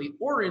is currently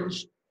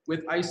orange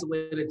with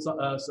isolated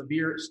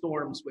severe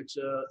storms, which,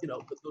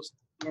 those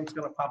storms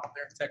going to pop up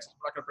there in Texas.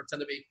 We're not going to pretend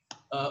to be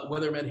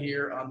weathermen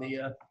here on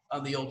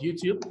the old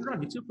YouTube. If you're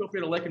on YouTube, feel free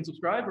to like and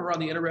subscribe, or on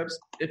the interwebs,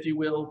 if you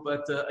will.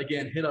 But,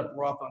 again, hit up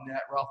Roth on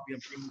that. Roth will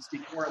be able to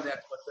speak more on that.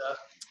 But,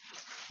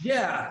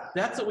 yeah,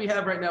 that's what we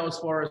have right now as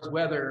far as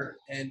weather,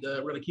 and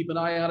we're going to keep an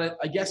eye on it.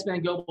 I guess,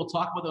 Van Gogh, we'll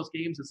talk about those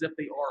games as if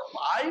they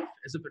are live,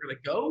 as if they're going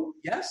to go.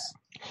 Yes?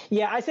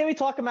 Yeah, I say we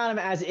talk about them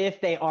as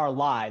if they are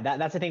live.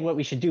 That's, I think, what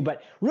we should do.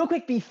 But real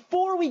quick,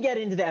 before we get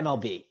into the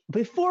MLB,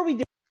 before we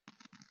do,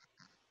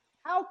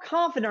 how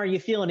confident are you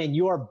feeling in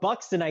your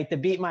Bucks tonight to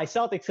beat my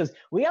Celtics? Because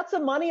we got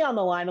some money on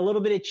the line, a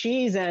little bit of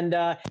cheese, and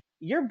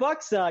your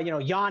Bucks,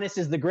 Giannis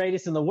is the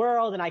greatest in the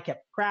world, and I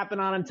kept crapping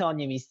on him, telling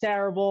him he's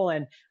terrible,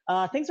 and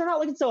things are not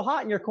looking so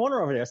hot in your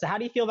corner over there. So how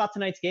do you feel about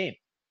tonight's game?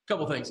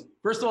 Couple things.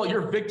 First of all,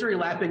 you're victory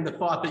lapping the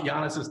thought that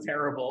Giannis is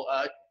terrible.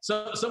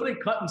 So somebody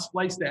cut and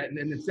splice that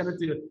and send it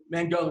to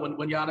Mango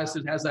when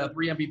Giannis has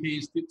 3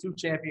 MVPs, 2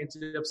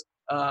 championships,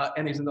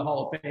 and he's in the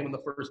Hall of Fame on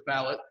the first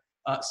ballot.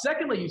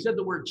 Secondly, you said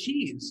the word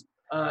cheese.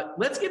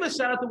 Let's give a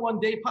shout out to one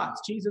Dave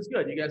Potts. Cheese is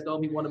good. You guys know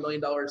he won $1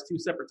 million 2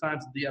 separate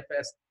times in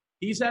DFS.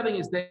 He's having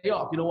his day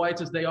off. You know why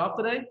it's his day off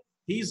today?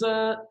 He's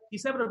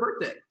having a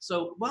birthday.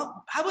 So,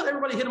 well, how about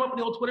everybody hit him up on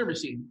the old Twitter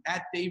machine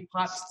at Dave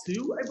Potts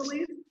 2, I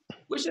believe.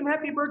 Wish him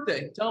happy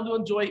birthday. Tell him to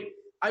enjoy.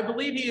 I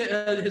believe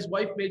his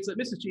wife makes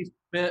Mrs. Cheese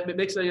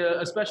makes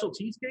a special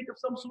cheesecake of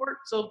some sort.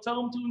 So tell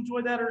him to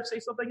enjoy that, or say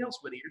something else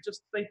witty, or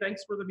just say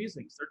thanks for the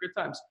musings. They're good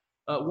times.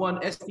 One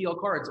STL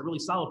Cards, a really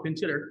solid pinch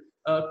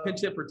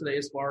hit for today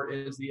as far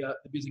as the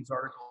musings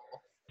article.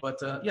 But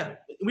yeah,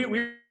 we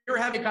were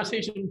having a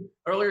conversation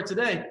earlier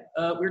today.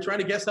 We were trying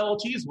to guess how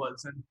old cheese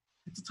was, and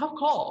it's a tough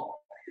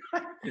call.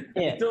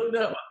 Yeah. I don't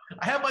know.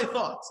 I have my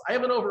thoughts. I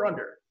have an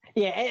over/under.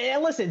 Yeah,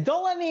 and listen,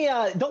 don't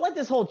let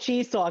this whole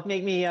cheese talk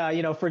make me,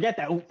 forget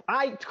that.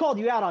 I called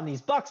you out on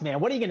these Bucks, man.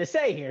 What are you going to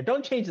say here?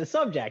 Don't change the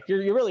subject.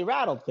 You're really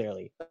rattled,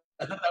 clearly.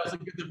 I thought that was a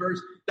good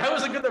diversion. That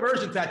was a good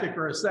diversion tactic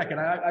for a second.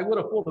 I would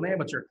have fooled an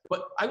amateur.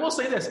 But I will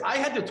say this. I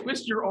had to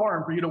twist your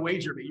arm for you to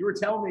wager me. You were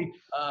telling me,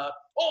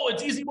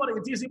 it's easy money.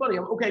 It's easy money.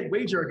 I'm okay,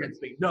 wager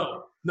against me.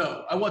 No.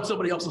 I want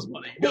somebody else's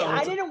money. No,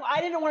 I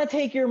didn't want to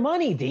take your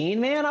money,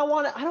 Dean, man. I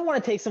don't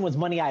want to take someone's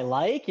money I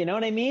like. You know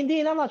what I mean,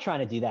 Dean? I'm not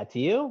trying to do that to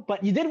you.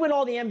 But you did win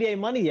all the NBA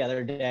money the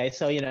other day.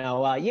 So, you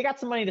got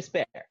some money to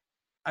spare.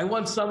 I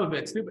won some of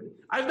it. Stupid.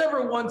 I've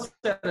never once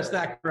had a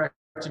stack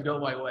correction go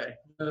my way.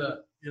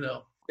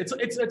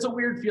 It's a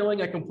weird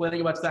feeling. I'm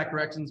complaining about stack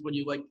corrections when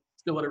you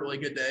still had a really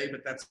good day,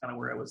 but that's kind of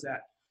where I was at.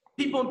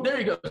 People, there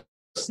you go.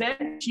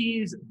 Send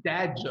Cheese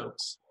dad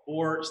jokes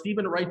or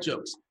Stephen Wright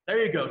jokes.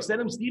 There you go.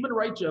 Send him Stephen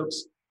Wright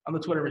jokes on the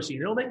Twitter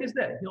machine. It'll make his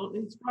day.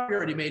 It's probably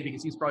already made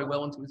because he's probably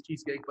well into his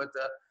cheesecake. But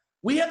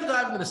we have to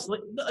dive into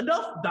the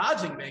enough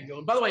dodging, Mango.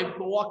 And by the way,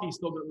 Milwaukee's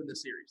still going to win the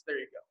series. There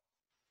you go.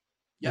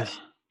 Yes.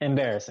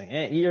 Embarrassing.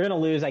 You're going to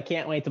lose. I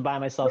can't wait to buy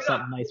myself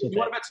something nice with it. You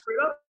want to bet straight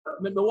up?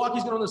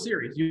 Milwaukee's going to win the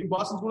series. You think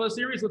Boston's going to win the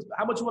series?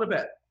 How much you want to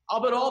bet?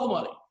 I'll bet all the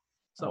money.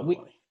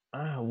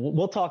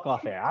 We'll talk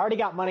off air. I already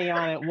got money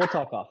on it. We'll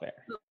talk off air.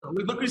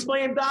 Look who's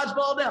playing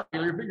dodgeball now.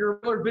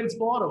 You're Vince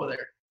Vaughn over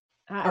there.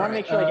 I want to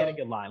make sure I get a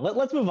good line.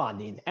 Let's move on,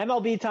 Dean.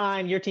 MLB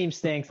time. Your team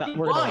stinks. You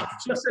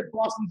just said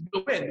Boston's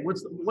going to win.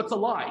 What's the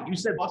line? You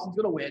said Boston's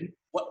going to win.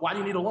 Why do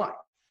you need a line?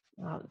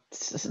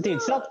 Dude,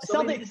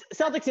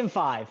 Celtics in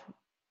 5.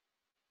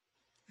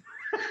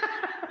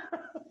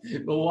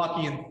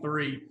 Milwaukee in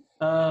 3.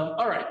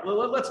 All right,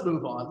 let's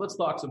move on. Let's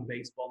talk some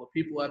baseball.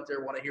 The people out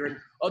there want to hear it.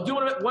 I'll do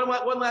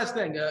one last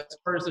thing. As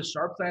far as the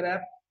Sharpside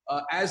app,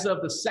 as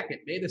of the 2nd,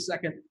 May the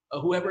 2nd,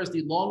 whoever has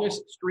the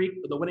longest streak,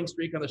 the winning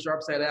streak on the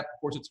Sharpside app, of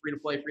course it's free to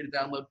play, free to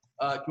download,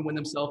 can win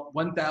themselves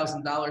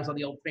 $1,000 on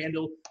the old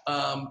FanDuel.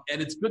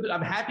 And it's good.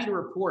 I'm happy to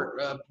report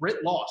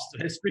Britt lost.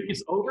 His streak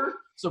is over,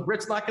 so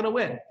Britt's not going to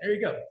win. There you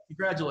go.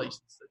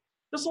 Congratulations.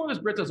 As long as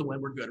Britt doesn't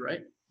win, we're good,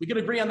 right? We can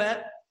agree on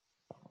that?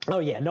 Oh,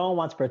 yeah. No one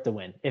wants Britt to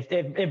win. If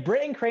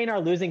Britt and Crane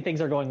are losing,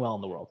 things are going well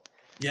in the world.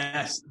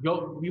 Yes.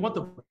 We want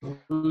the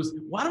Blues.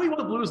 Why do we want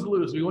the Blues to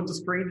lose? We want the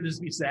Crane to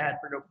just be sad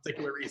for no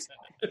particular reason.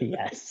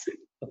 Yes.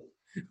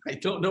 I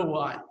don't know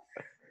why.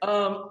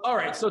 All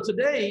right. So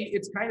today,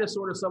 it's kind of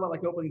sort of somewhat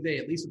like opening day,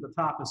 at least at the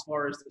top as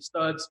far as the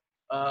studs.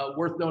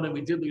 Worth noting,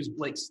 we did lose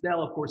Blake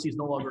Snell. Of course, he's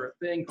no longer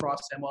a thing.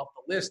 Cross him off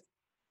the list.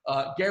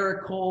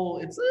 Garrett Cole,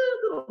 it's a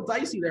little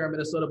dicey there in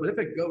Minnesota, but if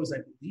it goes, I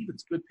believe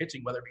it's good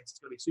pitching. Weather means it's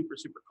going to be super,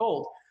 super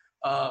cold.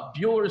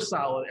 Bueller's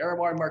solid.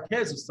 Aramar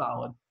Marquez is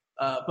solid.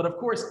 But of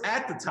course,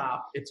 at the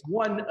top, it's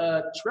one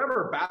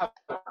Trevor Bauer,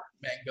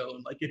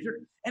 Mangone. Like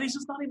and he's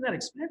just not even that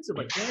expensive.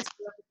 Like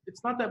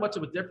it's not that much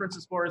of a difference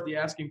as far as the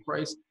asking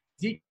price.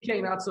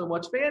 DK not so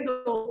much.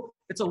 FanDuel,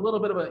 it's a little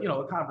bit of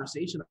a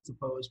conversation, I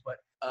suppose. But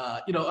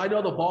I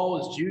know the ball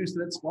is juiced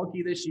and it's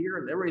funky this year,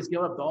 and everybody's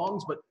giving up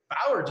dongs. But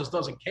Bauer just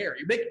doesn't care.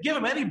 Give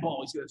him any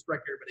ball, he's going to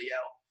strike everybody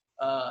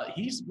out.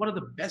 He's one of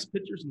the best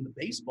pitchers in the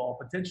baseball,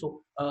 potentially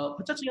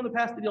on the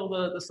path to deal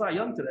the Cy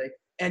Young today.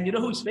 And you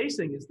know who he's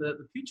facing is the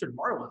featured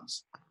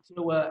Marlins.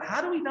 So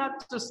how do we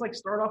not just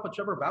start off with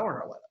Trevor Bauer in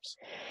our lineups?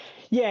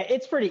 Yeah,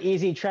 it's pretty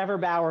easy. Trevor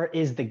Bauer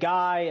is the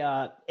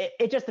guy.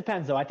 It just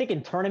depends, though. I think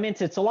in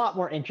tournaments, it's a lot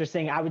more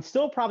interesting. I would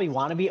still probably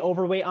want to be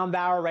overweight on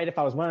Bauer, right? If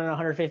I was running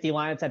 150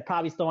 lineups, I'd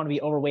probably still want to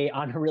be overweight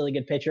on a really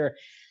good pitcher.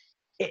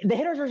 The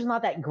hitters are just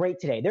not that great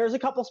today. There's a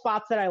couple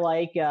spots that I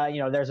like.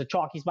 There's a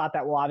chalky spot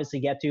that we'll obviously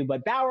get to.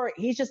 But Bauer,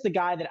 he's just the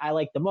guy that I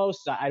like the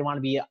most. I want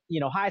to be,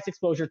 highest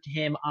exposure to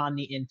him on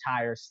the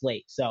entire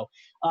slate. So,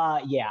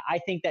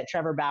 I think that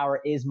Trevor Bauer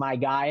is my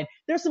guy. And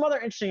there's some other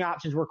interesting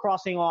options. We're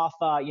crossing off,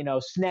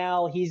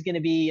 Snell. He's going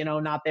to be,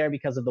 not there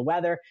because of the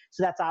weather.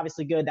 So that's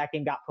obviously good. That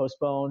game got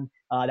postponed.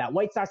 That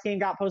White Sox game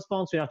got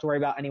postponed, so we don't have to worry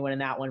about anyone in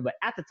that one. But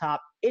at the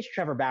top, it's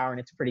Trevor Bauer, and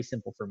it's pretty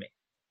simple for me.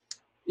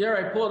 Yeah,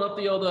 right. Pulling up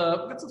the old,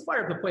 let's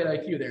fire up the plate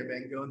IQ there,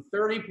 man. Going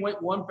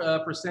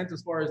 30.1%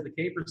 as far as the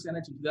K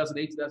percentage in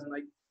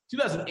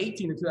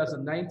 2018 and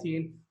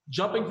 2019.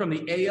 Jumping from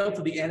the AL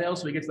to the NL,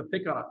 so he gets the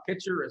pick on a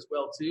pitcher as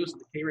well, too. So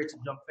the K rates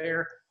will jump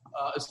there.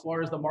 As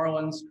far as the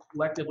Marlins,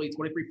 collectively,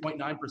 23.9%.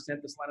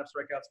 This lineup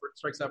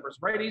strikes out versus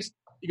righties.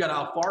 You got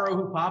Alfaro,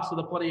 who pops with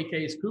a plenty of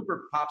Ks.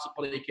 Cooper pops with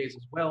plenty of Ks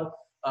as well.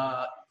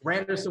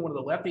 Granderson, one of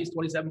the lefties,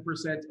 27%.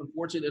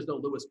 Unfortunately, there's no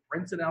Lewis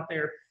Brinson out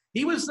there.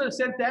 He was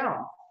sent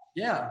down.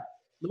 Yeah,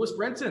 Lewis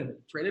Brinson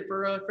traded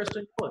for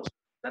Christian Yelich.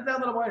 Sent down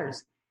to the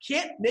minors.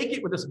 Can't make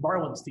it with this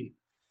Marlins team.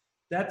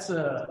 That's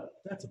a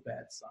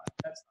bad sign.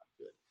 That's not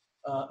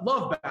good.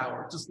 Love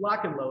Bauer. Just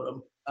lock and load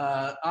him.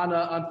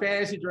 On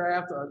fantasy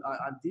draft,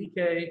 on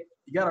DK,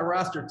 you got to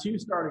roster 2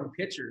 starting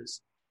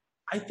pitchers.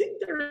 I think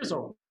there is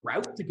a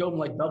route to go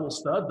double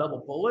stud,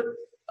 double bullet.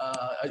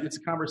 It's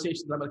a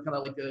conversation that I'm going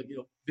to kind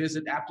of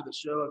visit after the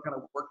show and kind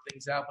of work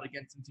things out. But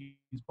again, since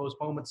these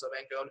postponements of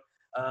Mangone,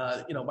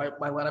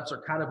 my lineups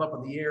are kind of up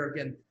in the air.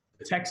 Again,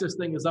 the Texas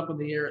thing is up in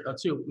the air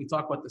too. We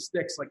talk about the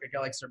sticks, like a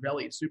guy like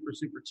Cervelli is super,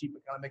 super cheap.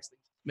 It kind of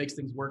makes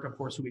things work. Of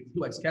course, who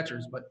likes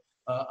catchers, but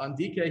on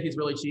DK he's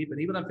really cheap,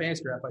 and even on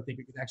FanStrap, I think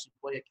you can actually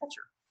play a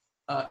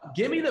catcher.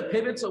 Give me the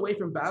pivots away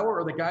from Bauer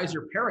or the guys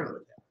you're pairing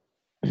with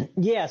him.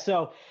 Yeah,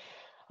 so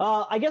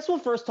I guess we'll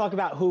first talk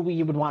about who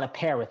we would want to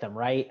pair with him,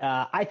 right?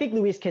 I think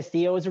Luis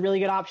Castillo is a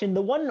really good option.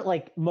 The one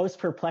most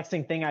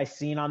perplexing thing I've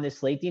seen on this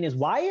slate, Dean, is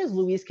why is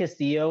Luis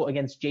Castillo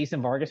against Jason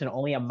Vargas and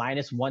only a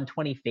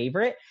 -120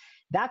 favorite?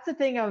 That's the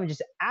thing I'm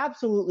just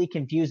absolutely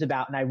confused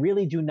about, and I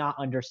really do not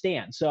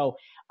understand. So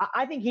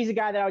I think he's a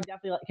guy that I would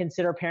definitely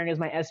consider pairing as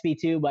my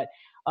SB2, but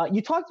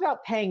you talked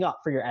about paying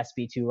up for your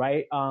SB2,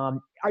 right?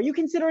 Are you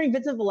considering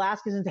Vincent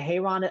Velasquez and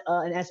Teheran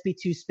an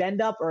SB2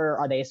 spend up, or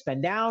are they a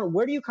spend down?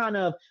 Where do you kind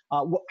of,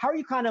 how are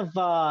you kind of,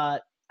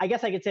 I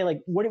guess I could say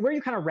where are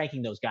you kind of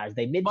ranking those guys?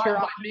 They mid-tier?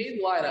 My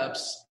main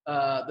lineups,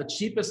 the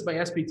cheapest my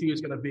SB2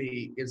 is going to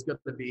be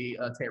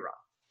Teheran.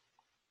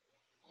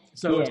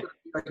 So yeah.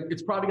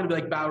 It's probably going to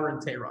be like Bauer and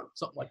Teheran,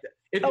 something like that.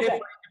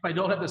 If I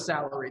don't have the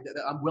salary, that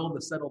I'm willing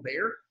to settle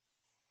there.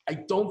 I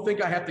don't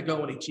think I have to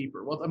go any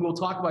cheaper. Well, we'll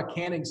talk about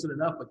Canning soon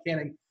enough, but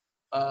Canning,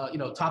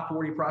 top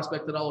 40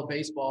 prospect in all of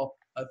baseball,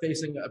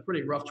 facing a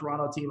pretty rough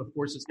Toronto team. Of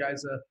course, this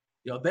guy's,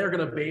 they're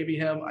going to baby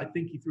him. I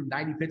think he threw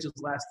 90 pitches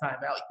last time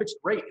out. He pitched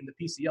great in the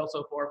PCL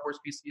so far. Of course,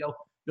 PCL,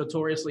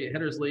 notoriously a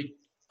hitter's league.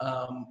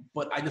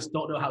 But I just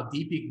don't know how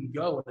deep he can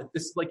go. And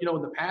this is in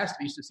the past,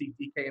 we used to see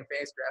DK and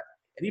FanStrap,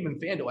 and even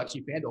FanDuel.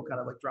 Actually, FanDuel kind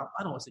of dropped,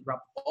 I don't want to say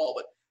dropped the ball,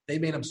 but they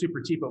made him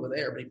super cheap over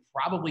there. But he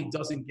probably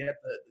doesn't get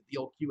the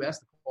old QS,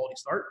 the quality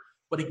start,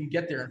 but he can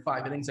get there in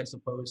 5 innings, I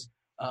suppose.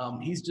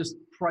 He's just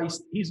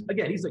priced. He's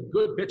a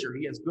good pitcher.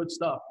 He has good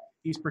stuff.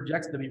 He's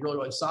projected to be really,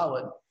 really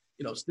solid.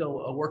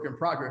 Still a work in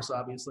progress,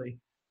 obviously.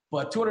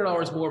 But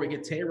 $200 more, we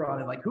get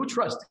Teheran, and who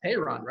trusts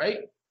Teheran,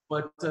 right?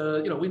 But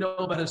we know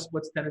about his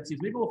tendencies.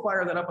 Maybe we'll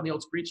fire that up on the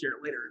old screen share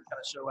later and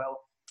kind of show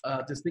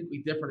how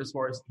distinctly different as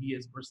far as he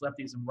is versus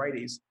lefties and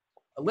righties.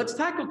 Let's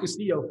tackle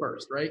Castillo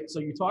first, right?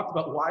 So you talked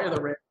about why are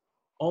the Reds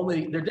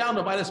they're down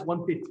to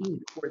 -115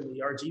 according to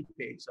the RG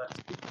page. So that's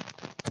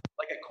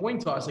like a coin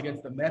toss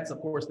against the Mets. Of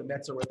course, the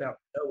Mets are without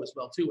no as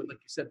well too, and like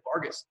you said,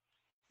 Vargas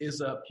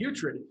is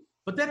putrid.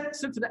 But that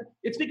Cincinnati,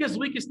 it's because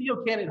Luis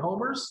Castillo can't hit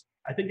homers.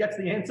 I think that's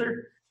the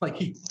answer.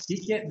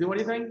 He can't do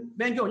anything.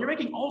 Mangone, you're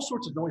making all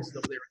sorts of noises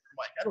over there,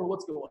 Mike. I don't know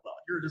what's going on.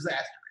 You're a disaster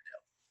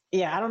right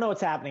Yeah, I don't know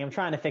what's happening. I'm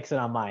trying to fix it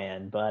on my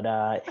end, but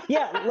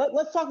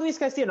let's talk Luis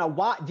Castillo now.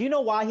 Why do you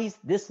know why he's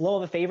this low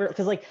of a favorite?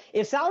 Because like,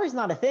 if salary's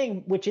not a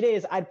thing, which it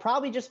is, I'd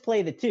probably just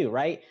play the two,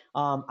 right?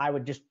 I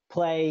would just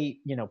play,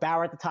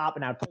 Bauer at the top,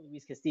 and I would play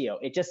Luis Castillo.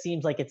 It just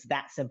seems like it's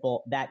that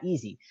simple, that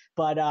easy.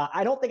 But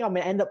I don't think I'm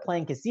going to end up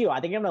playing Castillo. I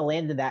think I'm going to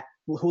land in that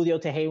Julio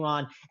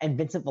Teheran and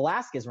Vincent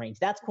Velasquez range.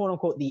 That's quote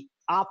unquote the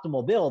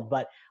optimal build.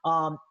 But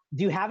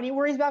do you have any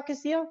worries about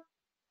Castillo?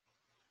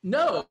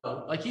 No,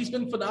 like he's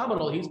been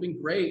phenomenal. He's been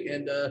great.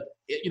 And,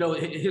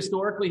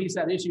 historically he's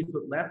had issues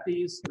with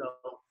lefties,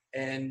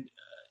 and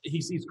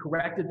he's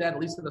corrected that, at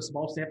least in a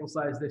small sample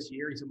size this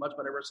year. He's much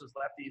better versus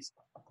lefties.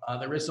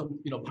 There is some,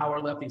 power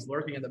lefties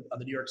lurking on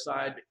the New York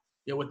side,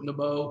 with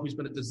Nemo, who's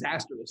been a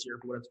disaster this year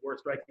for what it's worth,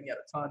 striking out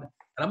a ton.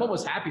 And I'm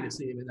almost happy to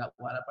see him in that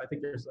lineup. I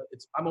think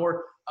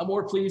I'm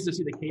more pleased to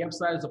see the K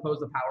upside as opposed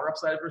to power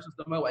upside versus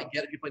Nemo. I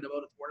get it if you play Nemo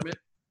in a tournament.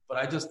 But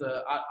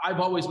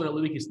I've always been a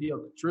Luis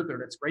Castillo truther,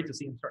 and it's great to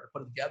see him start to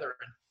put it together.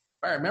 And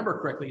if I remember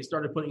correctly, he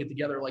started putting it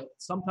together like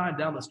sometime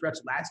down the stretch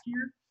last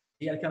year.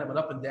 He had kind of an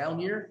up and down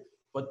year,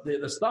 but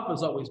the stuff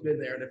has always been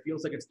there, and it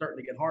feels like it's starting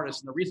to get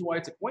harnessed. And the reason why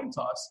it's a coin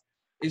toss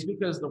is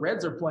because the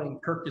Reds are playing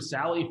Kirk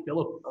Casale,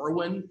 Philip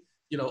Irwin,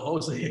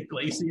 Jose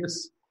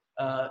Iglesias.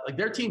 Like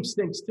their team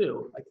stinks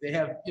too. Like they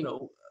have,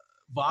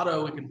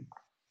 Votto, who can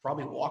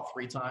probably walk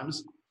 3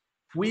 times.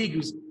 Puig,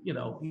 who's,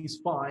 he's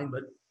fine,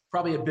 but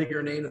probably a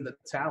bigger name than the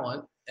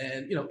talent.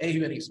 And,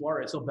 Eugenio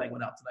Suarez, he'll bang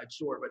one out tonight,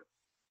 sure. But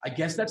I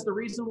guess that's the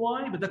reason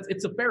why. But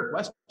it's a fair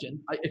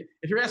question.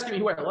 If you're asking me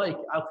who I like,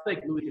 I'll take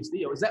Luis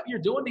Castillo. Is that what you're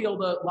doing, the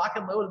old lock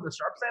and load in the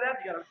sharp side app?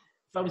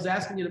 If I was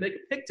asking you to make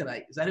a pick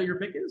tonight, is that who your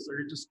pick is? Or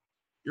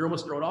you're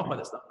almost thrown off by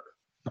this number?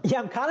 Yeah,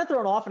 I'm kind of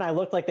thrown off, and I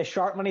looked like the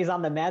sharp money's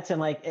on the Mets,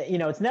 and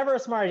it's never a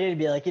smart idea to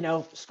be like,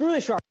 screw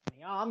the sharp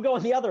money. I'm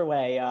going the other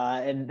way.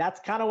 And that's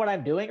kind of what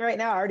I'm doing right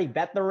now. I already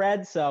bet the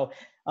Reds, so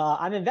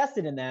I'm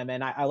invested in them,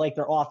 and I like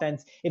their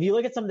offense. If you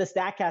look at some of the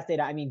StatCast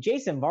data,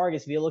 Jason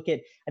Vargas, if you look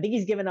at, I think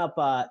he's given up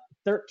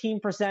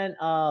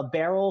 13%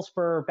 barrels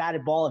for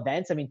batted ball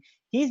events.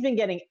 He's been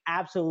getting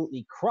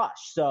absolutely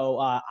crushed. So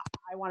I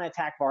want to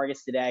attack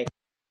Vargas today.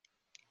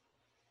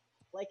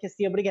 Like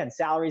Castillo, but again,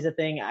 salary's a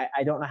thing.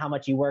 I don't know how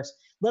much he works.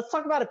 Let's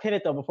talk about a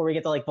pivot, though, before we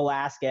get to like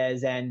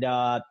Velasquez and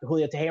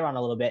Julio Teheran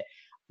a little bit.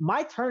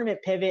 My tournament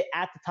pivot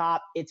at the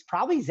top, it's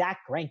probably Zach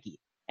Greinke.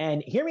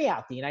 And hear me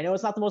out, Dean. I know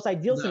it's not the most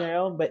ideal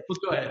scenario, but let's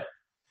go ahead.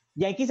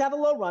 Yankees have a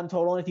low run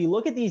total. And if you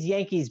look at these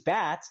Yankees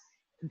bats,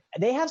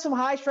 they have some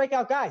high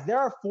strikeout guys. There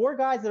are 4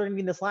 guys that are going to be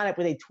in this lineup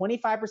with a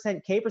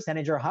 25% K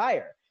percentage or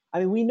higher.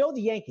 We know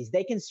the Yankees.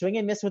 They can swing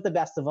and miss with the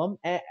best of them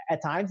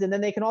at times, and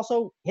then they can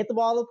also hit the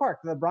ball out of the park.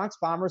 The Bronx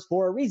Bombers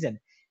for a reason.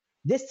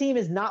 This team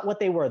is not what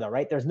they were, though,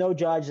 right? There's no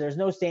Judge. There's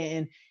no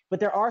Stanton. But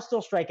there are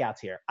still strikeouts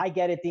here. I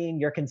get it, Dean.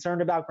 You're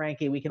concerned about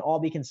Greinke. We can all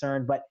be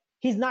concerned, but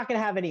he's not going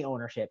to have any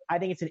ownership. I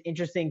think it's an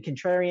interesting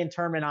contrarian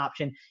tournament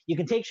option. You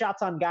can take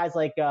shots on guys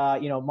like,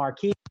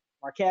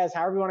 Marquez,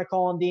 however you want to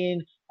call him,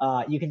 Dean.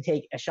 You can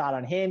take a shot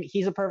on him.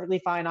 He's a perfectly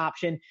fine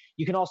option.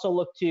 You can also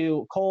look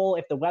to Cole.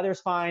 If the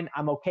weather's fine,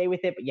 I'm okay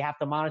with it, but you have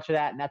to monitor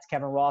that, and that's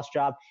Kevin Ross'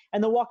 job.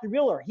 And the Walker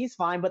Buehler, he's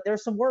fine, but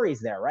there's some worries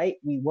there, right?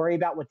 We worry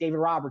about what David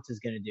Roberts is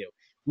going to do.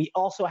 We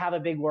also have a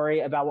big worry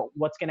about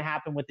what's going to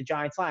happen with the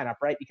Giants lineup,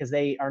 right? Because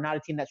they are not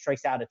a team that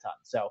strikes out a ton.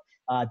 So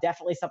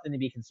definitely something to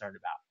be concerned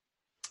about.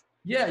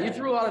 Yeah, you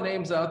threw a lot of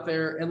names out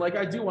there, and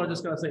I do want to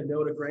just kind of say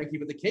no to Greinke,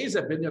 but the K's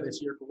have been there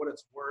this year for what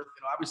it's worth.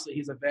 Obviously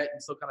he's a vet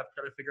and still kind of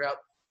trying to figure out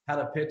how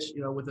to pitch,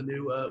 with a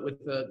new a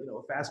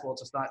fastball.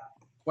 It's just not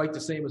quite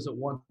the same as it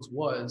once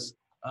was.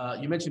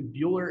 You mentioned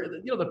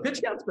Buehler. The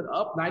pitch count's been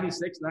up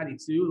 96,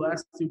 92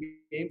 last 2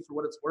 games for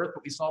what it's worth.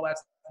 What we saw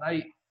last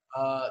night,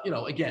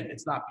 again,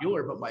 it's not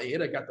Buehler, but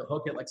Maeda got the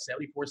hook at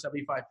 74,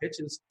 75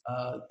 pitches.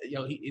 He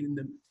in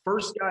the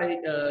first guy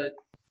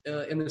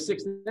in the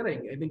 6th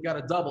inning, I think got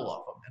a double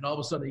off him, and all of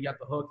a sudden he got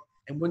the hook.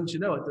 And wouldn't you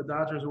know it, the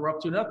Dodgers were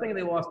up 2-0, and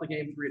they lost the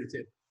game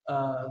 3-2.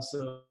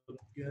 So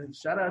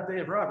shout out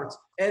Dave Roberts.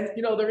 And,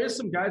 there is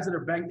some guys that are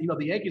banged.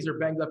 The Yankees are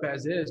banged up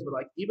as is, but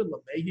even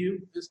LeMahieu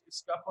is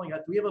scuffling. Do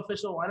we have an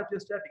official lineup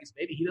just yet? Because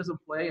maybe he doesn't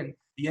play, and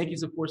the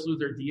Yankees, of course, lose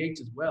their DH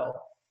as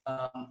well.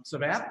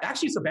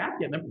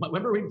 Sabathia,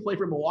 remember when he played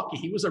for Milwaukee?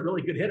 He was a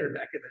really good hitter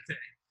back in the day.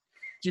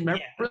 Do you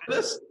remember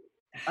this?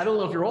 I don't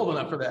know if you're old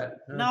enough for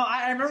that. No,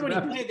 I remember when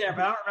he played there,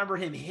 but I don't remember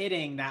him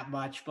hitting that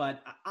much.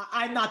 But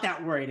I'm not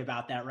that worried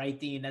about that, right,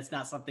 Dean? That's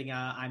not something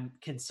I'm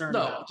concerned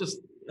about. No,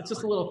 it's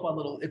just a little fun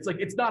little. It's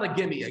it's not a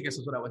gimme, I guess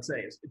is what I would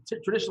say.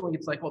 Traditionally,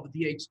 it's the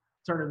DH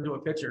turned into a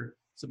pitcher.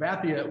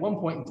 Sabathia, at one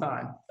point in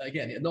time,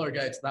 again, another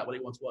guy, it's not what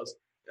he once was,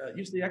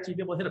 used to actually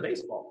be able to hit a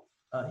baseball.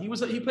 He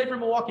played for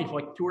Milwaukee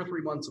for 2 or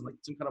 3 months, and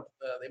some kind of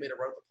they made a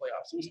run at the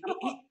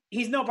playoffs.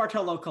 He's no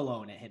Bartolo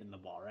Colon at hitting the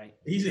ball, right?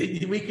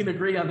 We can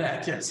agree on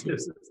that. Yes,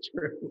 it's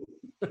true.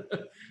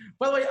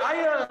 By the way,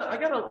 I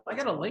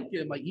got a link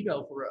in my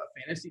email for a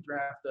fantasy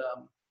draft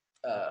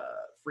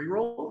free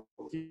roll.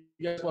 If you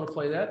guys want to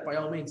play that, by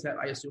all means,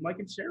 I assume I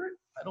can share it.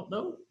 I don't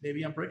know.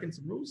 Maybe I'm breaking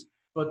some rules,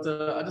 but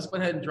I just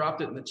went ahead and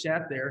dropped it in the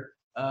chat there.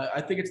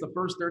 I think it's the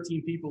first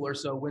 13 people or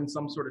so win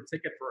some sort of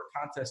ticket for a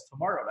contest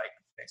tomorrow night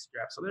in Fantasy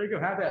Draft. So there you go.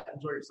 Have that.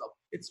 Enjoy yourself.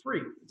 It's free.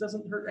 It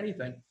doesn't hurt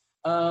anything.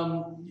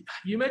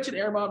 You mentioned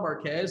German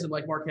Marquez, and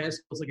like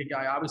Marquez feels like a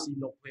guy, obviously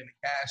you don't play in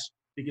the cash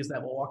because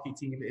that Milwaukee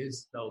team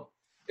is,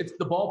 it's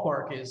the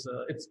ballpark is,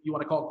 it's, you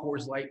want to call it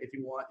Coors Light if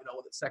you want,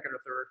 with the second or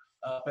third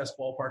best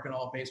ballpark in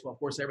all of baseball. Of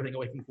course, everything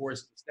away from Coors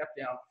is a step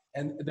down.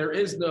 And there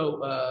is no,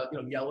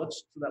 Yelich,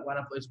 so that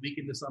lineup is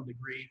weakened to some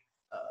degree.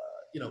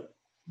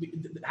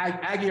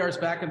 Aguilar's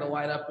back in the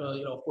lineup,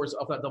 of course,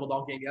 off that double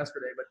dog game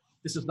yesterday, but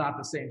this is not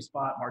the same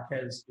spot.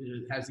 Marquez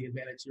has the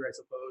advantage here, I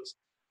suppose.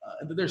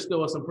 And there's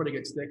still some pretty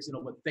good sticks,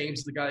 but Thames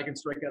is the guy that can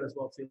strike out as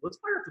well, too. Let's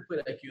fire up the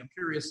plate IQ. I'm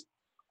curious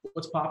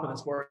what's popping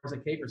as far as a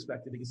K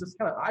perspective, because it's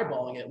kind of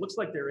eyeballing it. It looks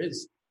like there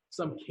is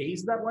some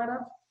Ks in that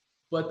lineup,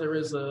 but there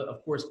is,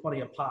 of course,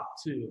 plenty of pop,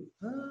 too.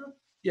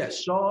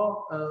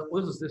 Shaw,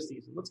 what is this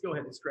season? Let's go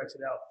ahead and stretch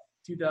it out.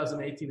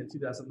 2018 and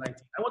 2019.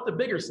 I want the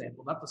bigger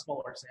sample, not the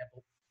smaller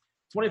sample.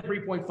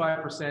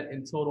 23.5%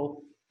 in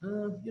total.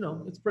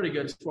 It's pretty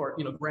good as far,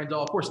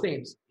 Grandal. Of course,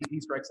 Thames, he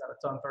strikes out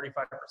a ton,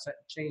 35%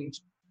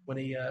 change when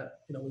he,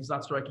 when he's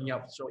not striking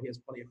out, so he has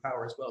plenty of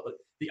power as well. But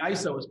the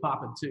ISO is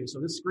popping too. So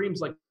this screams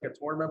like a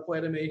tournament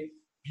play to me.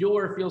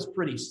 Bueller feels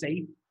pretty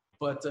safe,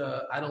 but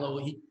I don't know.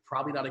 He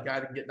probably not a guy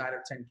that can get 9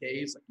 or 10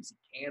 Ks. Like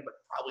he can, but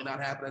probably not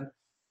happening.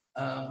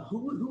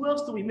 Who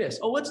else do we miss?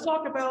 Oh, let's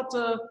talk about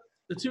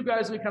the two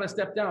guys we kind of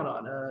stepped down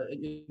on.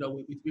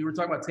 We were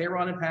talking about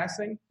Tehran in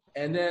passing.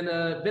 And then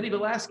Vinny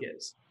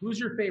Velasquez. Who's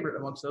your favorite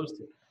amongst those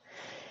two?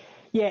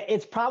 Yeah,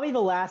 it's probably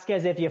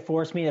Velasquez. If you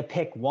force me to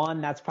pick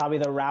one, that's probably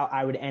the route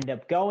I would end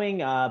up going.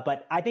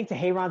 But I think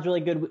Teheran's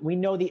really good. We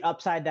know the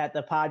upside that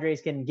the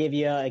Padres can give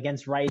you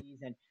against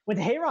righties. And when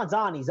Teheran's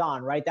on, he's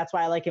on, right? That's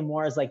why I like him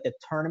more as like the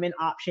tournament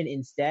option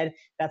instead.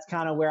 That's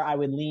kind of where I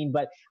would lean.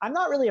 But I'm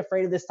not really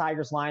afraid of this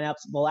Tigers lineup.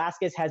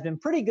 Velasquez has been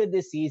pretty good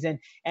this season.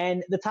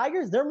 And the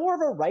Tigers, they're more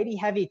of a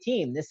righty-heavy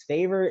team. This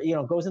favor,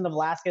 goes into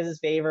Velasquez's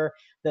favor.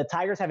 The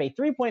Tigers have a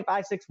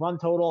 3.56 run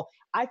total.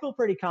 I feel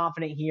pretty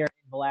confident here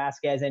in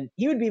Velasquez, and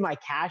he would be my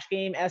cash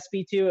game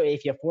SP2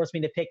 if you force me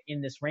to pick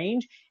in this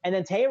range. And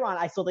then Teheran,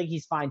 I still think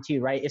he's fine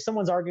too, right? If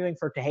someone's arguing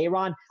for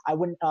Teheran, I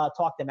wouldn't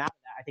talk them out of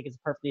that. I think it's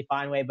a perfectly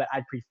fine way, but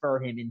I'd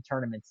prefer him in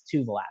tournaments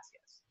to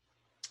Velasquez.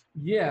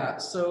 Yeah,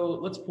 so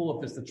let's pull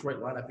up this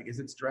Detroit lineup because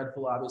it's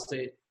dreadful,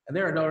 obviously. And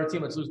they're another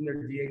team that's losing their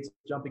DH,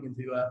 jumping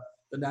into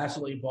the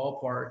National League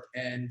ballpark.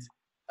 And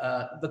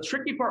the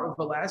tricky part with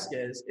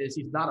Velasquez is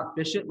he's not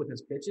efficient with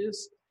his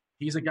pitches.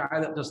 He's a guy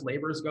that just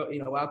labors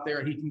out there,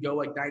 and he can go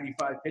like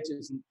 95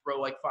 pitches and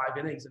throw like 5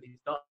 innings, and he's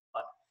done.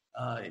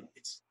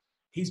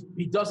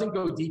 He doesn't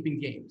go deep in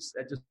games.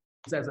 That just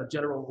as a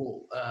general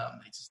rule.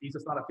 He's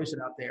just not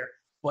efficient out there.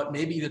 But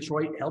maybe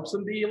Detroit helps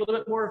him be a little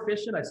bit more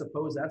efficient. I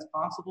suppose that's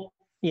possible.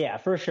 Yeah,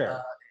 for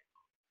sure.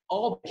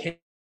 All the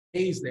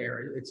Ks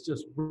there, it's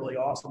just really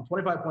awesome.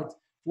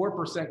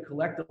 25.4%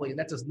 collectively, and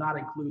that does not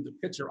include the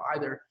pitcher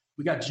either.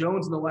 We got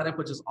Jones in the lineup,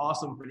 which is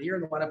awesome. Grenier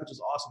in the lineup, which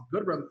is awesome.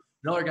 Goodrum,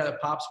 another guy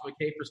that pops from a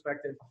K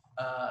perspective.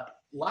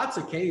 Lots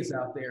of Ks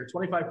out there.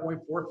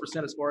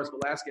 25.4% as far as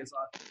Velasquez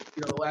on,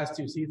 the last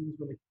 2 seasons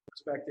from the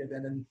perspective.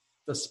 And then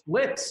the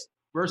splits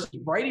versus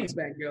righties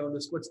been going.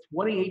 The splits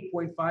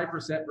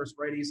 28.5% versus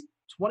righties,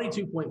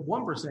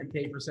 22.1%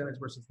 K percentage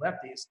versus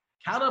lefties.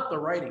 Count up the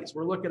righties.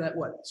 We're looking at,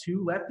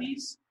 2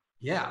 lefties?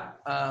 Yeah.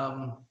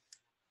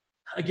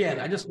 Again,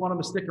 I just want him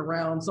to stick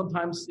around.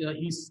 Sometimes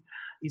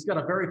he's got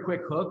a very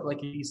quick hook,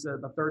 like he's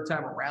the third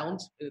time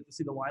around to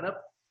see the lineup.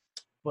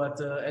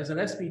 But as an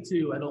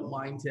SP2, I don't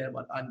mind him.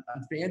 On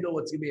FanDuel,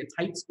 it's going to be a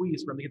tight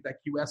squeeze for him to get that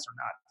QS or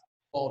not.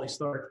 Quality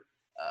start.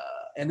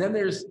 And then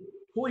there's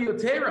Julio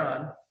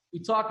Teheran. We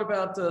talk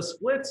about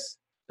splits.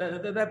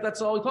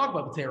 That's all we talk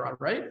about with Teheran,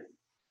 right?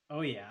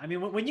 Oh, yeah. I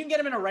mean, when you get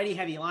him in a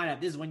righty-heavy lineup,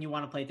 this is when you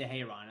want to play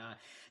Teheran.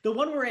 The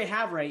one where I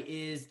have right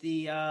is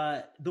the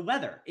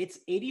weather. It's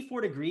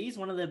 84 degrees,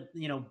 one of the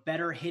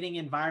better hitting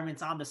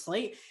environments on the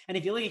slate. And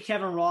if you look at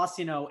Kevin Ross,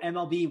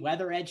 MLB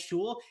Weather Edge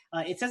tool,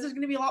 it says there's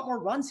going to be a lot more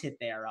runs hit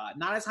there.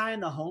 Not as high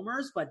in the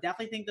homers, but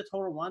definitely think the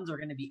total runs are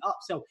going to be up.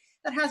 So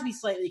that has me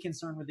slightly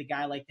concerned with a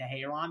guy like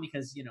Teheran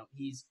because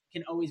he's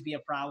can always be a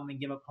problem and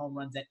give up home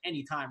runs at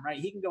any time, right?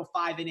 He can go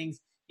 5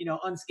 innings,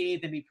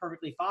 unscathed and be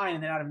perfectly fine,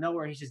 and then out of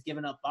nowhere he's just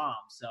giving up bombs.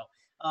 So.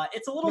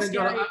 It's a little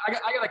scary. I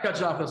got to cut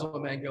you off this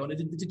one, man.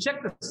 Did you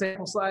check the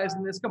sample size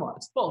in this? Come on,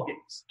 it's 12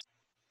 games.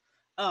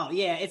 Oh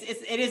yeah,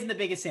 it isn't the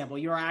biggest sample.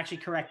 You are actually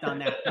correct on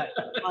that.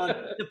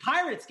 But the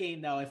Pirates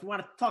game, though, if we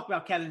want to talk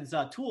about Kevin's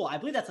tool, I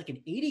believe that's like an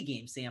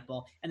 80-game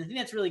sample. And the thing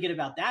that's really good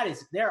about that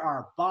is there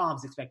are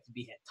bombs expected to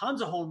be hit,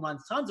 tons of home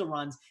runs, tons of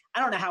runs.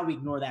 I don't know how we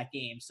ignore that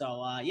game.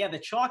 So the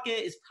chalk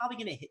is probably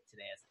going to hit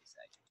today, as they say.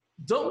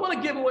 Don't want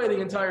to give away the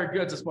entire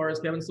goods as far as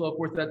Kevin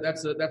Sloforth.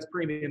 That's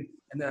premium.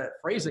 And the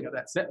phrasing of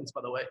that sentence,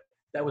 by the way,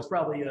 that was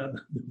probably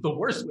the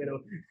worst way to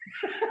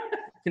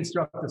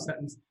construct the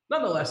sentence.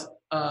 Nonetheless,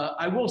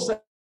 I will say,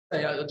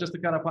 just to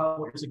kind of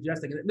follow what you're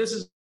suggesting, and this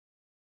is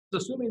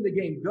assuming the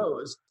game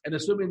goes and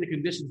assuming the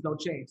conditions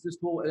don't change. This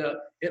tool,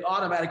 it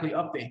automatically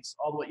updates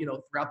all the way,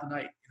 throughout the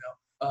night.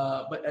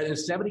 but in a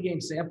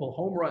 70-game sample,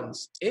 home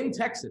runs in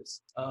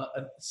Texas,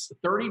 a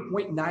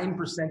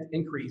 30.9%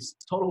 increase,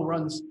 total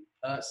runs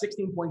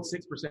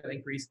 16.6%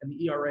 increase, and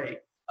the ERA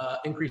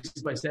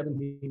increases by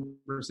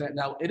 17%.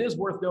 Now, it is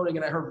worth noting,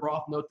 and I heard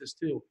Roth note this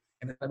too,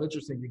 and it's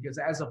interesting because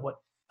as of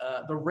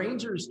the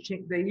Rangers,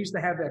 they used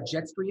to have that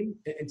jet stream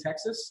in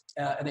Texas,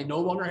 and they no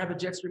longer have the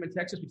jet stream in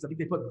Texas because I think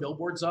they put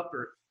billboards up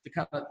or to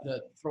kind of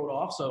throw it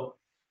off. So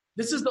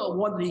this is the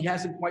one that he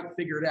hasn't quite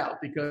figured out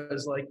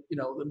because,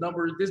 the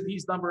numbers,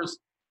 these numbers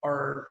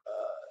are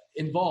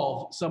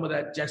involve some of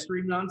that jet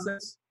stream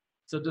nonsense.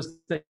 So just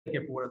take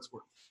it for what it's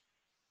worth.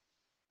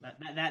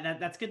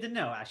 That's good to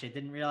know. Actually, I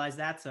didn't realize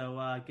that.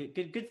 So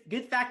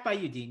good fact by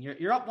you, Dean.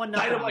 You're up 1-0.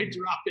 Dynamite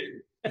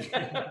dropping.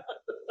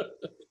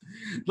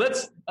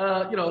 Let's,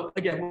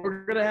 again,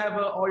 we're going to have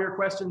all your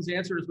questions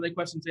answered, as many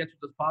questions answered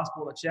as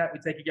possible in the chat. We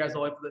take you guys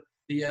all the way for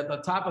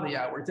the top of the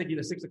hour. We take you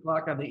to 6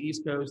 o'clock on the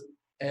East Coast.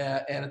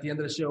 And at the end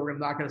of the show, we're going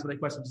to knock out as many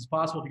questions as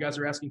possible. If you guys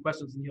are asking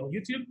questions in the old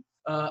YouTube,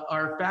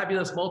 our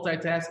fabulous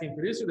multitasking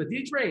producer, the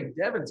D-Train,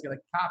 Devin's going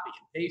to copy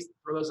and paste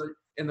for those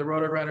in the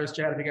Roto-Grinders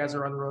chat. If you guys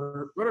are on the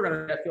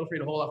Roto-Grinders chat, feel free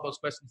to hold off those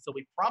questions until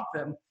we prompt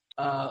them.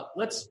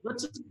 Let's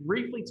just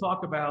briefly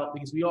talk about,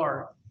 because we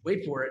are,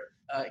 wait for it,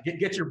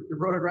 get your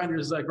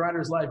Roto-Grinders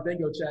Grinders Live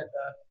bingo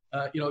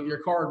chat, your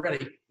card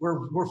ready.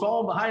 We're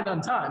falling behind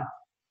on time.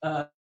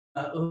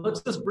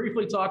 Let's just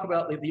briefly talk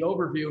about the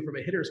overview from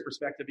a hitter's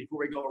perspective before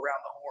we go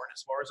around the horn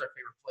as far as our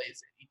favorite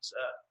plays in each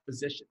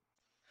position.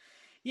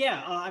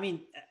 Yeah,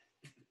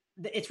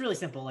 it's really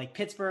simple. Like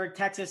Pittsburgh,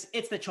 Texas,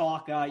 it's the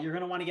chalk. You're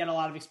going to want to get a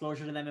lot of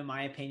exposure to them, in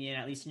my opinion,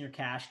 at least in your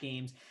cash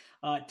games.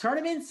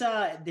 Tournaments,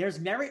 there's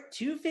merit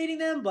to fading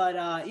them, but,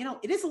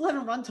 it is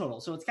 11 run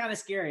total, so it's kind of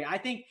scary. I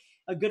think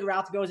a good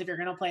route to go is if you're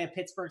going to play a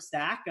Pittsburgh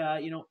stack,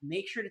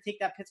 make sure to take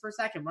that Pittsburgh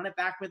stack and run it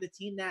back with a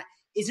team that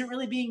isn't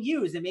really being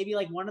used and maybe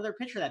like one other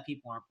pitcher that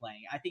people aren't playing.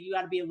 I think you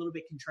got to be a little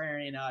bit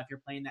contrarian if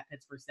you're playing that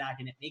Pittsburgh stack,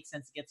 and it makes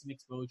sense to get some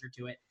exposure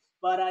to it.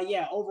 But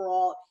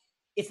overall,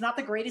 it's not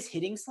the greatest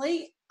hitting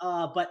slate,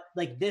 but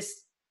like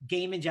this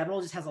game in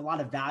general just has a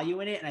lot of value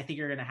in it, and I think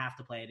you're going to have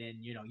to play it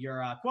in,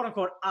 your quote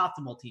unquote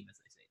optimal team, as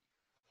they say.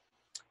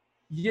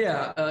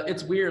 Yeah,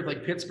 it's weird.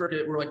 Like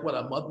Pittsburgh, we're like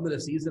a month into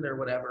the season or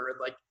whatever, and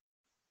like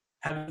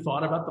haven't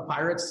thought about the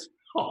Pirates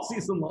all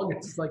season long.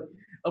 It's just like,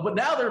 but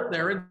now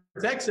they're in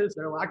Texas.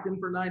 They're locked in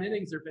for 9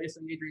 innings. They're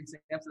facing Adrian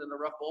Sampson in the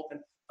rough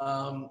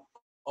bullpen.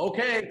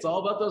 Okay, it's all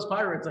about those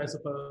Pirates, I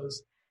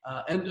suppose.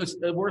 And it's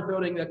worth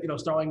noting that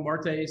Starling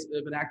Marte's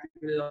been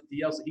activated on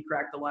the DL, so he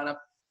cracked the lineup.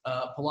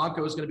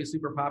 Polanco is going to be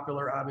super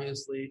popular,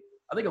 obviously.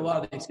 I think a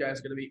lot of these guys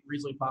are going to be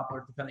reasonably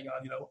popular depending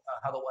on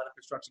how the lineup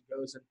construction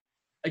goes. And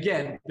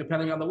again,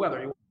 depending on the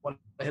weather, you want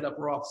to hit up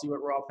Roth, see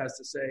what Roth has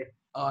to say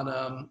on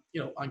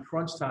on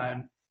crunch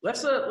time.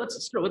 Let's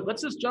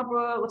just jump.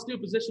 Let's do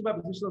position by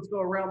position. Let's go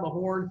around the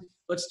horn.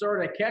 Let's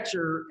start at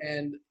catcher.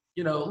 And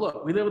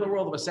look, we live in the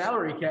world of a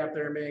salary cap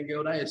there,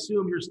 Mango, and I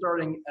assume you're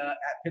starting at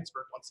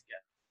Pittsburgh once again.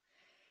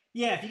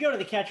 Yeah, if you go to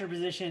the catcher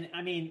position,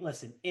 I mean,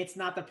 listen, it's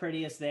not the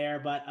prettiest there,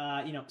 but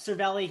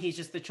Cervelli, he's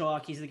just the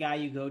chalk. He's the guy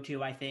you go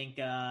to, I think.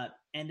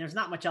 And there's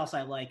not much else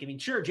I like. I mean,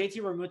 sure, JT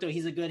Realmuto,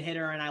 he's a good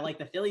hitter, and I like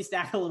the Philly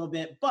stack a little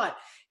bit. But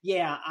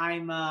yeah,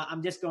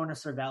 I'm just going to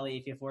Cervelli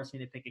if you force me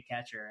to pick a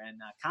catcher, and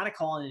kind of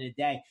calling it a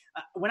day.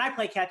 When I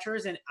play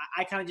catchers, and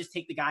I kind of just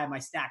take the guy in my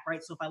stack,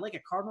 right? So if I like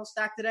a Cardinal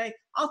stack today,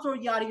 I'll throw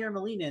Yadier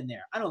Molina in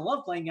there. I don't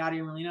love playing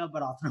Yadier Molina,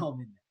 but I'll throw him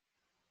in there.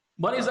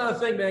 Money's not a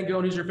thing, man.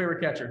 Go. Who's your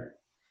favorite catcher?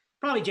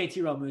 Probably JT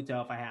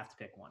Realmuto if I have to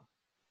pick one.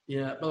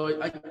 Yeah, by the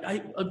way,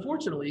 I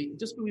unfortunately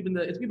we've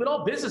been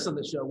all business on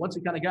the show. Once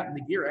we kind of got in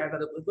the gear, I have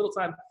had a little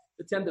time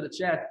to tend to the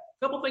chat.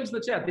 A couple things in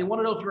the chat. They want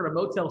to know if you're in a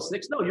Motel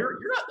 6. No, you're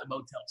not in a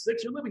Motel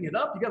 6. You're living it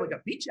up. You got like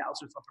a beach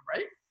house or something,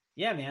 right?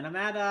 Yeah, man. I'm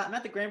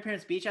at the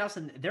grandparents' beach house,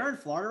 and they're in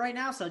Florida right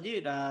now. So,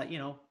 dude,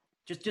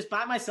 just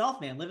by myself,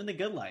 man, living the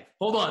good life.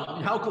 Hold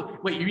on. How cool?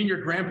 Wait, you mean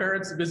your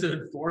grandparents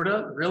visited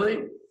Florida?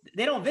 Really?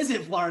 They don't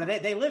visit Florida.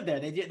 They live there.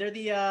 They're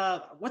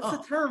the what's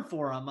the term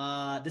for them?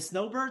 The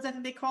snowbirds, I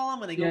think they call them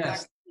when they go back.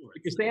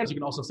 Stands, you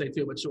can also say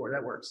too, but sure,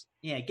 that works.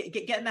 Yeah,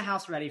 getting the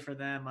house ready for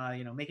them.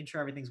 Making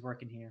sure everything's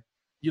working here.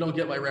 You don't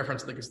get my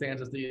reference to the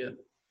Costanzas, do you?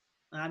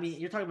 I mean,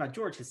 you're talking about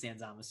George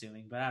Costanza, I'm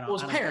assuming, but I don't. Well,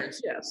 his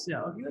parents, yes,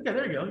 yeah. Okay,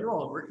 there you go. You're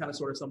all over it, kind of,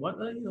 sort of, somewhat.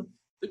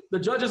 The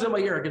judges in my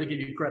ear are going to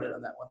give you credit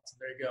on that one. So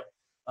there you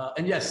go.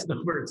 And yes,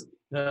 snowbirds.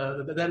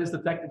 That is the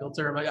technical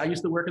term. I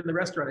used to work in the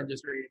restaurant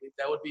industry.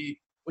 That would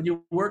be when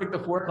you work at the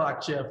 4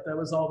 o'clock shift. That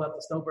was all about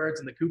the snowbirds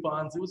and the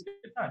coupons. It was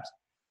good times.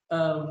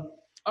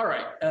 All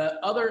right.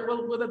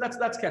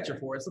 That's catcher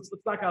for us. Let's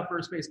knock out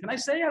first base. Can I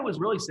say I was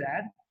really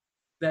sad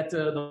that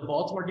the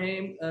Baltimore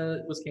game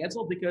was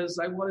canceled because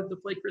I wanted to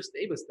play Chris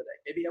Davis today?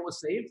 Maybe I was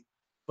saved,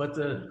 but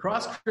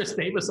cross Chris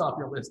Davis off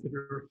your list if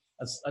you're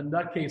a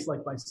nutcase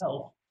like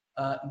myself.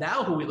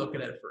 Now who are we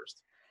looking at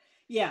first?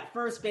 Yeah,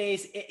 first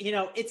base,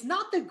 it's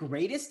not the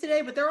greatest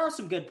today, but there are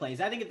some good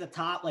plays. I think at the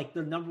top, like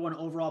the number one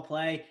overall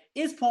play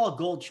is Paul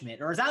Goldschmidt,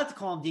 or as I like to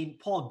call him, Dean,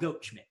 Paul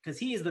Goatschmidt, because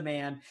he is the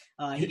man.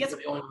 He gets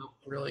the only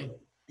really.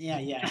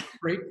 Yeah.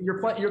 Great.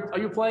 Are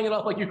you playing it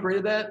off like you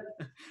created that?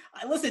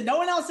 Listen, no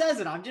one else says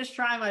it. I'm just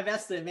trying my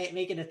best to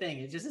make it a thing.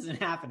 It just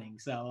isn't happening.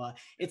 So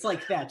it's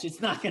like fetch.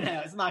 It's not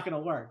gonna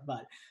work.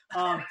 But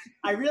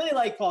I really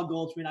like Paul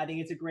Goldschmidt. I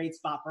think it's a great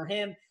spot for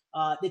him.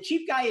 The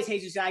cheap guy is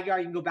Jesus Aguilar.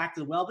 You can go back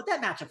to the well, but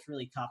that matchup's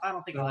really tough. I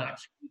don't think I'll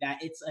actually do that.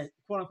 It's a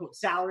quote unquote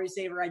salary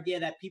saver idea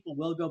that people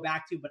will go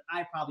back to, but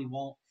I probably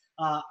won't.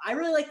 I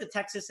really like the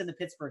Texas and the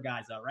Pittsburgh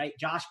guys, though, right?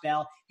 Josh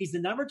Bell, he's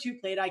the number 2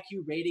 plate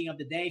IQ rating of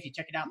the day. If you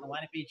check it out in the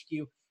lineup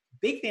HQ,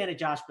 big fan of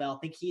Josh Bell.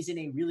 Think he's in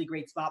a really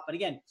great spot, but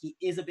again, he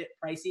is a bit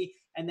pricey.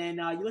 And then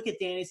you look at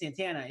Danny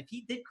Santana. If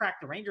he did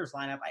crack the Rangers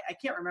lineup, I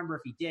can't remember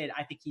if he did.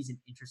 I think he's an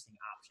interesting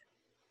option.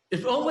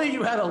 If only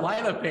you had a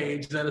lineup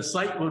page that a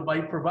site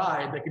might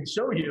provide that can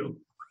show you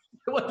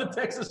what the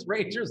Texas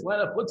Rangers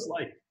lineup looks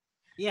like.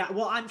 Yeah,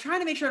 well, I'm trying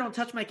to make sure I don't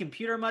touch my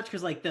computer much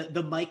because, like,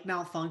 the mic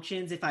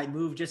malfunctions if I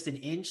move just an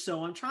inch.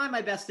 So I'm trying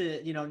my best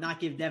to, not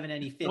give Devin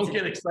any fits. Don't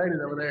get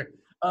excited over there.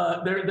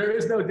 There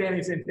is no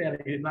Danny Santana.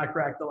 He did not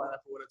crack the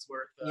lineup for what it's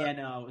worth. Yeah,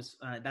 no, it was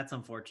that's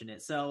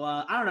unfortunate. So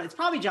I don't know. It's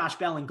probably Josh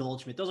Bell and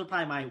Goldschmidt. Those are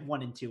probably my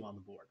 1 and 2 on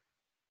the board.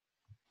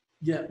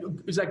 Yeah,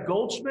 is that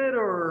Goldschmidt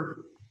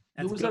or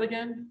who was that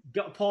again?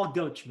 Paul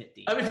Goldschmidt.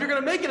 Dean. I mean, if you're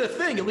going to make it a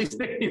thing, at least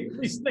stick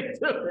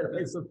to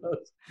it. I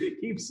suppose.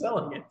 Keep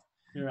selling it.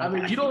 Right. I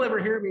mean, you don't ever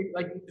hear me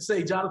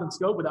say Jonathan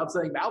Scope without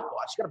saying mouthwash.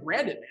 You got to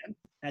brand it, man.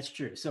 That's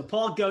true. So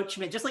Paul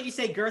Goldschmidt, just like you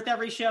say, Girth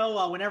every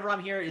show. Whenever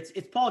I'm here, it's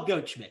Paul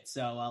Goldschmidt.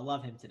 So I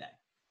love him today.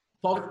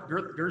 Paul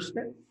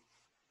Goldschmidt.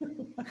 I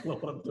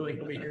love what I'm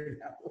doing over here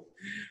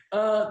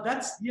now.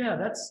 That's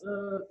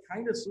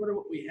kind of sort of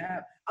what we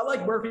have. I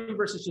like Murphy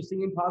versus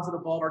Chassin, positive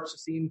ballpark.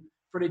 Chassin,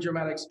 pretty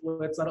dramatic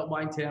splits. I don't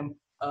mind him.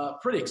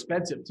 Pretty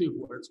expensive too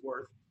for what it's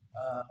worth.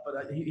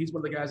 But he's one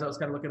of the guys I was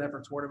kind of looking at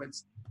for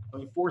tournaments. I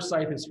mean,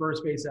 Forsythe is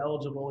first base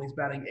eligible. He's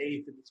batting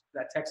 8th in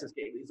that Texas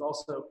game. He's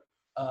also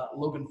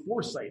Logan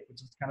Forsythe,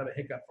 which is kind of a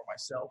hiccup for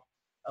myself.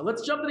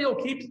 Let's jump to the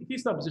old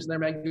keystone position there,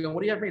 man.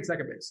 What do you have for me at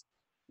second base?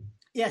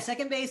 Yeah,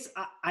 second base,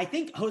 I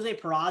think Jose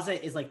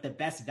Peraza is like the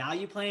best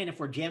value play. And if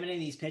we're jamming in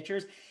these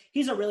pitchers,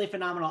 he's a really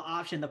phenomenal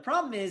option. The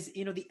problem is,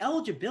 the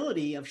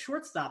eligibility of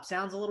shortstop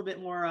sounds a little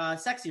bit more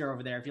sexier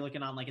over there if you're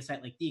looking on like a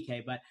site like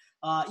DK. But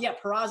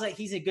Peraza,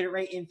 he's a good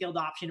rate infield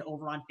option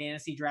over on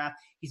Fantasy Draft.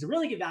 He's a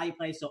really good value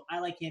play, so I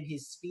like him.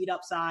 His speed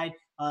upside.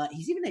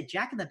 He's even a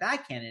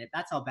jack-in-the-bag candidate.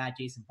 That's how bad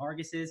Jason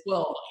Vargas is.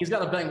 Well, he's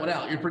got to bang one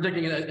out. You're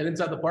predicting an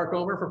inside-the-park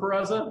homer for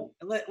Peraza?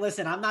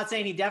 Listen, I'm not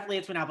saying he definitely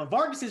hits one out, but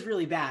Vargas is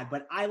really bad.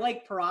 But I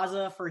like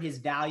Peraza for his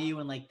value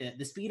and like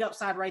the speed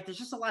upside, right? There's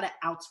just a lot of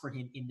outs for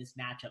him in this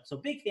matchup. So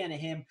big fan of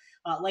him.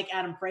 Like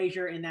Adam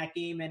Frazier in that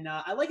game. And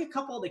I like a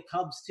couple of the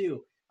Cubs,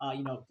 too.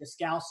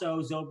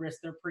 Descalso, Zobrist,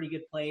 they're pretty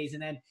good plays.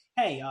 And then,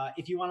 hey,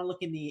 if you want to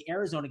look in the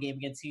Arizona game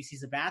against CC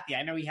Sabathia,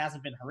 I know he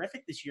hasn't been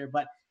horrific this year,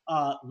 but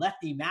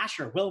lefty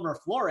masher, Wilmer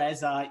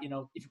Flores, if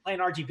you're playing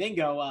RG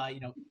Bingo,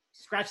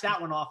 scratch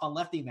that one off on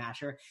lefty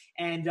masher.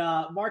 And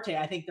Marte,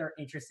 I think they're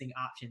interesting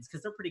options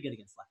because they're pretty good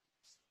against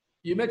lefties.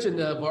 You mentioned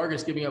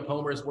Vargas giving up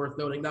homers worth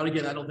noting. Now,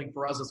 again, I don't think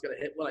Peraza's going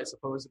to hit one. I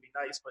suppose it'd be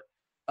nice,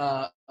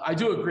 but I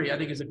do agree. I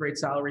think he's a great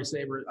salary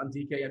saver on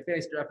DK and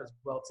Fantasy Draft as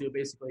well, too.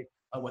 Basically,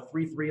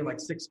 3.3 and like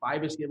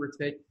 6.5-ish, give or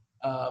take.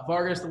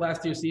 Vargas, the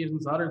last 2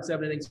 seasons,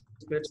 107 innings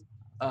pitched,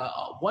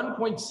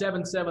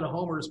 1.77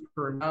 homers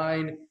per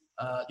 9.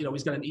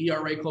 He's got an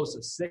ERA close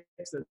to 6,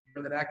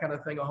 that kind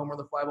of thing, a homer on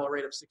the fly ball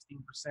rate of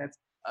 16%.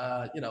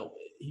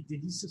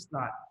 He's just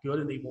not good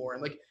anymore.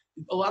 And,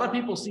 a lot of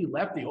people see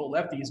lefty,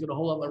 he's going to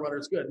hold on the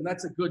runners good. And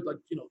that's a good,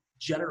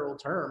 general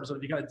term. So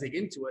if you kind of dig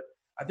into it,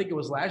 I think it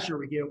was last year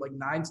we gave up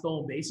 9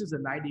 stolen bases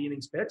and 90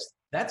 innings pitched.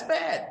 That's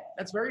bad.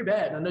 That's very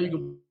bad. And I know you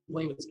can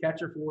blame his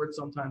catcher for it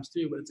sometimes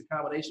too, but it's a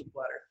combination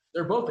platter.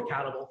 They're both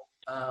accountable.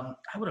 I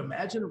would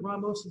imagine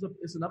Ramos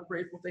is an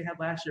upgrade from what they had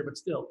last year, but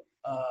still,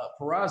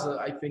 Peraza,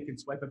 I think, can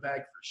swipe a bag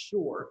for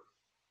sure.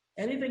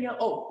 Anything else?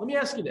 Oh, let me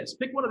ask you this.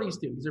 Pick one of these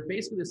two because they're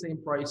basically the same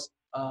price.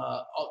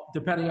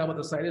 Depending on what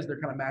the site is, they're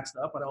kind of matched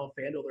up. I know on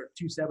FanDuel, they're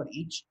 $2.7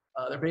 each.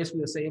 They're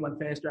basically the same on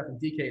Fantasy Draft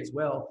and DK as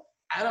well.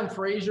 Adam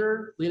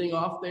Frazier leading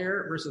off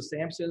there versus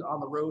Sampson on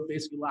the road,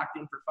 basically locked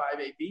in for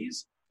 5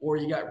 APs, or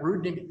you got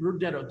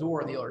Rougned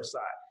Odor on the other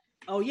side.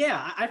 Oh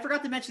yeah, I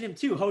forgot to mention him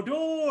too.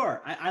 Hodor,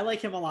 I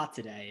like him a lot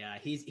today.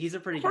 He's a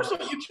pretty. First of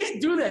all, you can't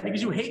do that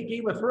because you hate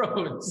Game of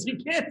Thrones. You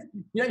can't.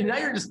 Now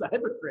you're just a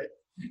hypocrite.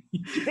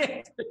 You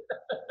can't.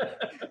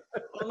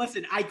 Well,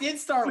 listen, I did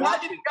start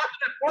watching. watching. You haven't got to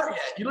that part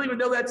yet. You don't even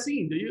know that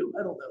scene, do you?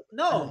 I don't know.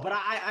 No, but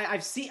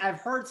I've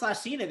heard /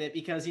 seen of it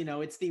because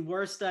it's the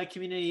worst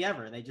community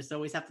ever. They just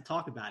always have to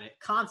talk about it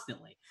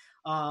constantly.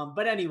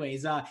 But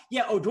anyways,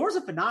 Odor's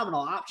a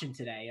phenomenal option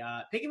today.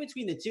 Picking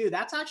between the two,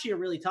 that's actually a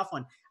really tough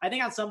one. I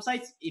think on some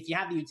sites, if you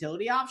have the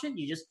utility option,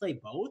 you just play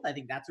both. I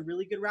think that's a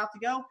really good route to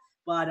go.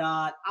 But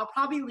I'll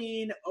probably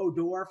lean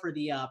Odor for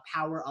the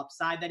power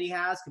upside that he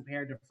has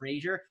compared to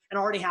Frazier, and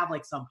already have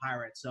some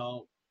Pirates,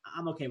 so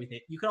I'm okay with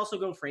it. You could also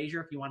go Frazier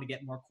if you want to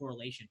get more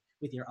correlation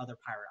with your other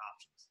Pirate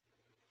options.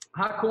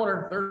 Hot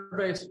corner, third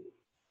base.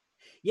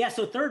 Yeah,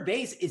 so third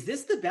base, is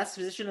this the best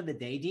position of the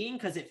day, Dean?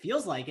 Because it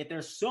feels like it.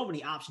 There's so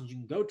many options you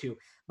can go to.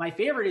 My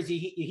favorite is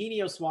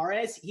Eugenio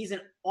Suarez. He's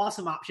an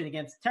awesome option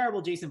against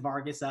terrible Jason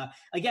Vargas.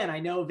 Again, I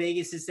know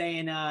Vegas is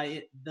saying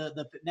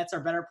the Mets are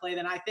better play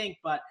than I think,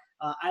 but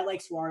I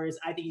like Suarez.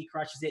 I think he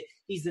crushes it.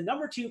 He's the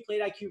number 2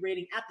 plate IQ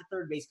rating at the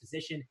third base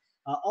position.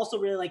 Also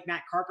really like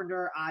Matt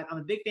Carpenter. I'm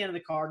a big fan of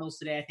the Cardinals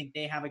today. I think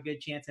they have a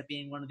good chance at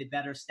being one of the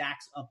better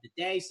stacks of the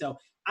day. So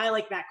I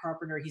like Matt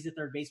Carpenter. He's a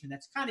third baseman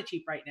that's kind of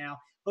cheap right now.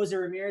 Jose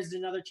Ramirez is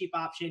another cheap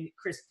option.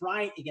 Chris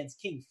Bryant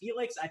against King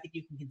Felix. I think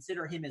you can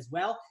consider him as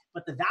well.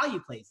 But the value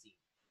plays, Dean,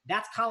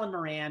 that's Colin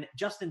Moran,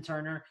 Justin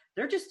Turner.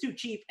 They're just too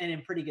cheap and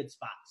in pretty good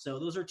spots. So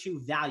those are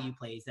 2 value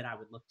plays that I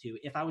would look to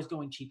if I was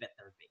going cheap at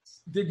third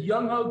base. Did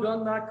Young Ho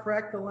Gun not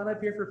crack the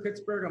lineup here for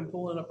Pittsburgh? I'm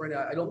pulling it up right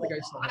now. I don't think I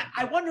saw it.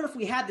 I wonder if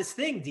we had this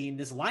thing, Dean,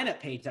 this lineup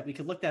page that we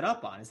could look that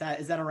up on. Is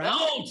that around?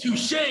 Oh,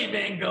 touche,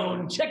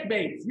 Mangone.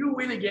 Checkmate. You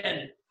win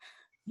again.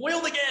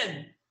 Foiled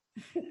again.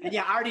 And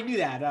yeah, I already knew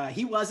that.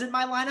 He was in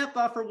my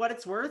lineup for what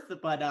it's worth,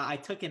 but I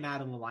took him out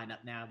of the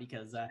lineup now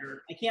because I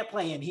can't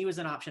play him. He was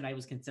an option I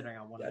was considering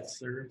on one. Yes,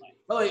 sir.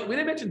 By the way, we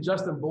didn't mention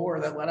Justin Bohr.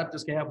 That lineup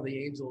just came out with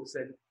the Angels,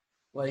 and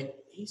like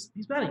he's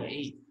batting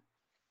 8th.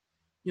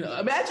 You know,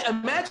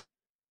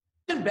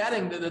 imagine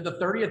batting the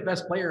 30th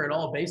best player in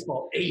all of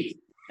baseball 8th.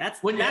 That's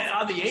on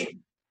the 8th.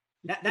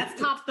 That's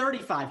top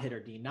 35 hitter,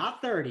 Dean,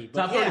 not 30.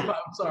 But top 35. I'm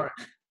sorry.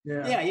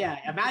 Yeah.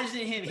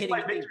 Imagine him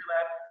hitting.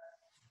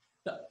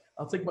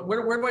 I'll take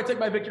where do I take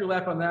my victory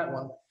lap on that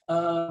one?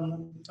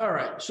 All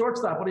right,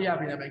 shortstop. What do you have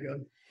here, Mango?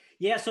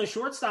 Yeah, so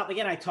shortstop,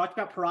 again, I talked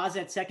about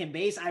Peraza at second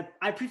base.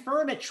 I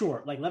prefer him at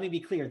short. Like, let me be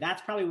clear.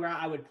 That's probably where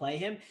I would play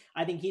him.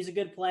 I think he's a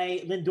good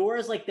play. Lindor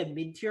is like the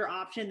mid-tier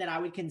option that I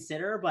would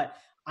consider, but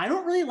I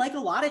don't really like a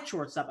lot at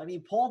shortstop. I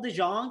mean, Paul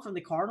DeJong from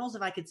the Cardinals,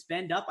 if I could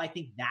spend up, I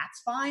think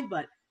that's fine.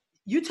 But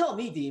you tell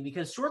me, Dean,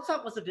 because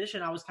shortstop was the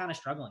position I was kind of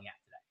struggling at.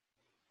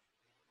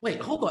 Wait,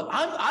 hold on.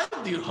 I'm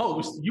the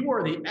host. You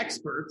are the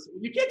expert.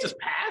 You can't just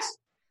pass.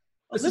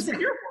 Listen,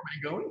 here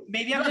for me, going.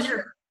 Maybe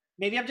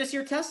I'm just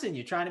here testing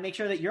you, trying to make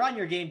sure that you're on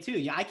your game too.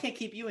 Yeah, I can't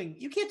keep you in.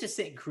 You can't just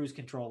sit in cruise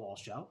control all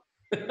show.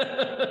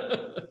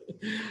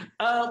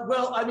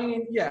 Well, I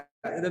mean, yeah,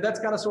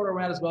 that's kind of sort of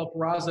around as well.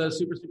 Peraza,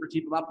 super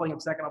cheap. I'm not playing him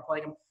second. I'm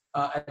playing him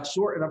at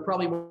short, and I'm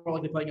probably more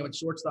likely playing him at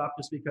shortstop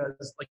just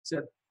because, like I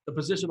said, the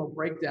positional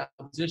breakdown,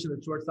 the position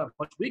at shortstop is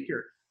much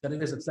weaker than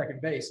it is at second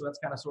base. So that's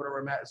kind of sort of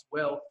where I'm at as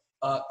well.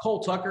 Cole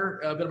Tucker,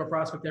 a bit of a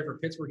prospect there for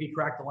Pittsburgh. He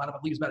cracked the lineup. I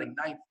believe he's batting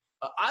 9th.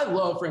 I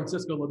love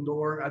Francisco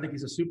Lindor. I think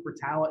he's a super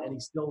talent, and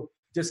he's still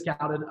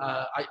discounted.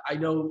 I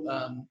know,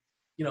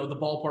 the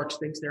ballpark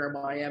stinks there in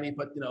Miami,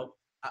 but,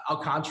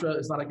 Alcantara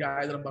is not a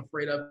guy that I'm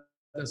afraid of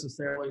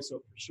necessarily. So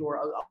for sure,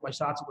 I'll my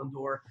shots with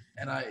Lindor.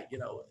 And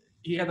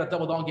he had that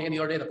double down game the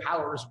other day. The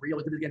power is real.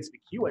 He did it against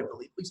McHugh, I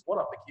believe. At least one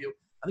off McHugh.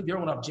 I think the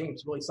other one off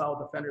James. Really solid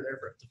defender there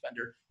for a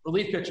defender.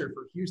 Relief pitcher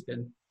for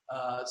Houston.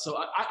 So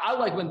I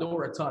like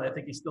Lindor a ton. I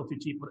think he's still too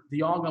cheap. But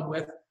DeJong I'm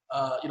with.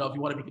 If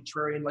you want to be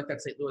contrarian, like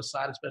that St. Louis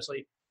side,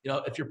 especially,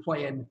 if you're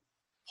playing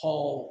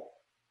Paul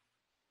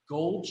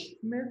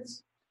Goldschmidt,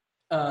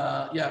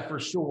 for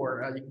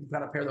sure. You can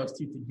kind of pair those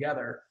two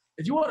together.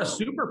 If you want a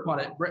super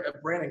punt at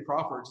Brandon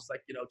Crawford, just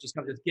just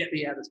kind of just get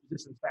me out of this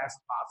position as fast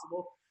as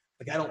possible.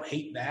 Like, I don't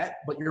hate that,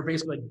 but you're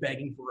basically like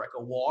begging for like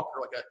a walk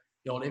or like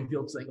an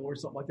infield single or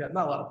something like that.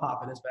 Not a lot of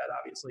pop in his bat,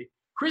 obviously.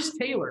 Chris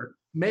Taylor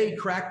may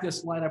crack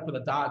this lineup for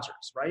the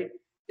Dodgers, right?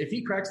 If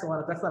he cracks the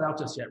lineup, that's not out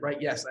just yet,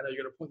 right? Yes, I know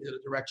you're going to point me to the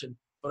direction,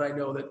 but I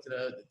know that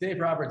Dave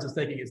Roberts is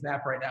taking his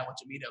nap right now with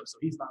Jamino, so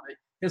his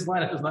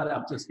lineup is not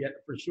out just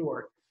yet for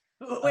sure.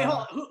 Wait,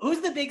 hold on. Who's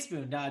the big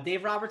spoon,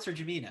 Dave Roberts or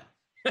Jamino?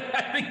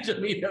 I think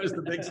Jamino is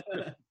the big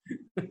spoon.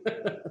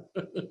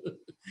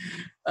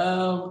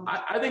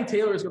 I think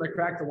Taylor is going to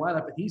crack the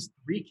lineup, and he's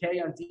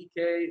 3K on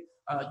DK.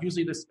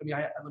 Usually this, let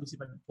me see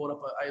if I can pull it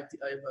up. I have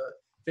a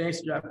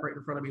fantasy draft right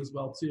in front of me as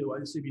well, too.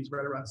 I assume he's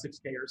right around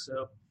 6K or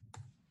so.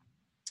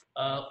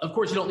 Of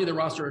course, you don't need a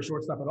roster or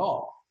shortstop at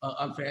all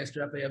on fantasy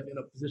draft. They have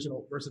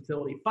positional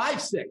versatility.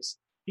 5'6".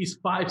 He's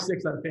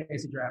 5'6" on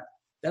fantasy draft.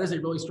 That is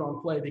a really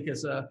strong play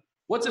because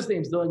what's his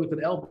name's dealing with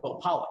an elbow?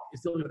 Pollock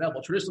is dealing with an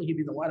elbow. Traditionally, he'd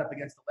be in the lineup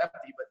against the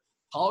lefty, but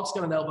Pollock's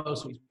got an elbow,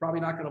 so he's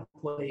probably not going to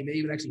play. He may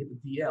even actually hit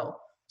the DL.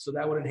 So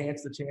that would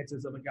enhance the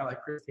chances of a guy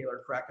like Chris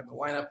Taylor cracking the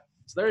lineup.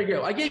 So there you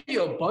go. I gave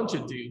you a bunch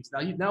of dudes.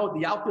 Now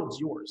the outfield's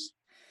yours.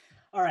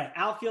 All right,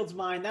 outfield's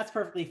mine. That's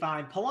perfectly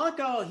fine.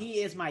 Polanco,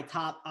 he is my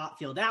top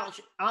outfield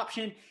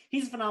option.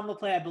 He's a phenomenal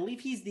play. I believe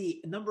he's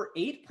the number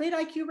 8 plate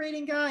IQ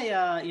rating guy.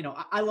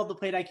 I love the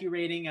plate IQ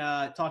rating.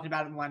 Talking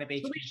about it in lineup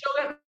H. Can we show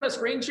that in the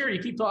screen share?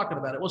 You keep talking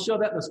about it. We'll show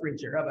that in the screen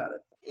share. How about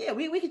it? Yeah,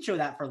 we could show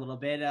that for a little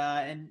bit.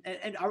 And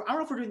I don't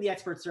know if we're doing the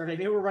expert survey.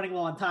 Maybe we're running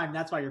low on time.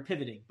 That's why you're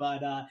pivoting.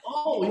 But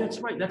that's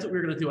right. That's what we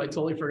were going to do. I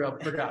totally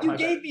forgot. You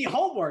gave me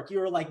homework. You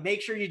were like,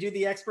 make sure you do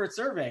the expert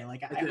survey.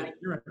 Like,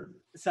 you're right.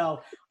 So,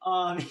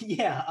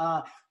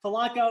 Polanco,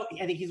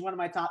 I think he's one of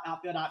my top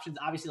outfield options.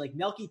 Obviously, like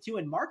Melky too,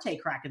 and Marte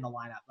cracking the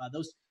lineup.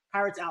 Those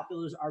Pirates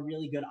outfielders are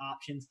really good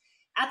options.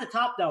 At the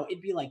top, though,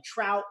 it'd be like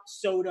Trout,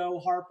 Soto,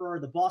 Harper,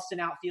 the Boston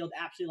outfield,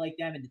 absolutely like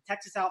them, and the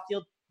Texas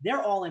outfield.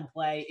 they're all in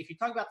play. If you're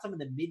talking about some of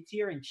the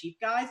mid-tier and cheap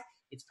guys,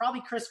 it's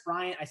probably Chris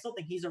Bryant. I still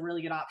think he's a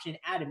really good option.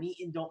 Adam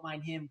Eaton, don't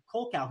mind him.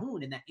 Cole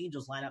Calhoun in that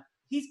Angels lineup,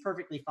 he's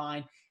perfectly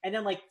fine. And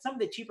then, like, some of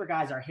the cheaper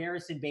guys are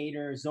Harrison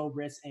Bader,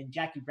 Zobrist, and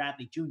Jackie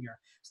Bradley Jr.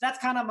 So that's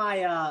kind of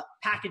my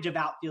package of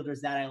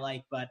outfielders that I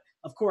like. But,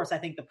 of course, I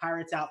think the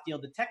Pirates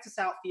outfield, the Texas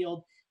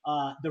outfield,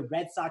 the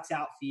Red Sox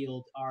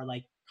outfield are,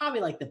 like,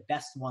 probably, like, the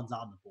best ones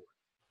on the board.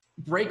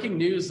 Breaking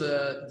news,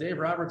 Dave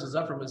Roberts is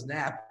up from his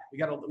nap. We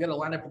got a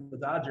lineup from the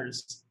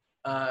Dodgers.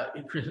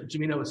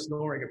 Jimeno is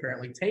snoring,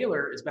 apparently.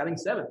 Taylor is batting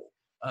seventh.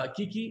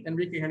 Kiki,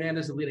 Enrique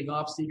Hernandez is leading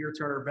off. Seager,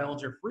 Turner,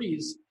 Bellinger,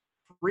 Freese.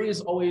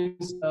 Freese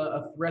always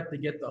a threat to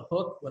get the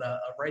hook when a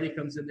righty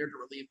comes in there to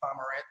relieve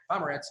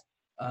Pomerantz.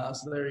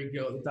 So there you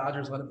go. The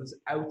Dodgers lineup is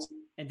out.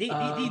 And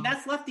Dean,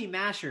 that's lefty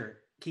masher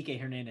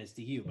Kike Hernandez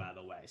to you, by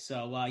the way.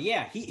 So,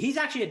 he's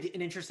actually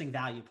an interesting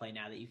value play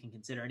now that you can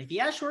consider. And if he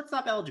has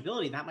shortstop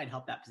eligibility, that might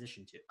help that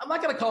position too. I'm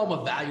not going to call him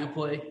a value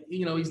play.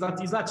 You know, he's not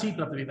cheap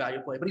enough to be a value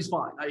play, but he's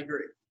fine. I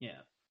agree. Yeah.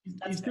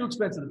 He's too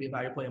expensive to be a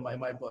value play in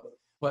my book.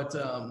 But,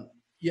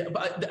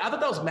 but I thought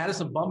that was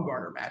Madison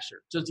Bumgarner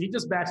masher. He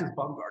just matches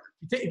Bumgarner.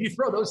 If you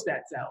throw those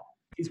stats out,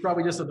 he's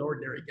probably just an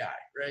ordinary guy,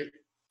 right?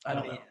 I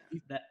don't know.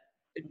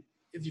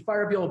 If you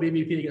fire up the old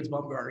BVP against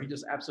Bumgarner, he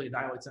just absolutely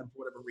annihilates him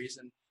for whatever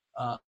reason.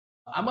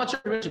 I'm not sure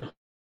to mention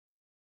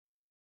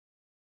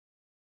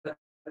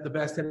the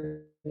best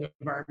hitting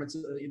environments,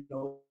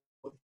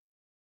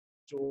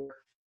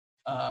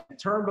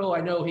 Turnbull,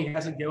 I know he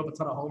hasn't given up a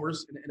ton of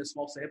homers in a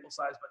small sample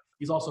size, but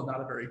he's also not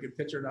a very good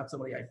pitcher, not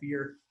somebody I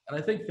fear. And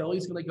I think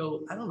Philly's going to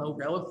go, I don't know,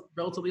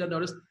 relatively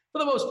unnoticed. For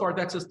the most part,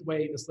 that's just the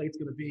way the slate's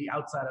going to be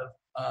outside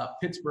of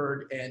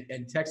Pittsburgh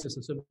and Texas,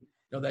 assuming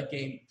that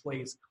game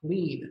plays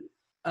clean.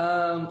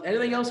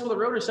 Anything else for the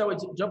road, or shall we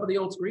jump on the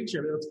old screen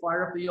share? Let's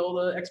fire up the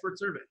old expert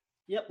survey.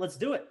 Yep, let's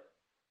do it.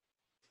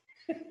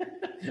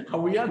 Are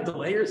we on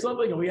delay or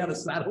something? Are we on a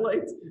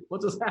satellite?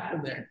 What just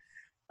happened there?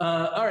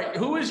 All right,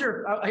 who is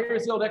your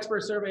here's the old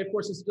expert survey. Of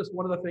course, this is just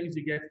one of the things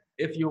you get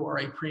if you are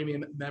a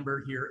premium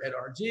member here at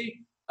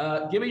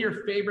RG. Give me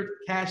your favorite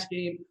cash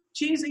game.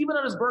 Cheese, even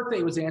on his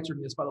birthday, was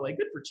answering this, by the way.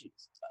 Good for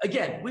Cheese.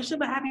 Again, wish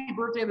him a happy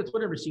birthday on the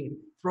Twitter machine.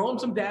 Throw him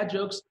some dad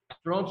jokes.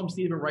 Throw him some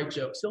Stephen Wright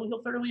jokes.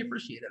 He'll thoroughly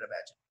appreciate it, I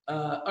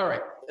imagine. All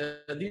right.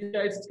 These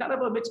guys, it's kind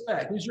of a mixed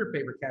bag. Who's your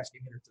favorite cash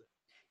game hitter today?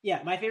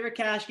 Yeah, my favorite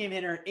cash game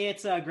hitter,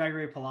 it's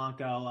Gregory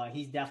Polanco.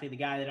 He's definitely the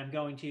guy that I'm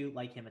going to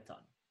like him a ton.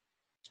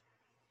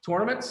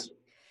 Tournaments?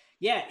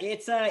 Yeah,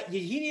 it's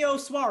Eugenio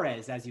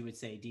Suarez, as you would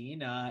say,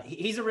 Dean.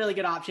 He's a really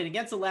good option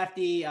against a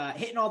lefty,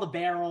 hitting all the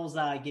barrels.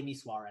 Give me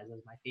Suarez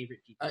as my favorite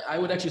GP. I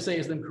would actually say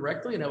his name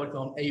correctly, and I would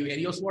call him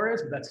Eugenio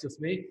Suarez, but that's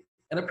just me.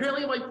 And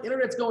apparently my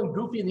internet's going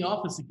goofy in the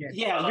office again.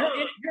 Yeah,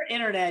 your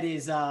internet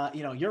is,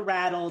 you're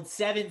rattled.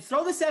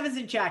 Throw the sevens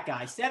in chat,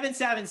 guys.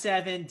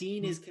 777.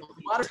 Dean is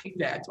complete. Moderators hate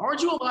that.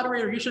 Aren't you a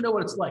moderator? You should know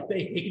what it's like.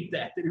 They hate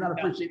that. They do not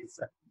appreciate the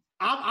sevens.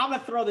 I'm going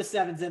to throw the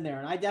sevens in there,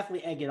 and I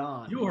definitely egg it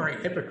on. You are a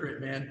hypocrite,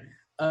 man.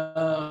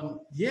 I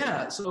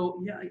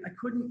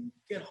couldn't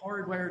get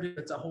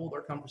hardwired to hold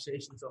our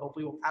conversation, so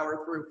hopefully we'll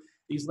power through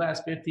these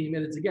last 15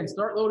 minutes. Again,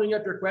 start loading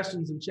up your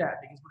questions in chat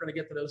because we're going to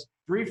get to those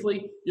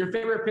briefly. Your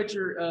favorite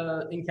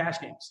pitcher in cash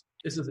games?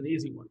 This is an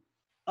easy one.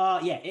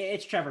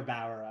 It's Trevor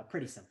Bauer.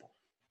 Pretty simple.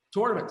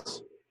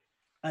 Tournaments?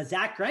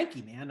 Zach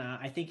Greinke, man.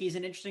 I think he's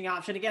an interesting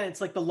option. Again,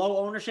 it's like the low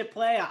ownership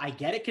play. I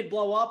get it could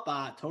blow up.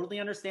 Totally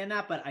understand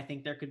that, but I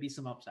think there could be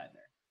some upside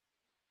there.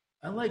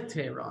 I like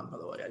Tehran, by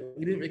the way.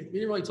 We didn't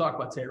really talk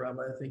about Tehran,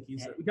 but I think we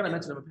kind of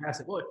mentioned him in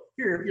passing. Well,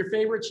 your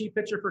favorite cheap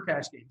pitcher for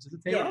cash games, is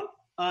it Tehran?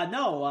 Yeah.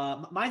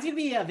 No, mine's going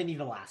to be Vinny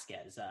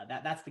Velasquez.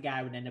 That's the guy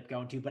I would end up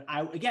going to. But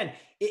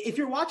if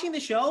you're watching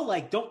the show,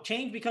 like, don't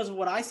change because of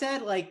what I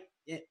said. Like,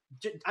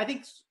 I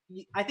think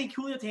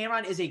Julio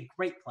Tehran is a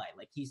great play.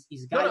 Like, he's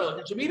a guy.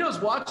 No, Jamino's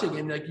watching,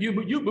 and like you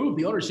move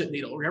the ownership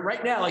needle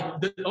right now.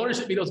 Like the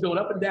ownership needle is going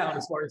up and down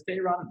as far as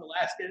Tehran and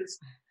Velasquez.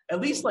 At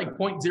least like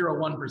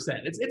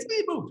 0.01%. It's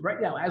being moved right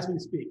now as we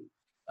speak.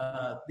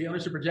 The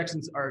ownership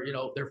projections are,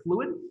 they're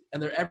fluid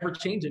and they're ever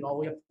changing all the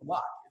way up to the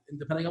lock, and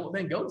depending on what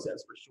Mangone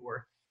says for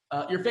sure.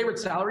 Your favorite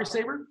salary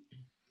saver?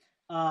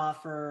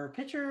 For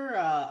pitcher,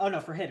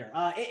 for hitter.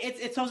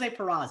 It's Jose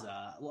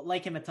Peraza.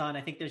 Like him a ton.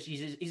 I think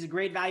he's a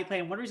great value play.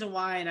 And one reason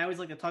why, and I always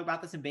like to talk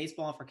about this in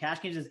baseball for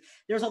cash games, is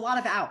there's a lot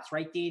of outs,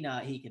 right, Dean?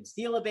 He can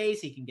steal a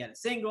base, he can get a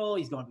single,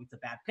 he's going against a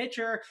bad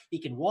pitcher, he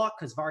can walk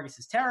because Vargas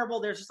is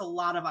terrible. There's just a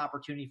lot of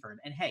opportunity for him.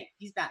 And hey,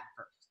 he's batting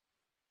first.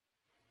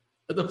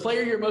 The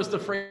player you're most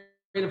afraid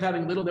of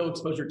having little no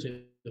exposure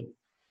to?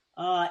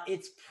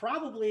 It's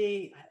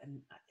probably.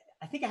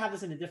 I think I have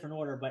this in a different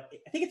order, but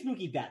I think it's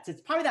Mookie Betts. It's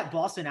probably that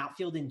Boston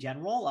outfield in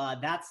general.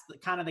 That's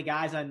kind of the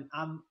guys I'm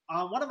on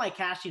one of my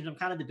cash teams. I'm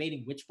kind of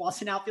debating which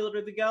Boston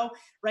outfielder to go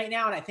right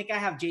now. And I think I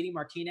have JD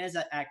Martinez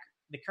at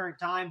the current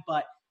time,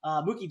 but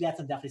Mookie Betts,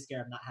 I'm definitely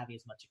scared of not having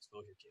as much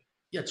exposure to.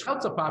 Yeah,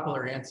 Trout's a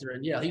popular answer.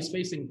 And yeah, he's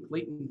facing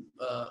Clayton,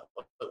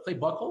 Clay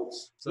Buchholz.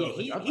 So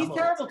yeah, he's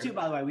terrible too,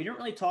 by the way. We don't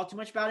really talk too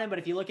much about him, but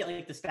if you look at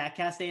like the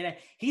StatCast data,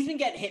 he's been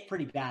getting hit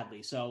pretty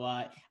badly.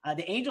 So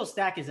the Angels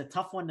stack is a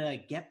tough one to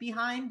get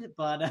behind,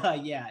 but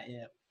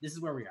This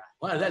is where we're at.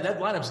 Wow, that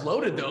lineup's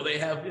loaded, though. They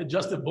have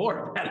Justin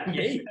Bohr batting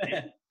 8.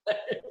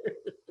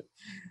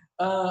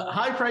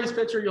 High price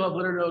pitcher, you'll have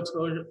little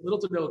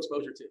to no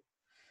exposure to.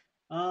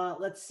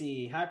 Let's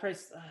see. High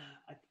price.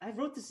 I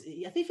wrote this.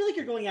 I feel like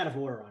you're going out of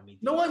order on me.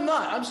 No, I'm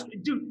not.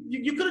 Dude,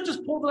 you could have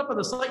just pulled it up on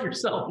the site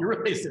yourself. You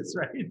realize this,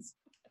 right?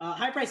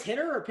 High price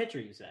hitter or pitcher,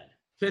 you said?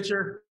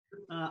 Pitcher.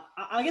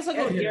 I guess I'll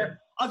go with Garrett.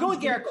 I'll go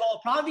with Garrett Cole,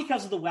 probably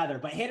because of the weather.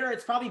 But hitter,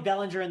 it's probably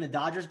Bellinger and the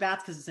Dodgers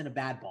bats because it's in a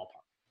bad ballpark.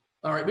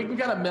 All right, we can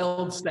kind of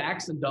meld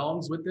stacks and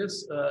dongs with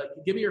this.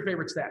 Give me your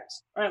favorite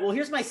stacks. All right, well,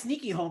 here's my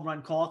sneaky home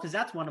run call because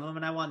that's one of them,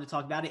 and I wanted to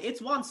talk about it.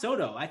 It's Juan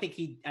Soto. I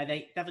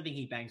definitely think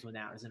he bangs one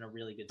out. Is in a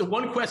really good. The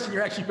one question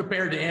you're actually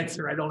prepared to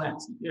answer, I don't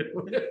ask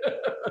you.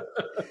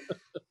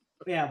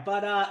 Yeah,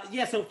 but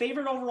so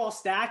favorite overall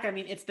stack, I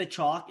mean, it's the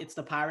chalk. It's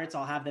the Pirates.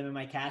 I'll have them in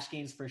my cash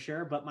games for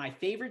sure. But my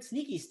favorite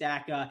sneaky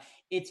stack,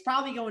 it's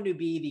probably going to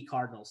be the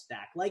Cardinals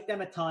stack. Like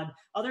them a ton.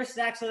 Other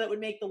stacks that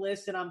would make the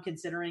list, and I'm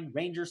considering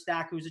Ranger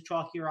stack, who's a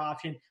chalkier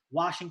option.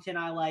 Washington,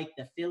 I like.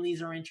 The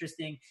Phillies are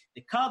interesting.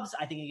 The Cubs,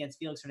 I think against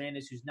Felix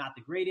Hernandez, who's not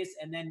the greatest.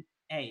 And then,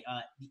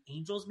 the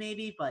Angels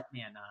maybe. But,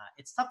 man,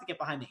 it's tough to get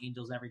behind the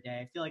Angels every day.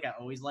 I feel like I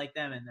always like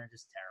them, and they're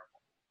just terrible.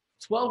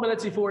 12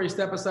 minutes before you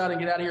step aside and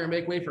get out of here and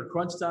make way for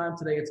crunch time.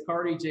 Today it's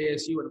Cardi,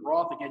 JSU, and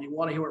Roth. Again, you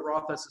want to hear what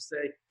Roth has to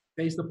say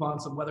based upon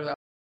some weather that's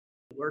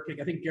lurking.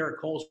 I think Garrett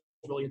Cole's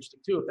really interesting,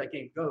 too, if that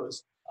game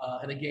goes.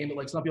 And a game that,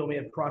 like, some people may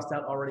have crossed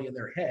out already in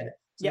their head.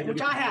 So yeah, which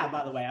I have,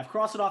 by the way. I've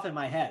crossed it off in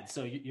my head,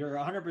 so you're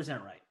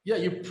 100% right. Yeah,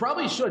 you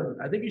probably shouldn't.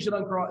 I think you should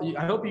uncross.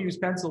 I hope you use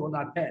pencil and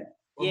not pen.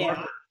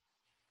 Yeah.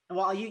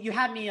 Well, you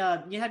had me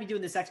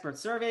doing this expert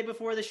survey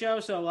before the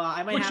show, so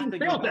I might have to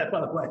go. You failed that,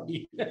 by the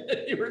way.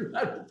 You were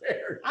not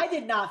prepared. I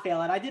did not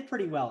fail it. I did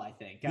pretty well, I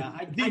think.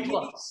 D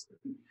plus.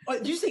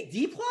 Did you say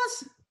D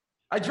plus?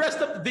 I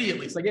dressed up the D at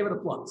least. I gave it a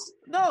plus.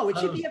 No, it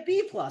should be a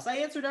B plus. I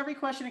answered every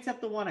question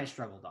except the one I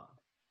struggled on.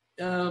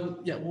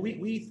 Yeah. Well,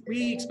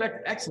 we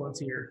expect excellence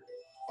here.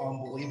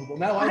 Unbelievable.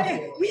 Now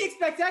we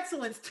expect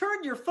excellence.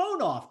 Turn your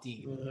phone off,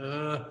 Dean.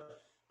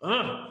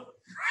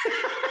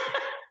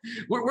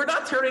 We're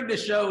not turning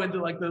this show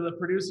into like the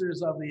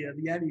producers of the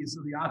Emmys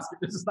or the Oscars.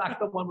 This is not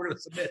the one we're going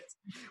to submit.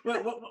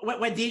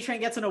 When D-Train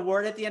gets an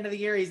award at the end of the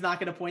year, he's not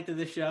going to point to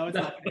this show.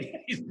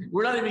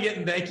 We're not even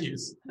getting thank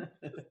yous.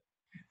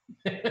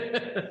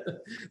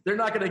 They're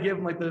not going to give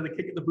him like the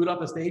kick of the boot off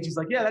the stage. He's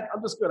like, yeah,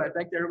 I'm just good. I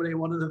thanked everybody I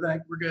wanted to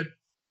thank. We're good.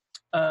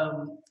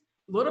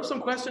 Load up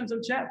some questions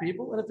in chat,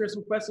 people. And if there's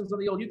some questions on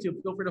the old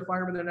YouTube, feel free to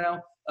fire them in there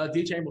now.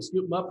 D-Train will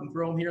scoop them up and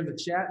throw them here in the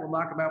chat. We'll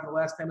knock them out for the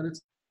last 10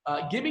 minutes.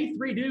 Give me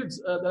 3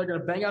 dudes that are going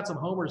to bang out some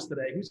homers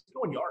today. Who's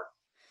going yard?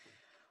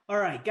 All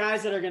right,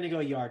 guys that are going to go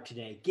yard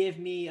today. Give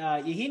me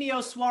Eugenio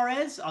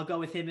Suarez. I'll go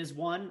with him as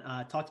one.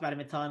 Talked about him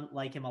a ton,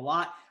 like him a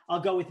lot. I'll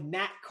go with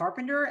Matt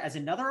Carpenter as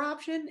another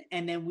option,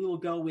 and then we will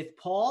go with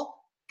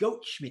Paul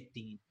Goldschmidt,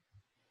 Dean.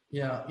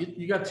 Yeah,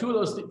 you got 2 of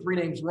those 3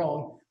 names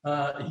wrong.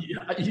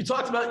 You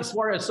talked about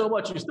Suarez so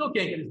much, you still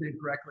can't get his name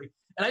correctly.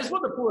 And I just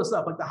wanted to pull this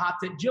up, like the hot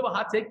take. Do you have a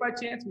hot take by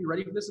chance? Are you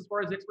ready for this as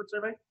far as the expert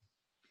survey?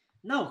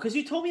 No, because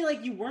you told me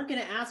like you weren't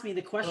going to ask me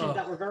the questions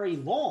that were very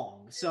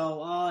long.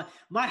 So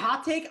my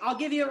hot take, I'll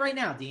give you it right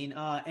now, Dean.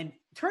 And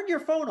turn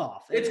your phone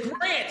off. It's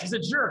Grant. He's a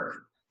jerk.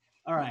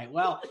 All right.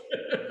 Well,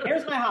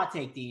 here's my hot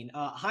take, Dean.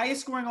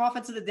 Highest scoring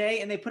offense of the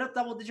day, and they put up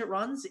double-digit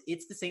runs.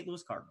 It's the St.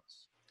 Louis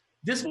Cardinals.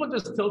 This one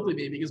just tilted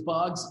me because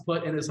Boggs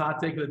put in his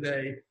hot take of the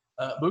day,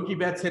 Mookie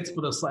Betts hits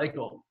for the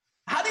cycle.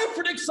 How do you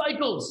predict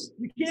cycles?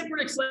 You can't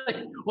predict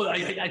cycles. Well,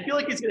 I feel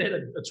like he's going to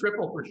hit a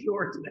triple for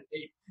sure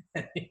today.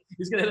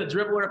 He's going to hit a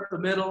dribbler up the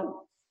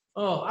middle.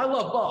 Oh, I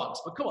love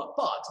Boggs, but come on,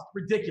 Boggs, it's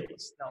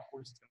ridiculous. Now, of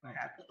course, it's going to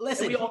happen.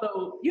 Listen, we all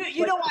know.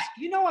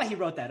 You know why he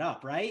wrote that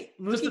up, right?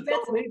 Just to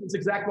tell me this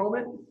exact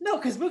moment? No,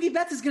 because Mookie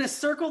Betts is going to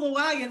circle the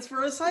wagons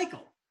for a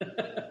cycle.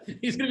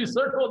 He's going to be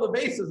circling the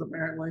bases,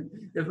 apparently,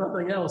 if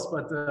nothing else.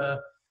 But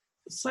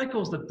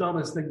cycle is the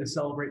dumbest thing to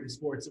celebrate in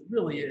sports. It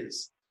really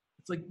is.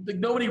 It's like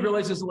nobody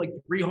realizes that like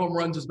 3 home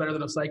runs is better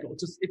than a cycle.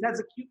 It has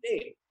a cute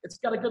name. It's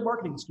got a good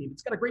marketing scheme.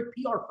 It's got a great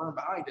PR firm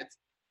behind it.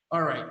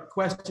 All right,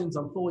 questions.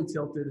 I'm fully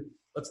tilted.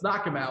 Let's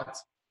knock them out.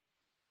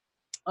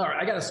 All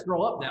right, I got to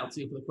scroll up now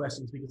too for the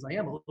questions because I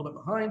am a little bit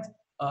behind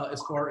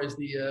as far as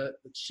the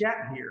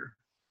chat here.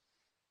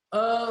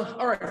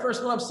 All right,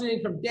 first one I'm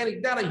seeing from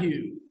Danny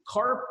Donahue.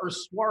 Carp or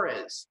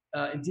Suarez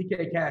in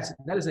DK Cash?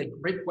 That is a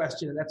great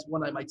question, and that's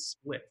one I might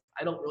split.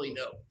 I don't really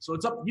know. So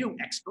it's up to you,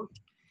 expert.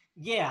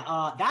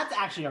 Yeah, that's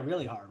actually a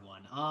really hard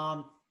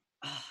one.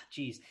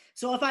 Geez.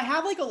 So if I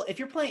have if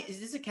you're playing,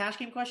 is this a cash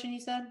game question you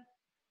said?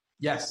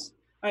 Yes.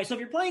 All right, so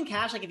if you're playing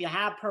cash, like if you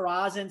have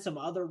Peraza and some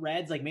other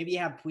Reds, like maybe you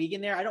have Puig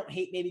in there, I don't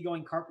hate maybe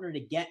going Carpenter to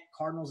get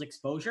Cardinals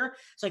exposure.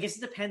 So I guess it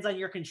depends on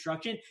your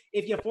construction.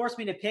 If you force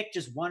me to pick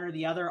just one or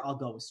the other, I'll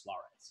go with Suarez.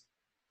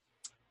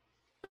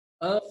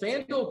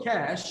 FanDuel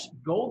Cash,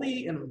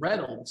 Goldie and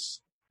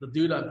Reynolds, the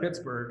dude on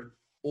Pittsburgh,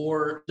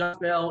 or Josh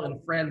Bell and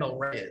Franmil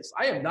Reyes.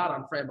 I am not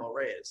on Franmil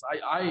Reyes.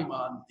 I'm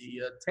on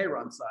the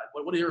Tehran side.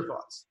 What are your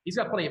thoughts? He's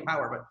got plenty of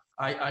power,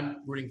 but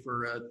I'm rooting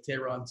for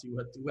Tehran to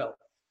do well.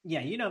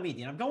 Yeah, you know me,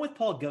 Dean. I'm going with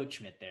Paul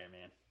Goldschmidt there,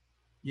 man.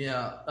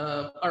 Yeah.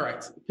 All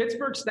right.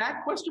 Pittsburgh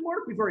stack ?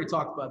 We've already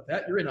talked about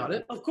that. You're in on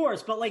it. Of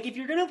course, but like if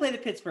you're going to play the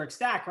Pittsburgh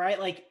stack, right?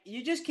 Like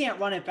you just can't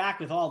run it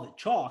back with all the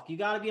chalk. You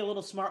got to be a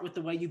little smart with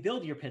the way you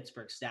build your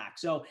Pittsburgh stack.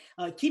 So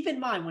keep in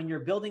mind when you're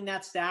building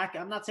that stack,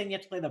 I'm not saying you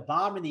have to play the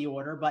bottom of the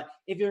order, but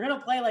if you're going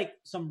to play like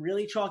some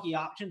really chalky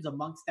options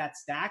amongst that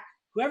stack,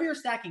 whoever you're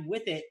stacking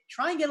with it,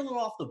 try and get a little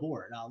off the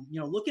board.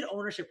 Look at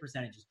ownership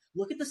percentages.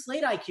 Look at the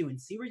slate IQ and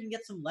see where you can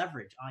get some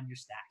leverage on your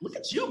stack. Look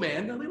at you,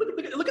 man.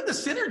 Look at the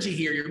synergy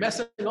here. You're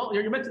mentioning all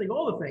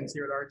the things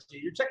here at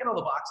RG. You're checking all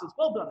the boxes.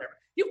 Well done there.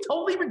 You've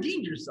totally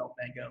redeemed yourself,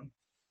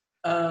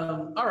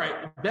 Mangone. All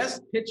right.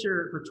 Best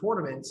pitcher for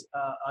tournaments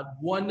on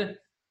one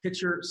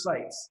pitcher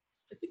sites.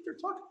 I think they're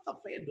talking about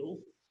FanDuel.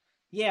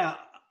 Yeah.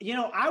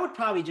 I would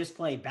probably just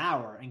play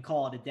Bauer and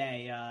call it a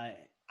day.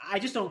 I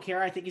just don't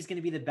care. I think he's going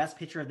to be the best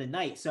pitcher of the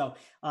night. So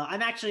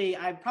I'm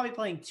probably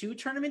playing 2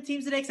 tournament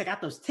teams today because I got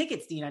those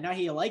tickets, Dean. I know how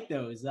you like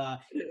those. So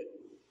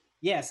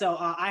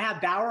I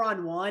have Bauer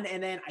on one,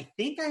 and then I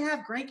think I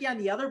have Greinke on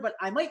the other, but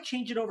I might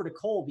change it over to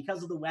Cole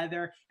because of the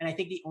weather, and I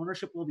think the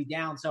ownership will be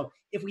down. So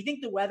if we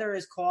think the weather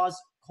has caused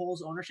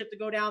Cole's ownership to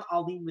go down,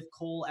 I'll lean with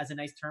Cole as a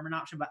nice tournament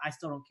option, but I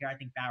still don't care. I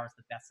think Bauer's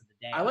the best of the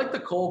day. I like the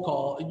Cole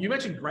call. You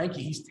mentioned Greinke.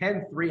 He's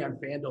 10-3 on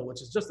FanDuel,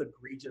 which is just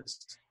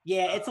egregious.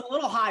 Yeah, it's a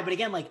little high, but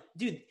again, like,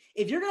 dude,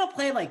 if you're going to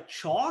play like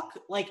chalk,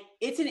 like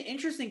it's an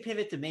interesting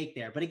pivot to make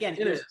there. But again,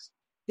 it is.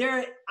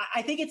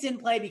 I think it's in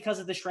play because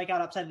of the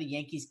strikeout upside the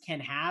Yankees can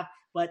have.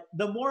 But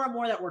the more and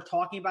more that we're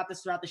talking about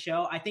this throughout the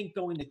show, I think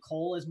going to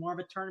Cole as more of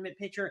a tournament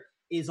pitcher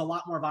is a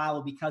lot more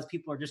viable because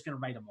people are just going to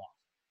write him off.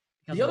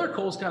 The other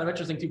Cole's kind of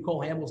interesting too.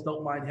 Cole Hamels,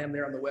 don't mind him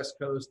there on the West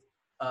Coast.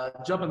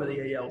 Jumping to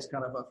the AL is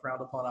kind of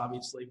frowned upon,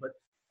 obviously. But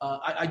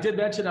I did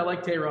mention I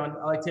like Tehran.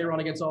 I like Tehran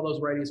against all those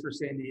righties for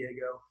San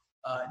Diego.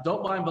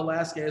 Don't mind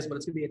Velasquez, but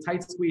it's going to be a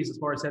tight squeeze as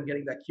far as him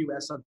getting that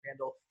QS on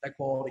FanDuel, that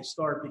quality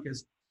start,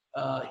 because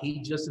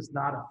he just is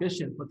not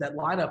efficient. But that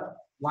lineup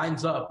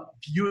lines up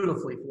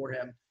beautifully for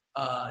him.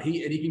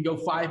 He can go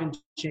 5 and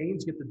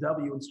change, get the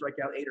W, and strike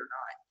out 8 or 9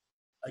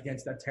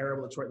 against that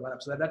terrible Detroit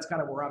lineup. So that's kind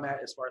of where I'm at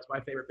as far as my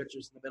favorite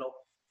pitchers in the middle.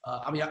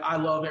 I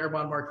love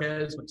Esteban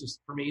Marquez, but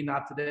just for me,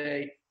 not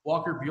today.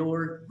 Walker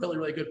Buehler, really,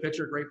 really good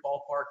pitcher, great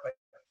ballpark, but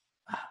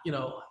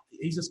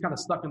he's just kind of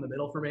stuck in the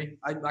middle for me.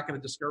 I'm not going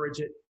to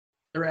discourage it.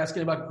 They're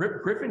asking about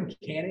Griffin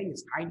Canning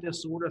is kind of,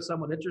 sort of,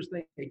 somewhat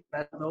interesting.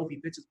 I don't know if he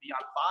pitches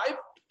beyond 5.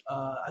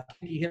 I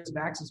think he hits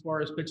max as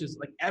far as pitches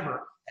like ever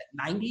at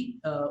 90.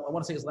 I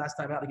want to say his last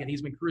time out. Again,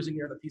 he's been cruising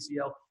here in the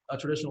PCL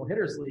Traditional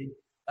Hitters League.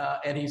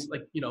 And he's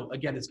like,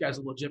 again, this guy's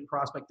a legit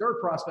prospect. Third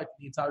prospect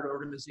in the entire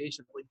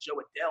organization. I believe Joe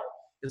Adell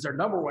is their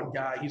number 1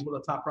 guy. He's one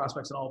of the top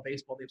prospects in all of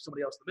baseball. They have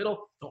somebody else in the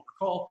middle, don't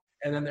recall.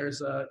 And then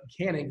there's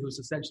Canning, who's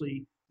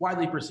essentially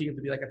widely perceived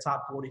to be like a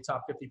top 40,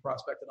 top 50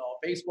 prospect in all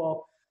of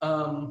baseball.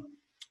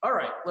 All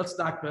right, let's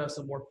knock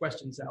some more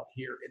questions out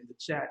here in the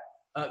chat.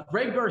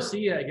 Greg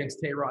Garcia against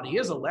Tehran. He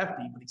is a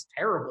lefty, but he's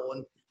terrible,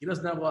 and he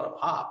doesn't have a lot of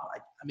pop.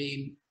 I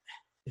mean,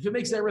 if it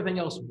makes everything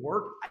else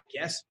work, I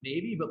guess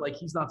maybe, but like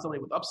he's not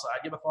somebody with upside.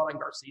 You have a thought on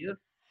Garcia?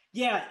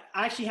 Yeah,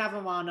 I actually have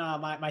him on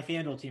my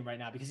FanDuel team right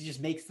now because he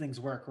just makes things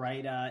work,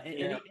 right?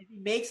 If he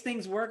makes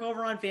things work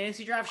over on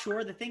Fantasy Draft,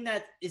 sure. The thing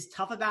that is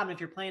tough about him if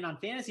you're playing on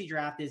Fantasy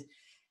Draft is,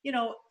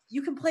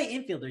 you can play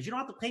infielders. You don't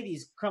have to play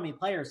these crummy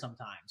players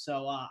sometimes.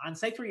 So on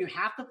sites where you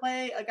have to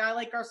play a guy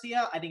like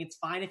Garcia, I think it's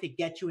fine if it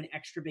gets you an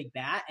extra big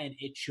bat, and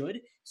it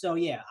should. So,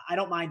 yeah, I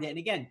don't mind it. And,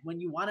 again, when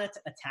you want to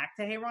attack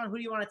Tehran, who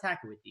do you want to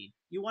attack it with, Dean?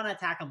 You want to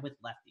attack him with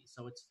lefties,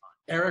 so it's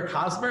fine. Eric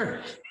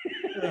Hosmer?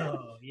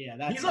 Oh,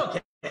 yeah. He's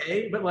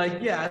okay, but, I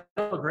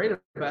don't feel great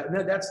about it.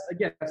 And that's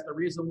the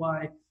reason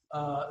why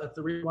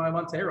I'm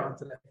on Tehran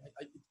today.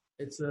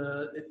 This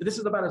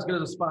is about as good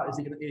as a spot as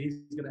he's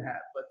going to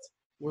have. But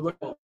we're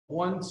looking at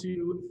 1,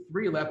 2,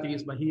 3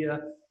 lefties, Mejia,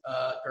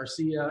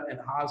 Garcia, and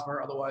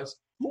Hosmer. Otherwise,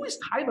 who is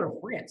Tyler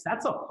France?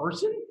 That's a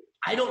person?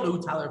 I don't know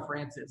who Tyler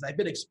France is. I've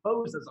been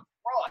exposed as a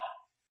fraud.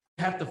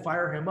 I have to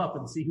fire him up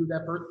and see who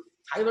that person.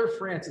 Tyler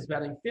France is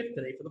batting 5th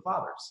today for the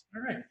Fathers.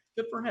 All right,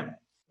 good for him.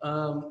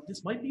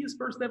 This might be his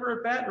first ever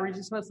at bat, or he's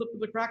just going to slip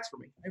through the cracks for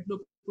me. I have no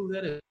clue who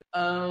that is.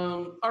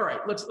 All right,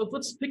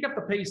 let's pick up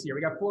the pace here.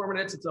 We got 4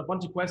 minutes. It's a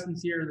bunch of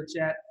questions here in the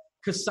chat.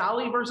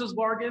 Casali versus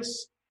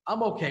Vargas.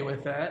 I'm okay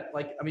with that.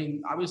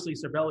 Obviously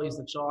Cervelli is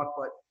the chalk,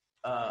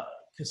 but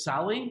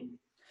Casali?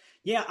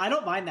 Yeah, I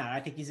don't mind that.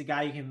 I think he's a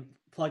guy you can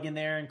plug in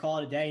there and call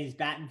it a day. He's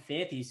batting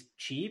 5th. He's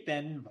cheap,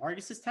 and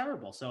Vargas is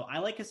terrible. So I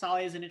like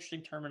Casali as an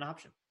interesting tournament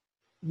option.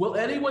 Will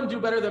anyone do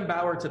better than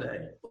Bauer today?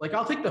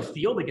 I'll take the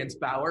field against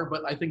Bauer,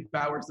 but I think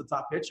Bauer's the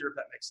top pitcher, if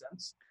that makes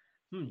sense.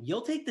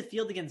 You'll take the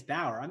field against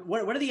Bauer.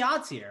 What are the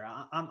odds here?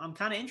 I'm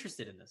kind of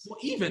interested in this. Well,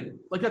 even.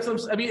 That's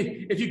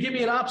if you give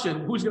me an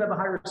option, who's going to have a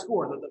higher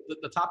score,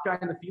 the top guy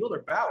in the field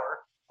or Bauer?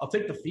 I'll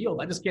take the field.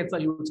 I just can't tell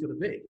you who it's going to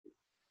be.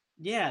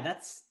 Yeah,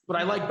 that's. But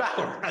I like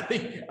Bauer.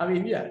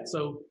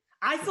 So.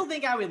 I still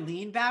think I would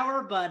lean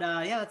Bauer, but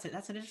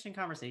that's an interesting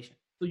conversation.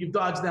 So you've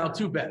dodged now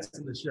 2 bets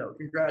in the show.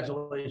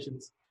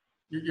 Congratulations.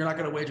 You're not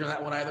going to wager on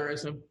that one either, I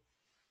assume?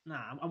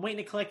 Nah, I'm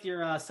waiting to collect your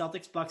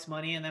Celtics Bucks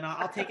money, and then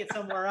I'll take it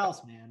somewhere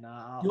else, man.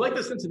 You like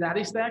the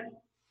Cincinnati stack?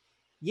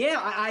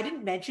 Yeah, I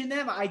didn't mention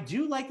them. I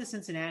do like the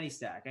Cincinnati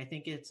stack. I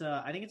think it's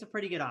a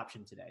pretty good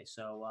option today.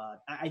 So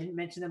I didn't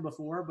mention them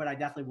before, but I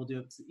definitely will do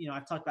it. You know,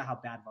 I've talked about how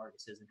bad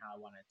Vargas is and how I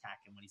want to attack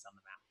him when he's on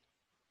the mound.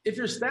 If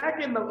you're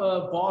stacking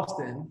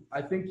Boston,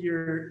 I think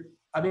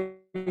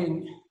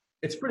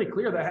it's pretty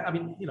clear that,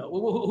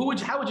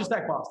 how would you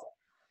stack Boston?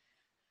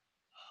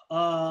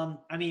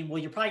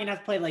 You're probably gonna have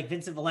to play like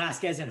Vincent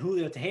Velasquez and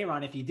Julio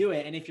Teheran if you do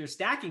it. And if you're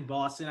stacking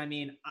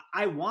Boston,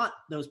 I want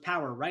those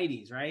power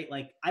righties, right?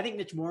 Like I think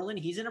Mitch Moreland,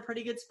 he's in a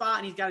pretty good spot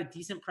and he's got a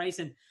decent price.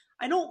 And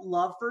I don't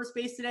love first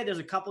base today. There's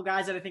a couple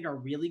guys that I think are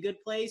really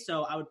good plays.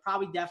 So I would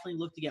probably definitely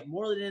look to get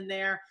Moreland in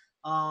there.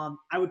 I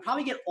would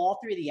probably get all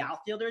three of the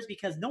outfielders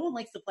because no one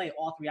likes to play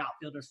all three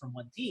outfielders from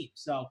one team.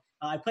 So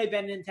I play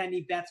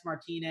Benintendi, Betts,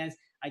 Martinez.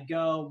 I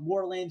go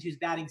Moreland, who's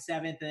batting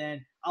seventh, and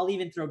then I'll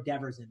even throw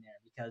Devers in there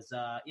because,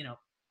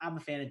 I'm a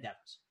fan of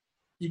Devers.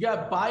 You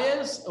got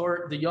Baez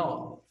or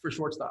DeJong for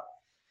shortstop?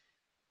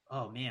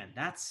 Oh, man,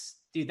 that's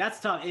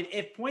tough.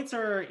 If points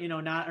are,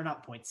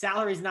 not points,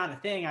 salary's not a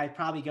thing, I'd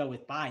probably go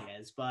with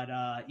Baez. But,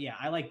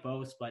 I like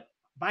both, but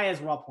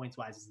Baez raw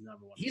points-wise is the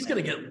number one. He's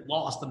going to get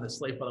lost in this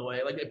slate, by the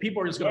way. Like,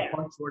 people are just going to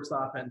punt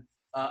shortstop, and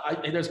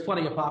there's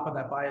plenty of pop on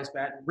that Baez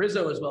bat.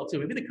 Rizzo as well, too.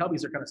 Maybe the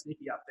Cubbies are kind of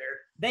sneaky out there.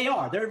 They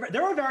are.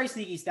 They're a very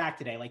sneaky stack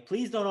today. Like,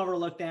 please don't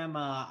overlook them.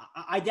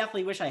 I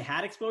definitely wish I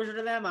had exposure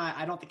to them.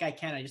 I don't think I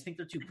can. I just think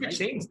they're too pricey. You can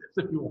change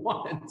this if you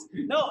want.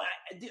 No,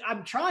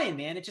 I'm trying,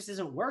 man. It just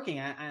isn't working.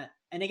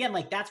 And again,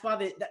 like that's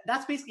why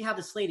that's basically how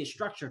the slate is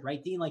structured,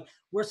 right, Dean? Like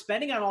we're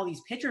spending on all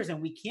these pitchers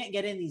and we can't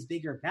get in these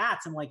bigger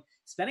bats. And like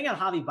spending on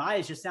Javi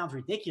Baez just sounds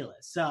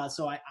ridiculous.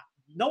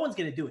 No one's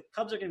going to do it.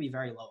 Cubs are going to be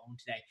very low owned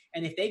today.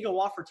 And if they go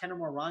off for 10 or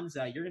more runs,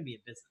 you're going to be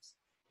in business.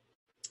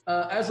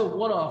 As a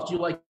one-off, do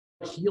you like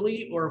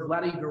Healy or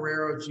Vladdy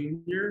Guerrero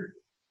Jr.?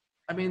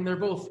 I mean, they're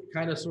both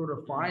kind of sort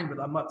of fine, but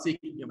I'm not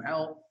seeking him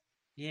out.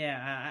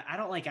 Yeah, I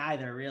don't like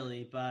either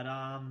really. But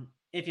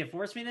if you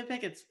force me to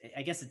pick,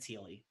 I guess it's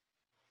Healy.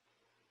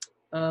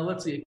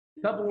 Let's see.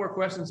 A couple more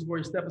questions before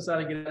you step aside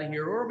and get out of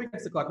here. Or we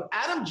against the clock.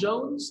 Adam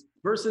Jones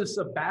versus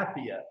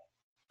Sabathia.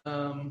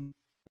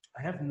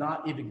 I have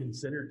not even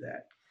considered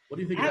that. What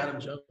do you think of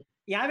Adam Jones?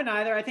 Yeah, I haven't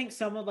either. I think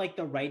some of like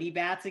the righty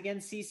bats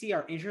against CC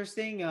are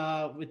interesting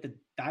with the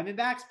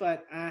Diamondbacks,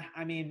 but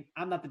I'm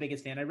not the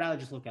biggest fan. I'd rather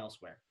just look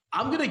elsewhere.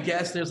 I'm going to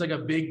guess there's like a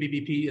big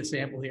BBP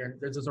sample here.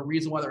 There's a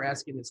reason why they're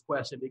asking this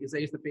question because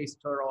they used to face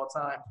each other all the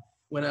time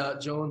when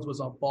Jones was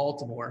on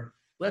Baltimore.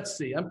 Let's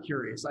see. I'm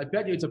curious. I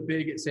bet you it's a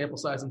big sample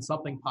size and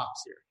something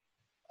pops here.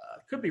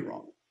 Could be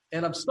wrong.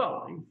 And I'm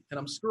stalling and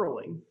I'm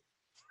scrolling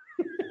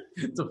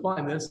to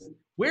find this.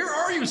 Where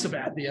are you,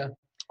 Sabathia?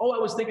 Oh, I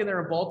was thinking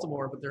they're in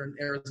Baltimore, but they're in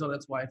Arizona.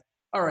 That's why.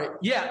 All right.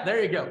 Yeah,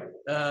 there you go.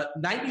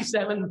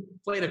 97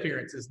 plate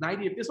appearances.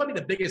 90. This might be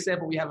the biggest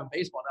sample we have in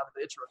baseball now that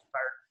the Ichiro's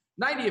retired.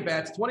 90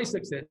 at-bats,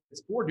 26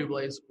 hits, 4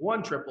 doubles,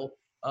 1 triple.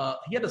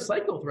 He had a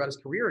cycle throughout his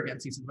career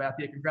against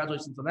Sabathia.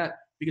 Congratulations on that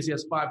because he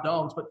has 5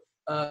 domes. But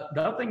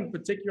nothing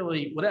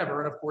particularly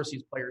whatever. And, of course,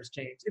 these players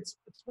change. It's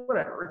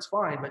whatever. It's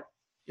fine. But,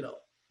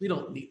 we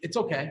don't need – it's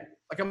okay.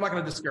 Like, I'm not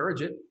going to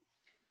discourage it.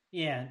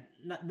 Yeah,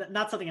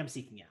 not something I'm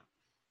seeking out.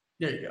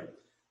 There you go.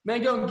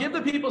 Mangone, give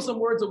the people some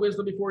words of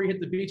wisdom before you hit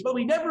the beach. But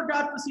we never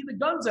got to see the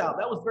guns out.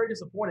 That was very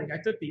disappointing. I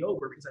took the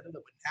over because I knew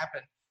that wouldn't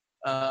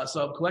happen.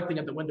 So I'm collecting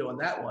at the window on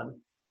that one.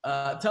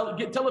 Tell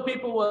the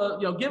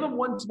people, give them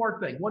one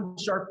smart thing, one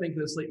sharp thing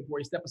for the slate before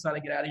you step aside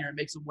and get out of here and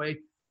make some way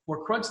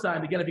for Crunch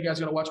Time. Again, if you guys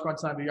are going to watch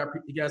Crunch Time,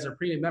 you guys are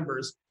premium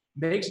members,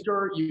 make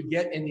sure you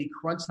get in the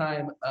Crunch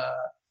Time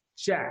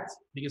chat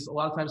because a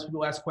lot of times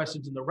people ask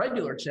questions in the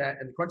regular chat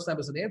and the Crunch Time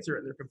doesn't answer it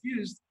and they're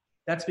confused.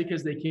 That's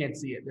because they can't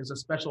see it. There's a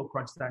special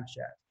Crunch Time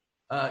chat.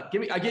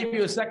 I gave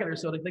you a second or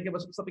so to think of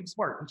something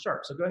smart and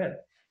sharp. So go ahead.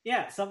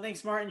 Yeah, something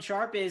smart and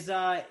sharp is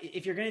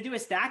if you're going to do a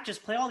stack,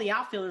 just play all the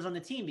outfielders on the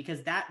team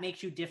because that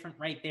makes you different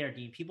right there,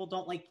 Dean. People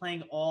don't like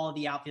playing all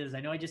the outfielders.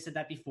 I know I just said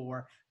that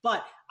before,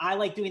 but I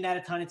like doing that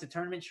a ton. It's a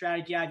tournament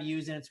strategy I've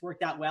used, and it's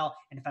worked out well.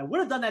 And if I would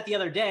have done that the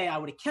other day, I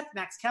would have kept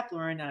Max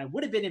Kepler in, and I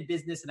would have been in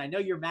business, and I know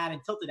you're mad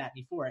and tilted at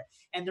me for it.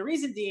 And the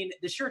reason, Dean,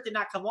 the shirt did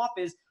not come off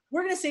is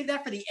we're going to save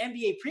that for the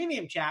NBA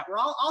premium chat where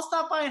I'll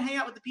stop by and hang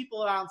out with the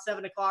people around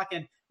 7 o'clock,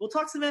 and we'll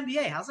talk some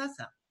NBA. How's that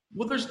sound?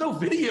 Well, there's no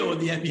video in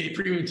the NBA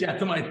premium chat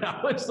to my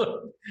knowledge,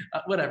 so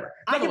whatever.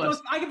 I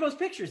can post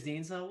pictures,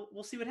 Dean, so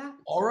we'll see what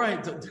happens. All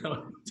right.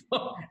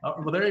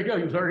 Well, there you go.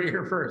 You heard it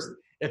here first.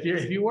 If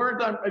you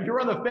were on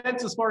the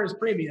fence as far as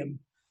premium,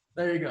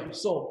 there you go.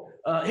 Sold.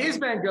 Here's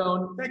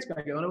Mangone. Thanks,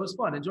 Mangone. It was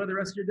fun. Enjoy the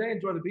rest of your day.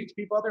 Enjoy the beach.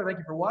 People out there, thank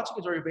you for watching.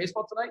 Enjoy your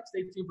baseball tonight.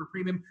 Stay tuned for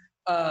premium.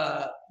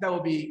 That will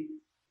be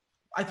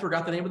 – I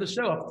forgot the name of the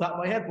show off the top of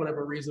my head for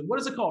whatever reason. What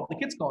is it called? The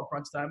kids call it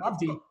Crunch Time. I'm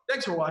Dean.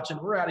 Thanks for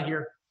watching. We're out of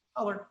here.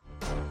 Holler.